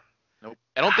disc, huh? Nope.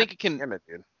 I don't think it can. Damn it,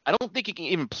 dude. I don't think you can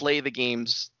even play the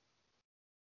games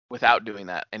without doing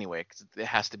that anyway, because it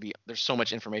has to be. There's so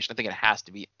much information. I think it has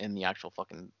to be in the actual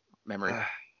fucking memory.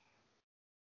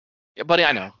 Yeah, buddy,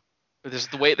 I know. But this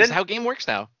is how game works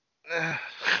now.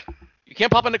 You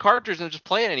can't pop into cartridge and just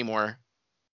play it anymore.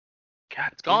 God,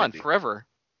 it's gone forever.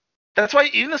 That's why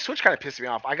even the Switch kind of pissed me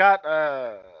off. I got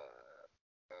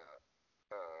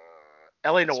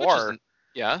LA Noire.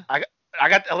 Yeah. I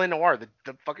got LA Noire,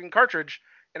 the fucking cartridge,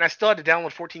 and I still had to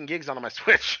download 14 gigs onto my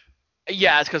Switch.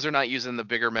 Yeah, it's because they're not using the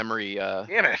bigger memory.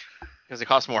 Damn it. Because it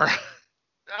costs more.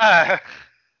 I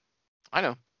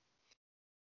know.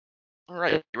 All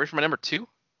right, you ready for my number 2?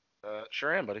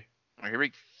 Sure am, buddy. All right, here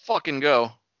we fucking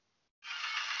go.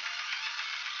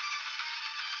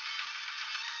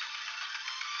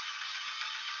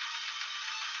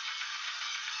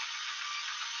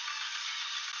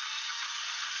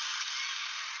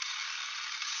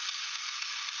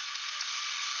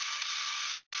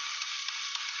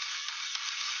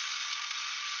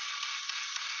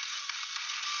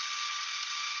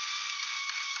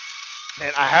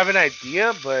 Man, I have an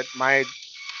idea, but I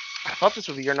thought this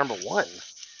would be your number 1.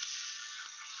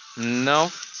 No.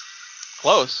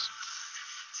 Close.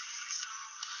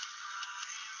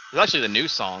 It's actually the new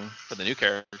song for the new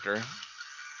character.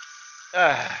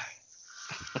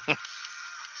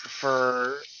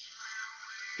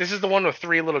 This is the one with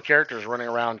 3 little characters running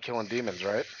around killing demons,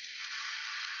 right?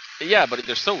 Yeah, but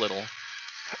they're so little.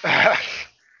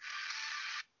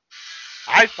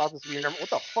 I thought this would be your number. What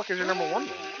the fuck is your number 1?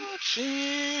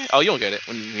 Oh, you'll get it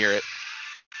when you hear it.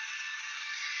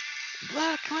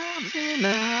 Black clouds in the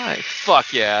night.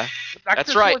 Fuck yeah.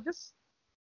 That's right.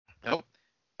 Nope.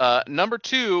 Number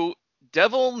 2,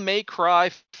 Devil May Cry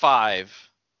 5.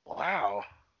 Wow.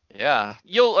 Yeah,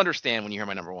 you'll understand when you hear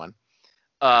my number 1.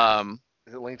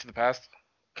 Is it Link to the Past?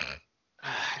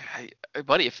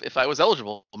 Buddy, if I was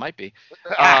eligible, it might be.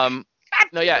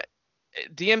 No, yeah,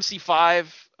 DMC5.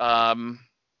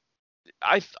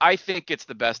 I think it's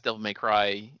the best Devil May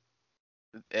Cry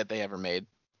that they ever made.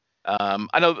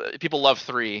 I know people love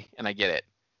 3, and I get it,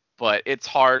 but it's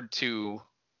hard to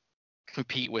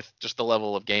compete with just the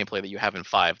level of gameplay that you have in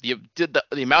 5. The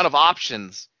amount of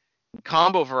options,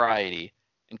 combo variety,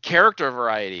 and character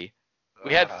variety.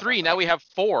 We had 3, now we have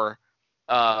 4.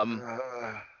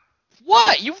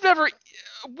 What? You've never...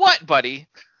 What, buddy?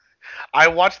 I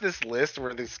watched this list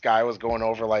where this guy was going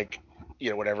over, like,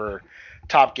 whatever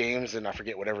top games, and I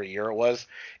forget whatever year it was,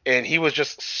 and he was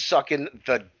just sucking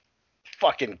the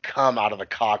fucking cum out of the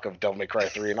cock of Devil May Cry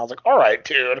 3, and I was like, all right,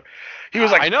 dude. He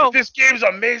was like, I know. This game's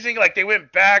amazing. Like, they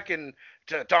went back and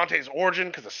to Dante's Origin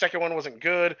because the second one wasn't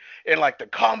good, and like the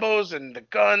combos and the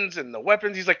guns and the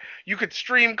weapons. He's like, you could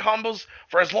stream combos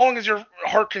for as long as your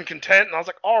heart can content, and I was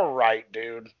like, all right,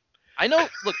 dude. I know.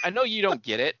 Look, I know you don't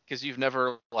get it because you've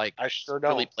never like I sure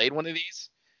really don't. played one of these.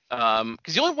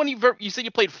 Because the only one you said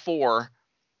you played 4.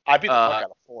 I beat the fuck Uh,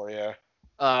 out of 4, yeah.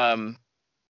 um,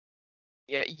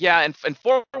 yeah, and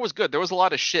 4 was good. There was a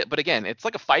lot of shit, but again, it's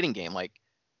like a fighting game. Like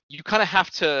you kind of have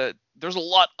to. There's a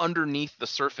lot underneath the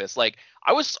surface. Like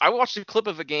I watched a clip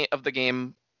of the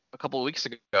game a couple of weeks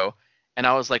ago, and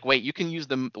I was like, wait, you can use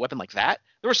the weapon like that?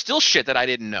 There was still shit that I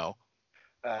didn't know,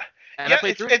 Uh, and I yeah,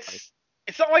 played it's through it. it's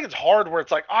it's not like it's hard where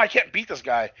it's like, oh, I can't beat this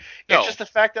guy. It's No. just the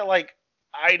fact that like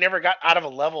I never got out of a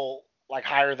level like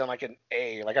higher than like an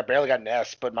A. Like I barely got an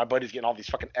S, but my buddy's getting all these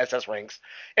fucking SS ranks,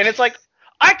 and it's like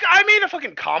I made a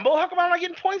fucking combo. How come I'm not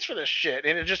getting points for this shit?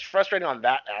 And it's just frustrating on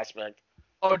that aspect.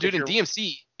 Oh, If dude, in you're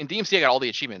DMC, I got all the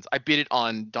achievements. I beat it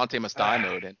on Dante Must Die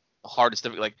mode and the hardest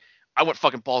of it. Like, I went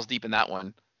fucking balls deep in that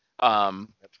one.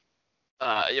 Um,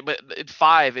 yeah, but at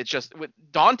 5, it's just with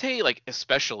Dante, like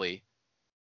especially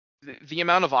the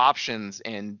amount of options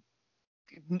and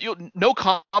no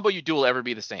combo you do will ever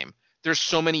be the same. There's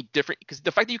so many different because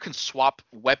the fact that you can swap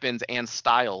weapons and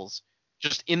styles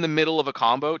just in the middle of a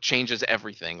combo changes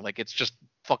everything. Like it's just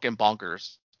fucking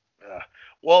bonkers. uh,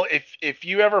 well, if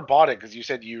you ever bought it because you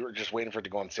said you were just waiting for it to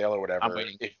go on sale or I'm whatever,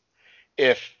 waiting.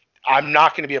 if I'm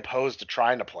not going to be opposed to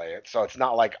trying to play it, so it's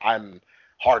not like I'm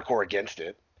hardcore against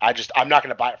it. I'm not going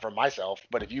to buy it for myself,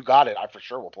 but if you got it, I for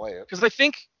sure will play it. Because I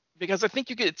think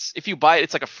you get if you buy it,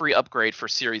 it's like a free upgrade for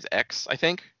Series X. I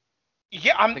think.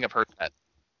 Yeah, I think I've heard that.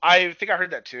 I think I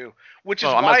heard that too, which is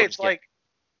Oh, I might as why well it's just get like,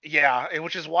 yeah,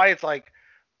 which is why it's like,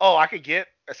 oh, I could get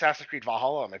Assassin's Creed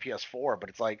Valhalla on my PS4, but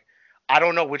it's like, I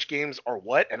don't know which games are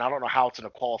what, and I don't know how it's going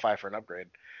to qualify for an upgrade.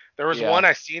 There was Yeah. one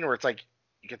I seen where it's like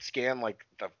you could scan like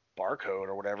the barcode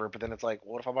or whatever, but then it's like,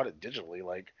 what if I bought it digitally?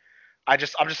 Like, I'm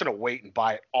just gonna wait and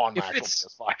buy it on my If actual it's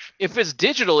PS5. if it's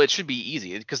digital, it should be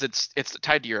easy because it's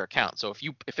tied to your account. So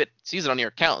if it sees it on your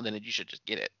account, then you should just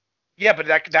get it. Yeah, but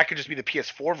that could just be the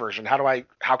PS4 version. How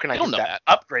can I You don't get know that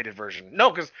upgraded version?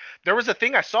 No, because there was a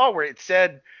thing I saw where it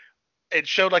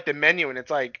showed like the menu and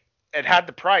it's like it had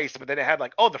the price, but then it had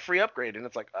like, oh, the free upgrade, and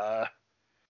it's like, I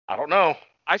don't know.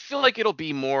 I feel like it'll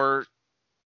be more.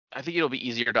 I think it'll be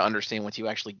easier to understand once you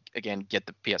actually again get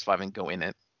the PS5 and go in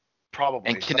it Probably.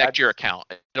 and connect your account.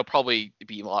 It'll probably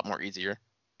be a lot more easier.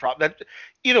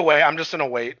 Either way, I'm just gonna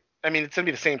wait. I mean, it's gonna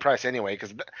be the same price anyway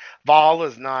because Valhalla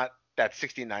is not that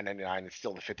 $69.99. It's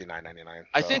still the $59.99.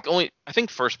 So. I think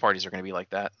first parties are going to be like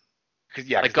that. Cause,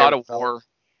 yeah, like God of War.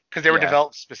 Because they were Yeah.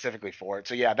 developed specifically for it.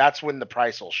 So yeah, that's when the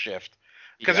price will shift.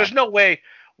 Because Yeah. there's no way.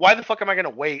 Why the fuck am I gonna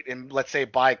wait and let's say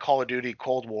buy Call of Duty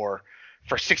Cold War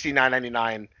for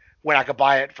 $69.99 when I could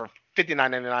buy it for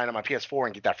 $59.99 on my PS4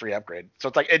 and get that free upgrade? So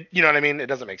it's like, you know what I mean? It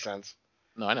doesn't make sense.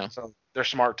 No, I know. So they're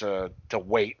smart to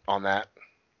wait on that.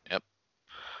 Yep.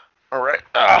 All right,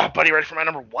 buddy, ready for my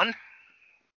number 1?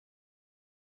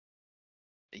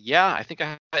 Yeah, I think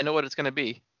I know what it's going to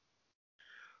be.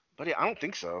 Buddy, I don't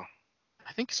think so.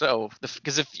 I think so.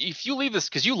 Because if you leave this,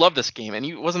 because you love this game and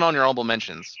you wasn't on your honorable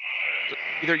mentions,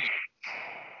 either.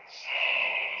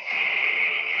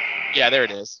 Yeah, there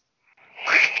it is.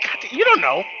 God, you don't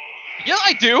know. Yeah,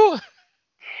 I do.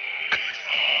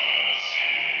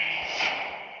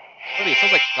 Buddy, it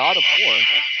sounds like God of War.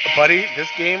 Buddy, this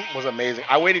game was amazing.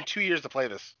 I waited 2 years to play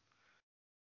this.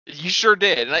 You sure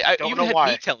did, and I Don't even know had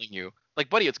why. me telling you, like,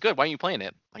 buddy, it's good. Why aren't you playing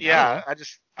it? Like, Yeah,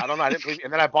 I don't know. I didn't believe,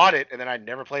 and then I bought it, and then I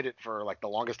never played it for like the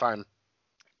longest time.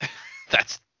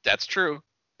 That's true.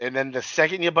 And then the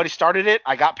second your buddy started it,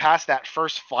 I got past that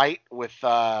first fight with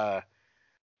that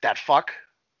fuck,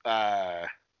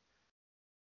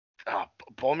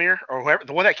 Bolmir or whoever,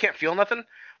 the one that can't feel nothing.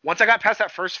 Once I got past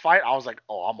that first fight, I was like,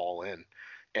 oh, I'm all in.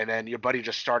 And then your buddy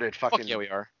just started fucking Fuck yeah, we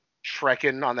are.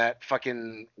 trekking on that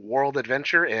fucking world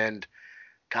adventure, and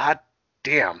god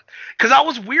damn, because I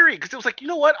was weary because it was like, you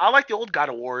know what, I like the old God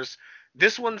of Wars.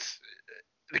 This one's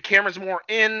the camera's more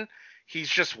in, he's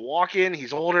just walking,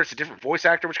 he's older, it's a different voice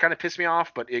actor, which kind of pissed me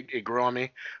off, but it grew on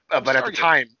me. But at the Stargate.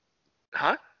 time,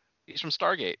 huh? He's from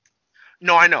Stargate.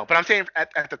 No, I know, but I'm saying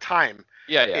at the time,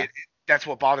 Yeah. that's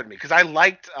what bothered me because I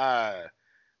liked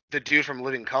the dude from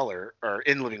Living Color or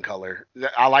in Living Color.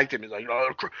 I liked him. He's like,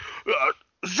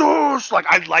 Zeus. Like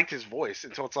I liked his voice,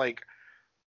 and so it's like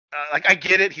I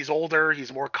get it. He's older.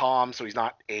 He's more calm, so he's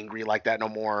not angry like that no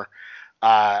more.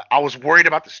 I was worried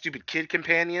about the stupid kid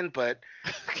companion, but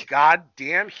god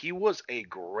damn, he was a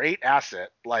great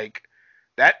asset. Like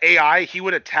that AI, he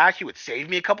would attack, he would save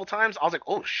me a couple times. I was like,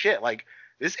 oh shit, like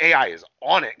this AI is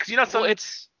on it. Because you know Well, something,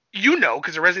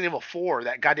 because of Resident Evil 4,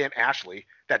 that goddamn Ashley,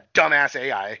 that dumbass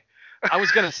AI. I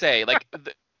was gonna say,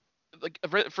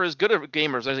 for as good a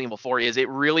game as Resident Evil 4 is, it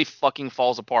really fucking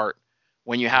falls apart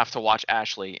when you have to watch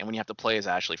Ashley and when you have to play as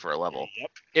Ashley for a level.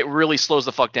 Yep. It really slows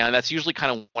the fuck down. That's usually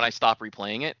kind of when I stop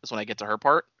replaying it. Is when I get to her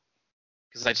part.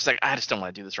 Because I just don't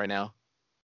want to do this right now.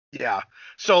 Yeah.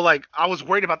 So like I was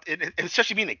worried about it, and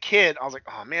especially being a kid. I was like,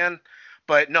 oh man.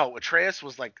 But no, Atreus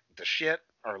was like the shit,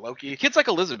 or Loki. Kids like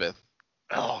Elizabeth.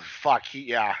 Oh fuck.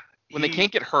 When they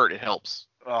can't get hurt, it helps.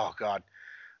 Oh god.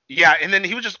 Yeah, and then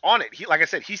he was just on it. He, like I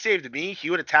said, he saved me. He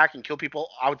would attack and kill people.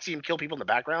 I would see him kill people in the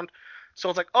background. So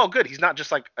it's like, oh, good. He's not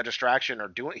just like a distraction or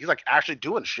doing. He's like actually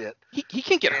doing shit. He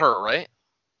can't get hurt, right?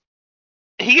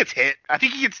 He gets hit. I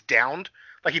think he gets downed.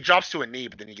 Like he drops to a knee,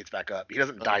 but then he gets back up. He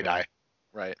doesn't die.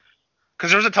 Right.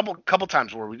 Because there was a couple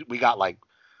times where we got like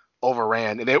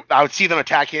overran, and I would see them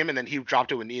attack him, and then he would drop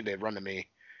to a knee, and they'd run to me.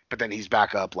 But then he's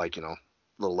back up, like a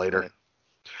little later. Right.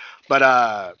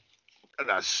 But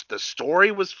the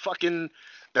story was fucking.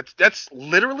 That's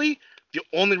literally the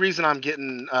only reason I'm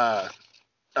getting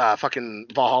fucking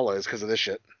Valhalla is because of this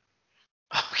shit.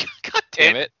 Oh, God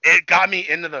damn it! It got me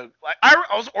into the. Like, I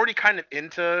was already kind of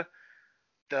into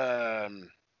the,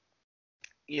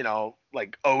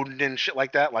 like Odin and shit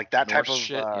like that, like that Norse type of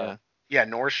shit, yeah,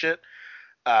 Norse shit.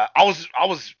 I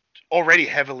was already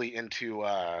heavily into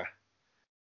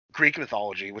Greek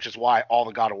mythology, which is why all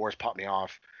the God of Wars popped me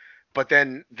off. But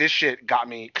then this shit got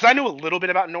me, because I knew a little bit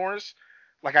about Norse.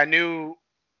 Like I knew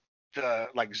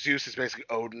like Zeus is basically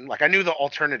Odin. Like I knew the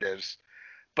alternatives,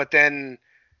 but then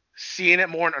seeing it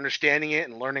more and understanding it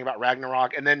and learning about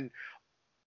Ragnarok, and then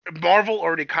Marvel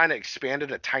already kind of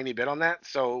expanded a tiny bit on that.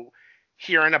 So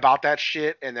hearing about that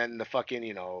shit, and then the fucking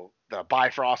the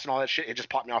Bifrost and all that shit, it just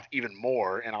popped me off even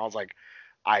more. And I was like,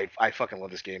 I fucking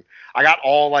love this game. I got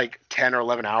all like 10 or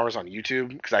 11 hours on YouTube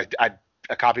because I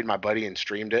copied my buddy and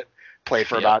streamed it. Played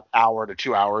for about hour to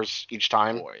 2 hours each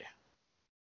time. Boy.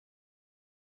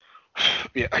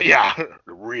 Yeah.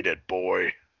 Read it,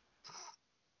 boy.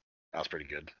 That was pretty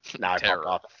good. Now I popped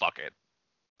off. Fuck it.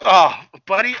 Oh,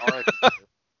 buddy.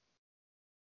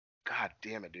 God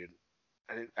damn it, dude.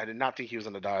 I did not think he was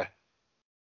gonna die.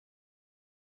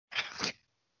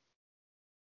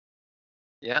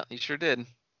 Yeah, you sure did.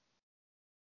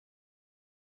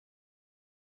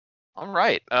 All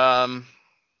right.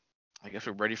 I guess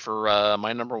we're ready for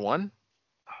my number one.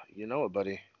 You know it,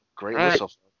 buddy. Great All right.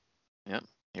 whistle. Yep.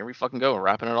 Here we fucking go. We're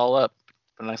wrapping it all up.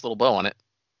 Put a nice little bow on it.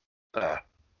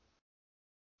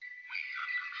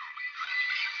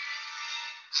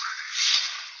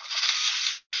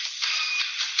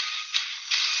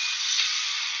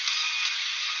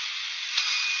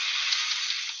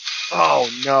 Oh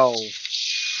no.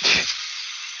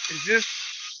 Is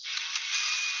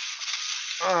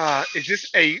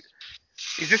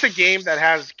this a game that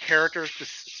has character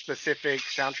specific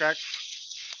soundtracks?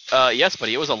 Yes,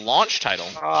 buddy. It was a launch title.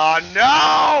 Oh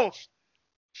no!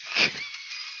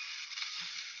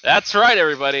 That's right,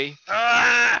 everybody.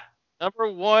 Ah!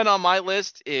 Number one on my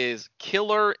list is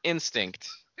Killer Instinct.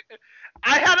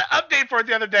 I had an update for it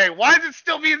the other day. Why is it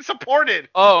still being supported?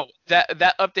 Oh, that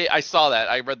update, I saw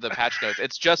that. I read the patch notes.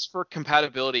 It's just for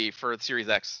compatibility for Series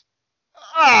X.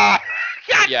 Ah,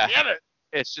 God damn it!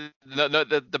 It's just,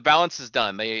 the balance is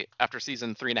done. They, after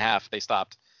season 3.5, they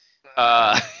stopped.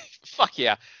 Fuck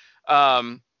yeah.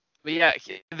 But yeah,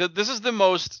 this is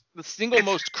the single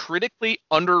most critically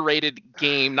underrated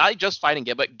game, not just fighting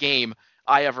game, but game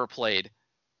I ever played.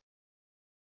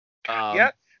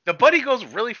 Yeah, the buddy goes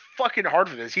really fucking hard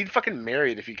for this. He'd fucking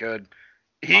marry it if he could.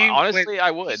 Honestly,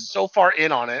 I would. So far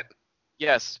in on it.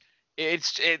 Yes,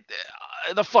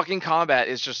 the fucking combat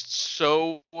is just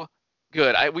so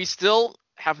good. We still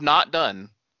have not done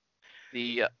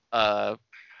the From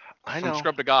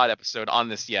Scrub to God episode on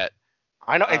this yet.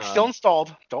 I know it's still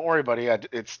installed. Don't worry, buddy.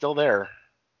 It's still there.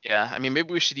 Yeah, I mean,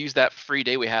 maybe we should use that free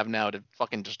day we have now to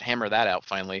fucking just hammer that out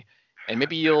finally, and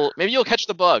maybe you'll catch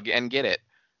the bug and get it.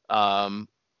 Now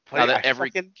that every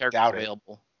character is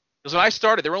available. Because when I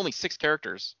started, there were only 6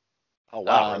 characters. Oh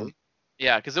wow! Really?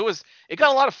 Yeah, because it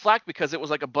got a lot of flack because it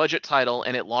was like a budget title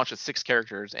and it launched with 6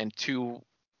 characters and 2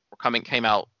 came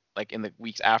out like in the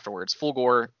weeks afterwards.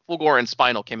 Fulgore and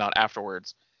Spinal came out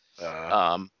afterwards.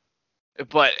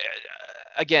 But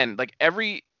again, like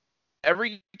every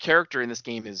character in this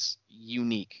game is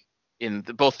unique in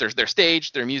both their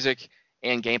stage, their music,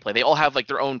 and gameplay. They all have like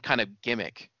their own kind of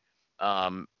gimmick,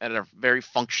 and are very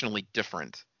functionally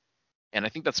different. And I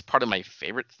think that's part of my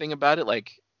favorite thing about it.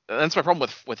 Like, that's my problem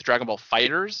with Dragon Ball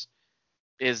FighterZ,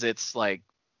 is it's like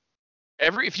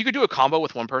if you could do a combo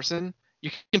with one person,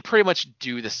 you can pretty much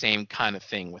do the same kind of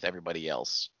thing with everybody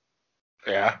else.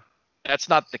 Yeah. That's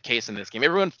not the case in this game.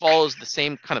 Everyone follows the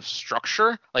same kind of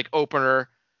structure, like opener,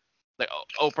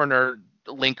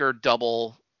 linker,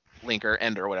 double linker,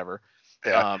 ender, whatever.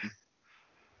 Yeah.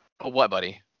 Oh, what,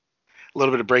 buddy? A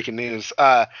little bit of breaking news.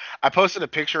 I posted a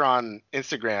picture on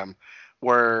Instagram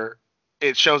where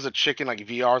it shows a chick in like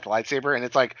VR with a lightsaber, and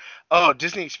it's like, oh,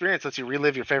 Disney Experience lets you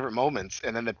relive your favorite moments,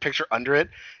 and then the picture under it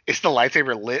is the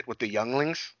lightsaber lit with the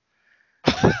younglings.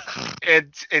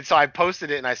 And so I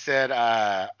posted it and I said,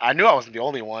 I knew I wasn't the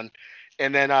only one,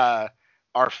 and then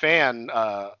our fan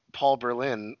Paul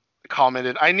Berlin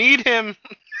commented, "I need him."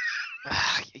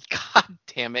 God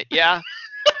damn it! Yeah,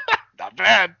 Not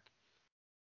bad.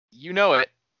 you know it.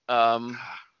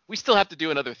 We still have to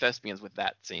do another thespians with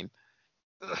that scene.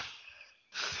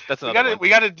 That's another one. We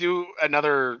gotta do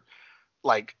another,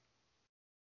 like,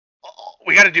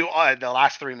 we gotta do the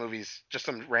last 3 movies, just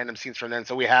some random scenes from then,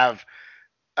 so we have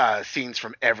scenes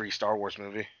from every Star Wars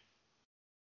movie.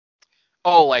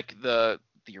 Oh, like the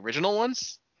original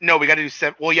ones? No, we gotta do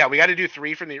 7. Well, yeah, we gotta do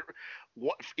 3 from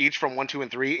each from 1, 2, and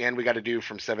 3, and we gotta do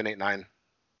from 7, 8, 9.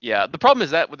 Yeah, the problem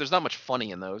is that there's not much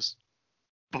funny in those.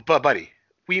 But buddy,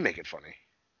 we make it funny.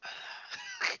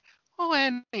 Oh,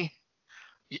 Annie.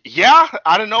 Yeah,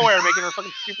 out of nowhere, making her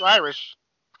fucking super Irish.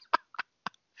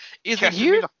 Is it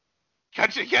here?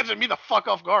 Catching me the fuck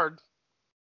off guard.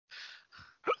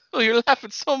 Oh, you're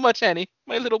laughing so much, Annie,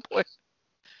 my little boy.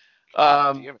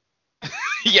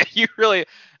 Yeah, you really.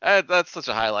 That's such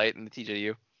a highlight in the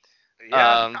TJU.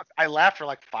 Yeah, I laughed for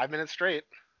like 5 minutes straight.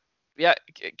 Yeah,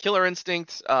 Killer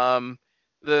Instinct.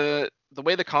 The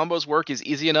way the combos work is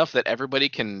easy enough that everybody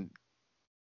can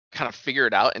kind of figure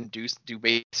it out and do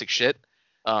basic shit.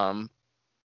 So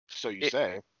you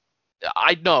say.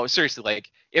 I know, seriously, like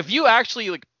if you actually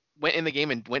like went in the game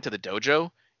and went to the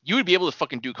dojo, you would be able to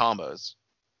fucking do combos.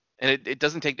 And it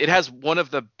doesn't take. It has one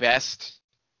of the best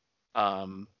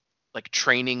like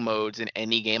training modes in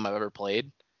any game I've ever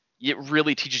played. It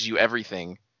really teaches you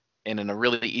everything and in a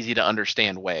really easy to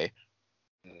understand way.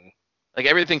 Like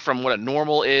everything from what a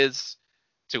normal is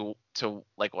to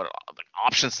like what like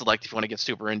option select if you want to get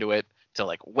super into it, to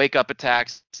like wake up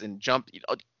attacks and jump,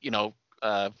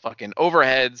 fucking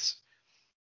overheads,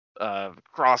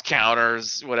 cross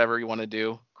counters, whatever you want to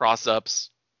do, cross ups.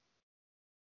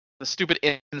 The stupid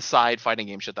inside fighting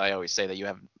game shit that I always say that you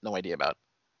have no idea about.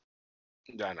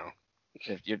 I know.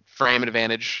 Your frame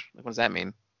advantage, like what does that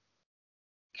mean?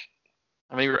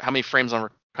 How many frames on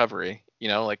recovery?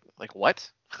 Like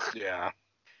what? Yeah.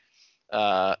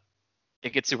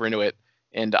 It gets super into it,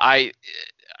 and I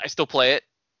still play it.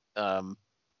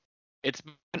 It's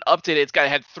been updated. It's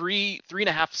had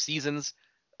 3.5 seasons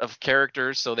of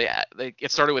characters. So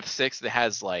it started with 6. It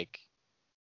has like,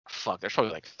 there's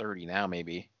probably like 30 now,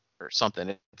 maybe, or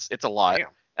something. It's a lot. Damn.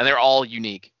 And they're all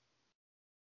unique.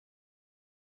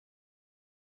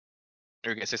 Are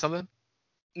you gonna say something?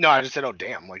 No, I just said, oh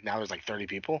damn! Like now there's like 30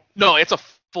 people. No, it's a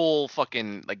full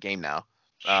fucking like game now.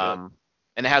 Sure.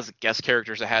 And it has guest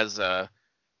characters. It has the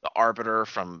Arbiter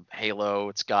from Halo.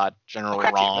 It's got General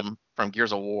Rom from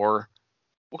Gears of War.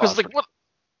 Well, because like what?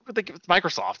 It's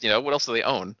Microsoft. What else do they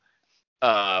own?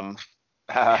 It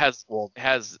has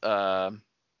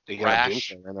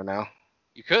Rash. In there now.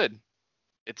 You could.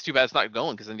 It's too bad it's not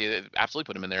going because then you absolutely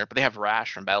put him in there. But they have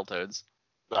Rash from Battletoads.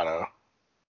 I know.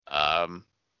 I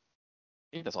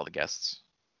think that's all the guests.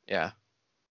 Yeah.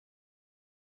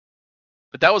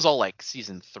 But that was all like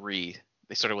season 3.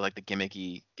 They started with like the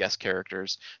gimmicky guest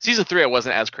characters. Season 3 I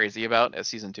wasn't as crazy about as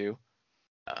season 2.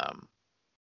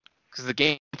 Because the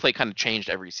gameplay kind of changed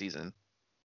every season.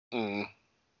 It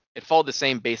followed the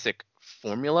same basic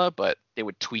formula, but they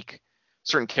would tweak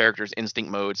certain characters' instinct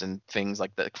modes and things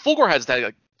like that. Fulgor has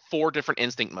like 4 different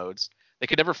instinct modes. They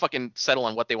could never fucking settle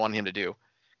on what they wanted him to do.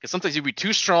 Because sometimes he'd be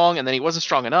too strong, and then he wasn't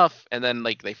strong enough, and then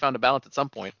like they found a balance at some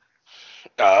point.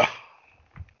 But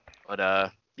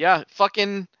yeah,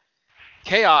 fucking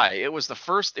KI. It was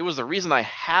the reason I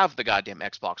have the goddamn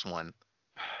Xbox One.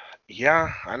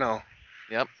 Yeah, I know.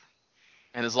 Yep.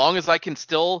 And as long as I can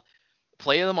still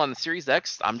play them on the Series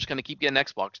X, I'm just gonna keep getting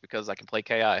Xbox because I can play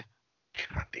KI. God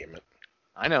damn it.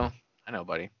 I know,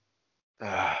 buddy.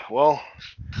 Well,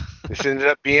 this ended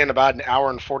up being about an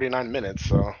hour and 49 minutes,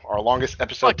 so our longest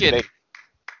episode today.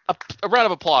 A round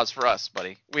of applause for us,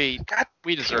 buddy. We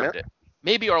deserved it.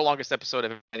 Maybe our longest episode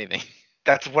of anything.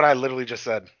 That's what I literally just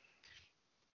said.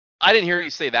 I didn't hear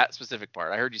you say that specific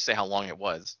part. I heard you say how long it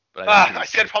was. But I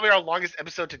said probably our longest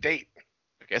episode to date.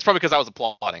 Okay, it's probably because I was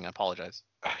applauding. I apologize.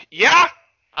 Yeah?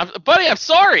 Buddy, I'm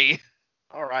sorry.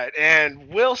 All right, and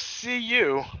we'll see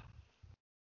you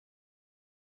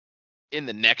in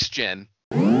the next gen.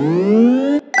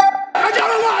 I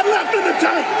got a lot left in the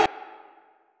tank.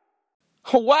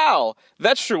 Wow,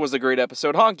 that sure was a great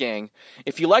episode, huh, gang?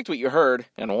 If you liked what you heard,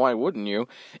 and why wouldn't you,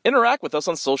 interact with us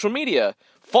on social media.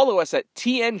 Follow us at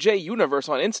TNJ Universe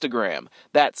on Instagram.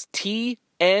 That's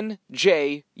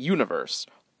TNJ Universe.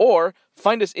 Or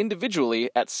find us individually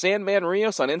at Sandman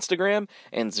Rios on Instagram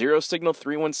and Zero Signal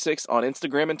 316 on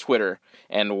Instagram and Twitter.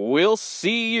 And we'll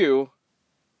see you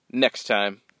next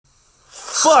time.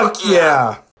 Fuck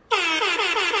yeah!